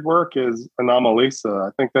period work is Anomalisa.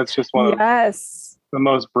 I think that's just one of the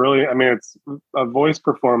most brilliant. I mean, it's a voice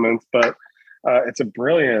performance, but it's a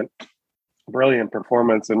brilliant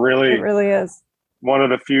performance, and really, it really is one of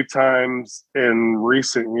the few times in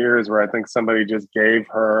recent years where I think somebody just gave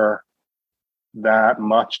her that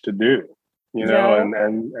much to do,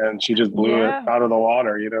 and she just blew it out of the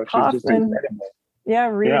water. She's just incredible.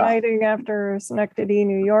 Reuniting after Schenectady,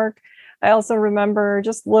 New York. I also remember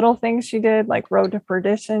just little things she did, like Road to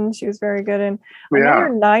Perdition. She was very good in.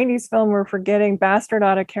 Another 90s film we're forgetting, Bastard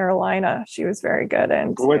Out of Carolina. She was very good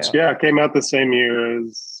in. Which, came out the same year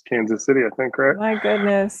as Kansas City, I think, right? My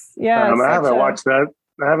goodness. Yeah. I haven't watched that.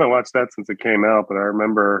 I haven't watched that since it came out, but I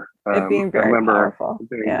remember it being very powerful. It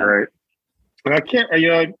being great. And I can't, at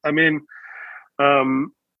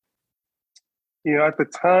the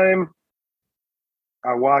time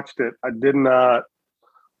I watched it, I did not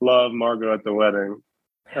love Margot at the Wedding.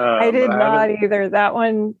 I did not either. That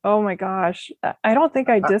one, oh my gosh. I don't think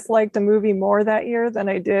I disliked a movie more that year than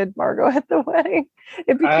I did Margot at the Wedding.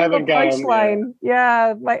 It became a punchline.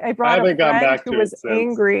 I brought a friend who was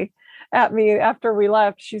angry at me after we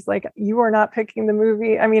left. She's like, "You are not picking the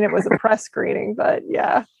movie." I mean, it was a press screening, but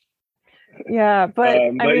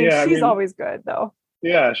but she's always good though.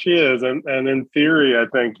 Yeah, she is. And in theory, I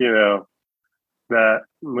think, that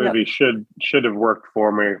movie should have worked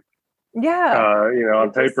for me.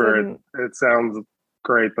 On paper it sounds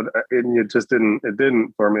great, but it just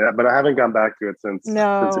didn't for me. But I haven't gone back to it since it came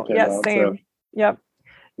out. Same. So. Yep.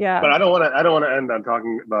 Yeah. But I don't want to end on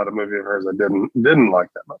talking about a movie of hers I didn't like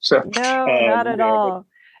that much. So no, not at all.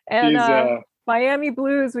 And Miami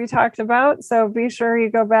Blues we talked about, so be sure you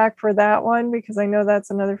go back for that one because I know that's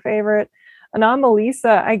another favorite.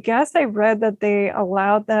 Anomalisa, I guess I read that they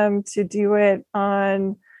allowed them to do it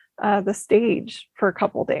on the stage for a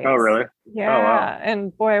couple days. Oh, really? Yeah. Oh, wow.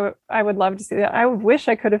 And boy, I would love to see that. I wish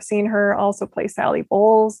I could have seen her also play Sally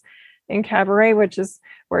Bowles in Cabaret, which is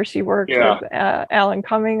where she worked with Alan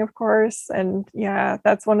Cumming, of course. And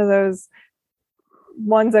that's one of those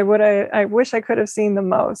ones I wish I could have seen the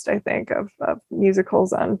most, I think, of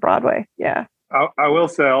musicals on Broadway. Yeah. I will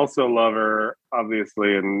say I also love her,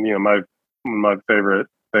 obviously, and my favorite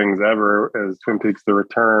things ever is Twin Peaks: The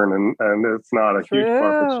Return, and it's not a huge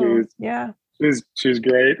part, but she's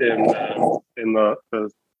great in the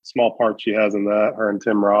small part she has in that, her and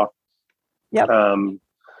Tim Roth. Yep. And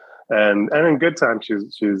in Good Time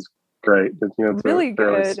she's great. It's really a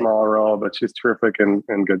fairly small role, but she's terrific in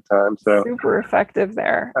Good Time. So super effective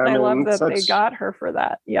there. I love that they got her for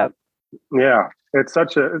that. Yep. Yeah, it's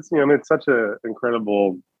such an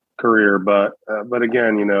incredible career, but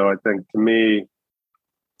again, I think to me,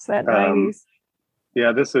 it's that 90s.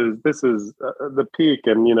 This is the peak,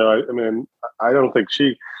 and I don't think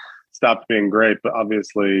she stopped being great, but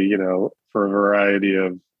obviously, for a variety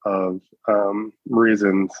of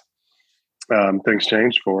reasons, things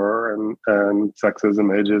changed for her, and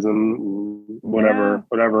sexism, ageism,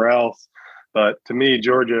 whatever else. But to me,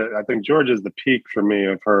 I think Georgia is the peak for me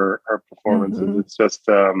of her performances. Mm-hmm. It's just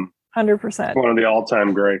 100% one of the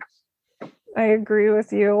all-time greats. I agree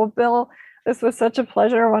with you. Well, Bill, this was such a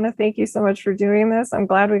pleasure. I want to thank you so much for doing this. I'm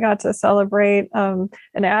glad we got to celebrate an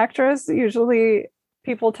actress. Usually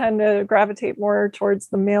people tend to gravitate more towards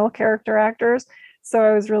the male character actors. So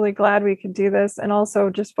I was really glad we could do this and also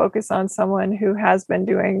just focus on someone who has been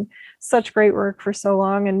doing such great work for so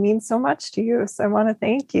long and means so much to you. So I want to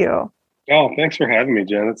thank you. Oh, thanks for having me,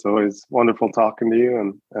 Jen. It's always wonderful talking to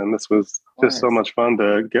you. And this was just so much fun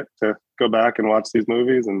to get to go back and watch these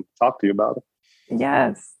movies and talk to you about it.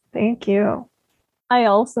 Yes, thank you. I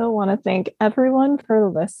also want to thank everyone for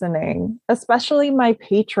listening, especially my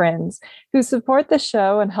patrons who support the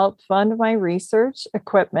show and help fund my research,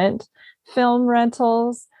 equipment, film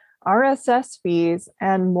rentals, RSS fees,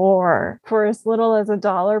 and more for as little as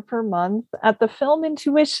 $1 per month at the Film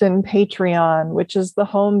Intuition Patreon, which is the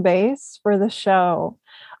home base for the show.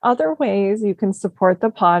 Other ways you can support the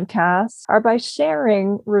podcast are by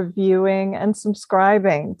sharing, reviewing, and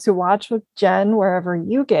subscribing to Watch with Jen wherever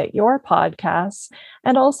you get your podcasts,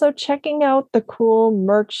 and also checking out the cool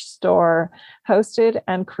merch store hosted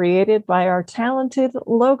and created by our talented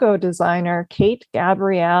logo designer, Kate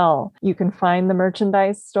Gabrielle. You can find the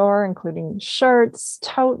merchandise store, including shirts,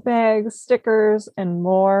 tote bags, stickers, and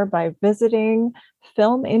more by visiting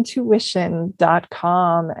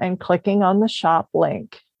filmintuition.com and clicking on the shop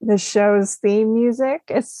link. The show's theme music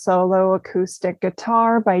is solo acoustic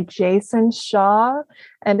guitar by Jason Shaw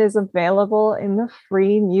and is available in the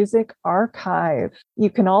free music archive. You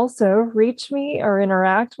can also reach me or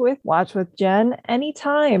interact with Watch with Jen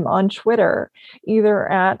anytime on Twitter,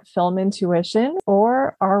 either at Film Intuition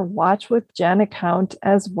or our Watch with Jen account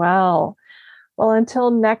as well. Well, until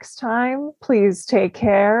next time, please take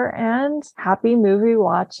care and happy movie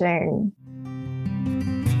watching.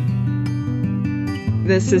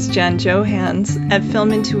 This is Jen Johans at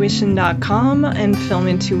filmintuition.com and Film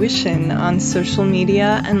Intuition on social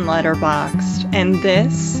media and Letterboxd. And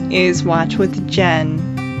this is Watch with Jen.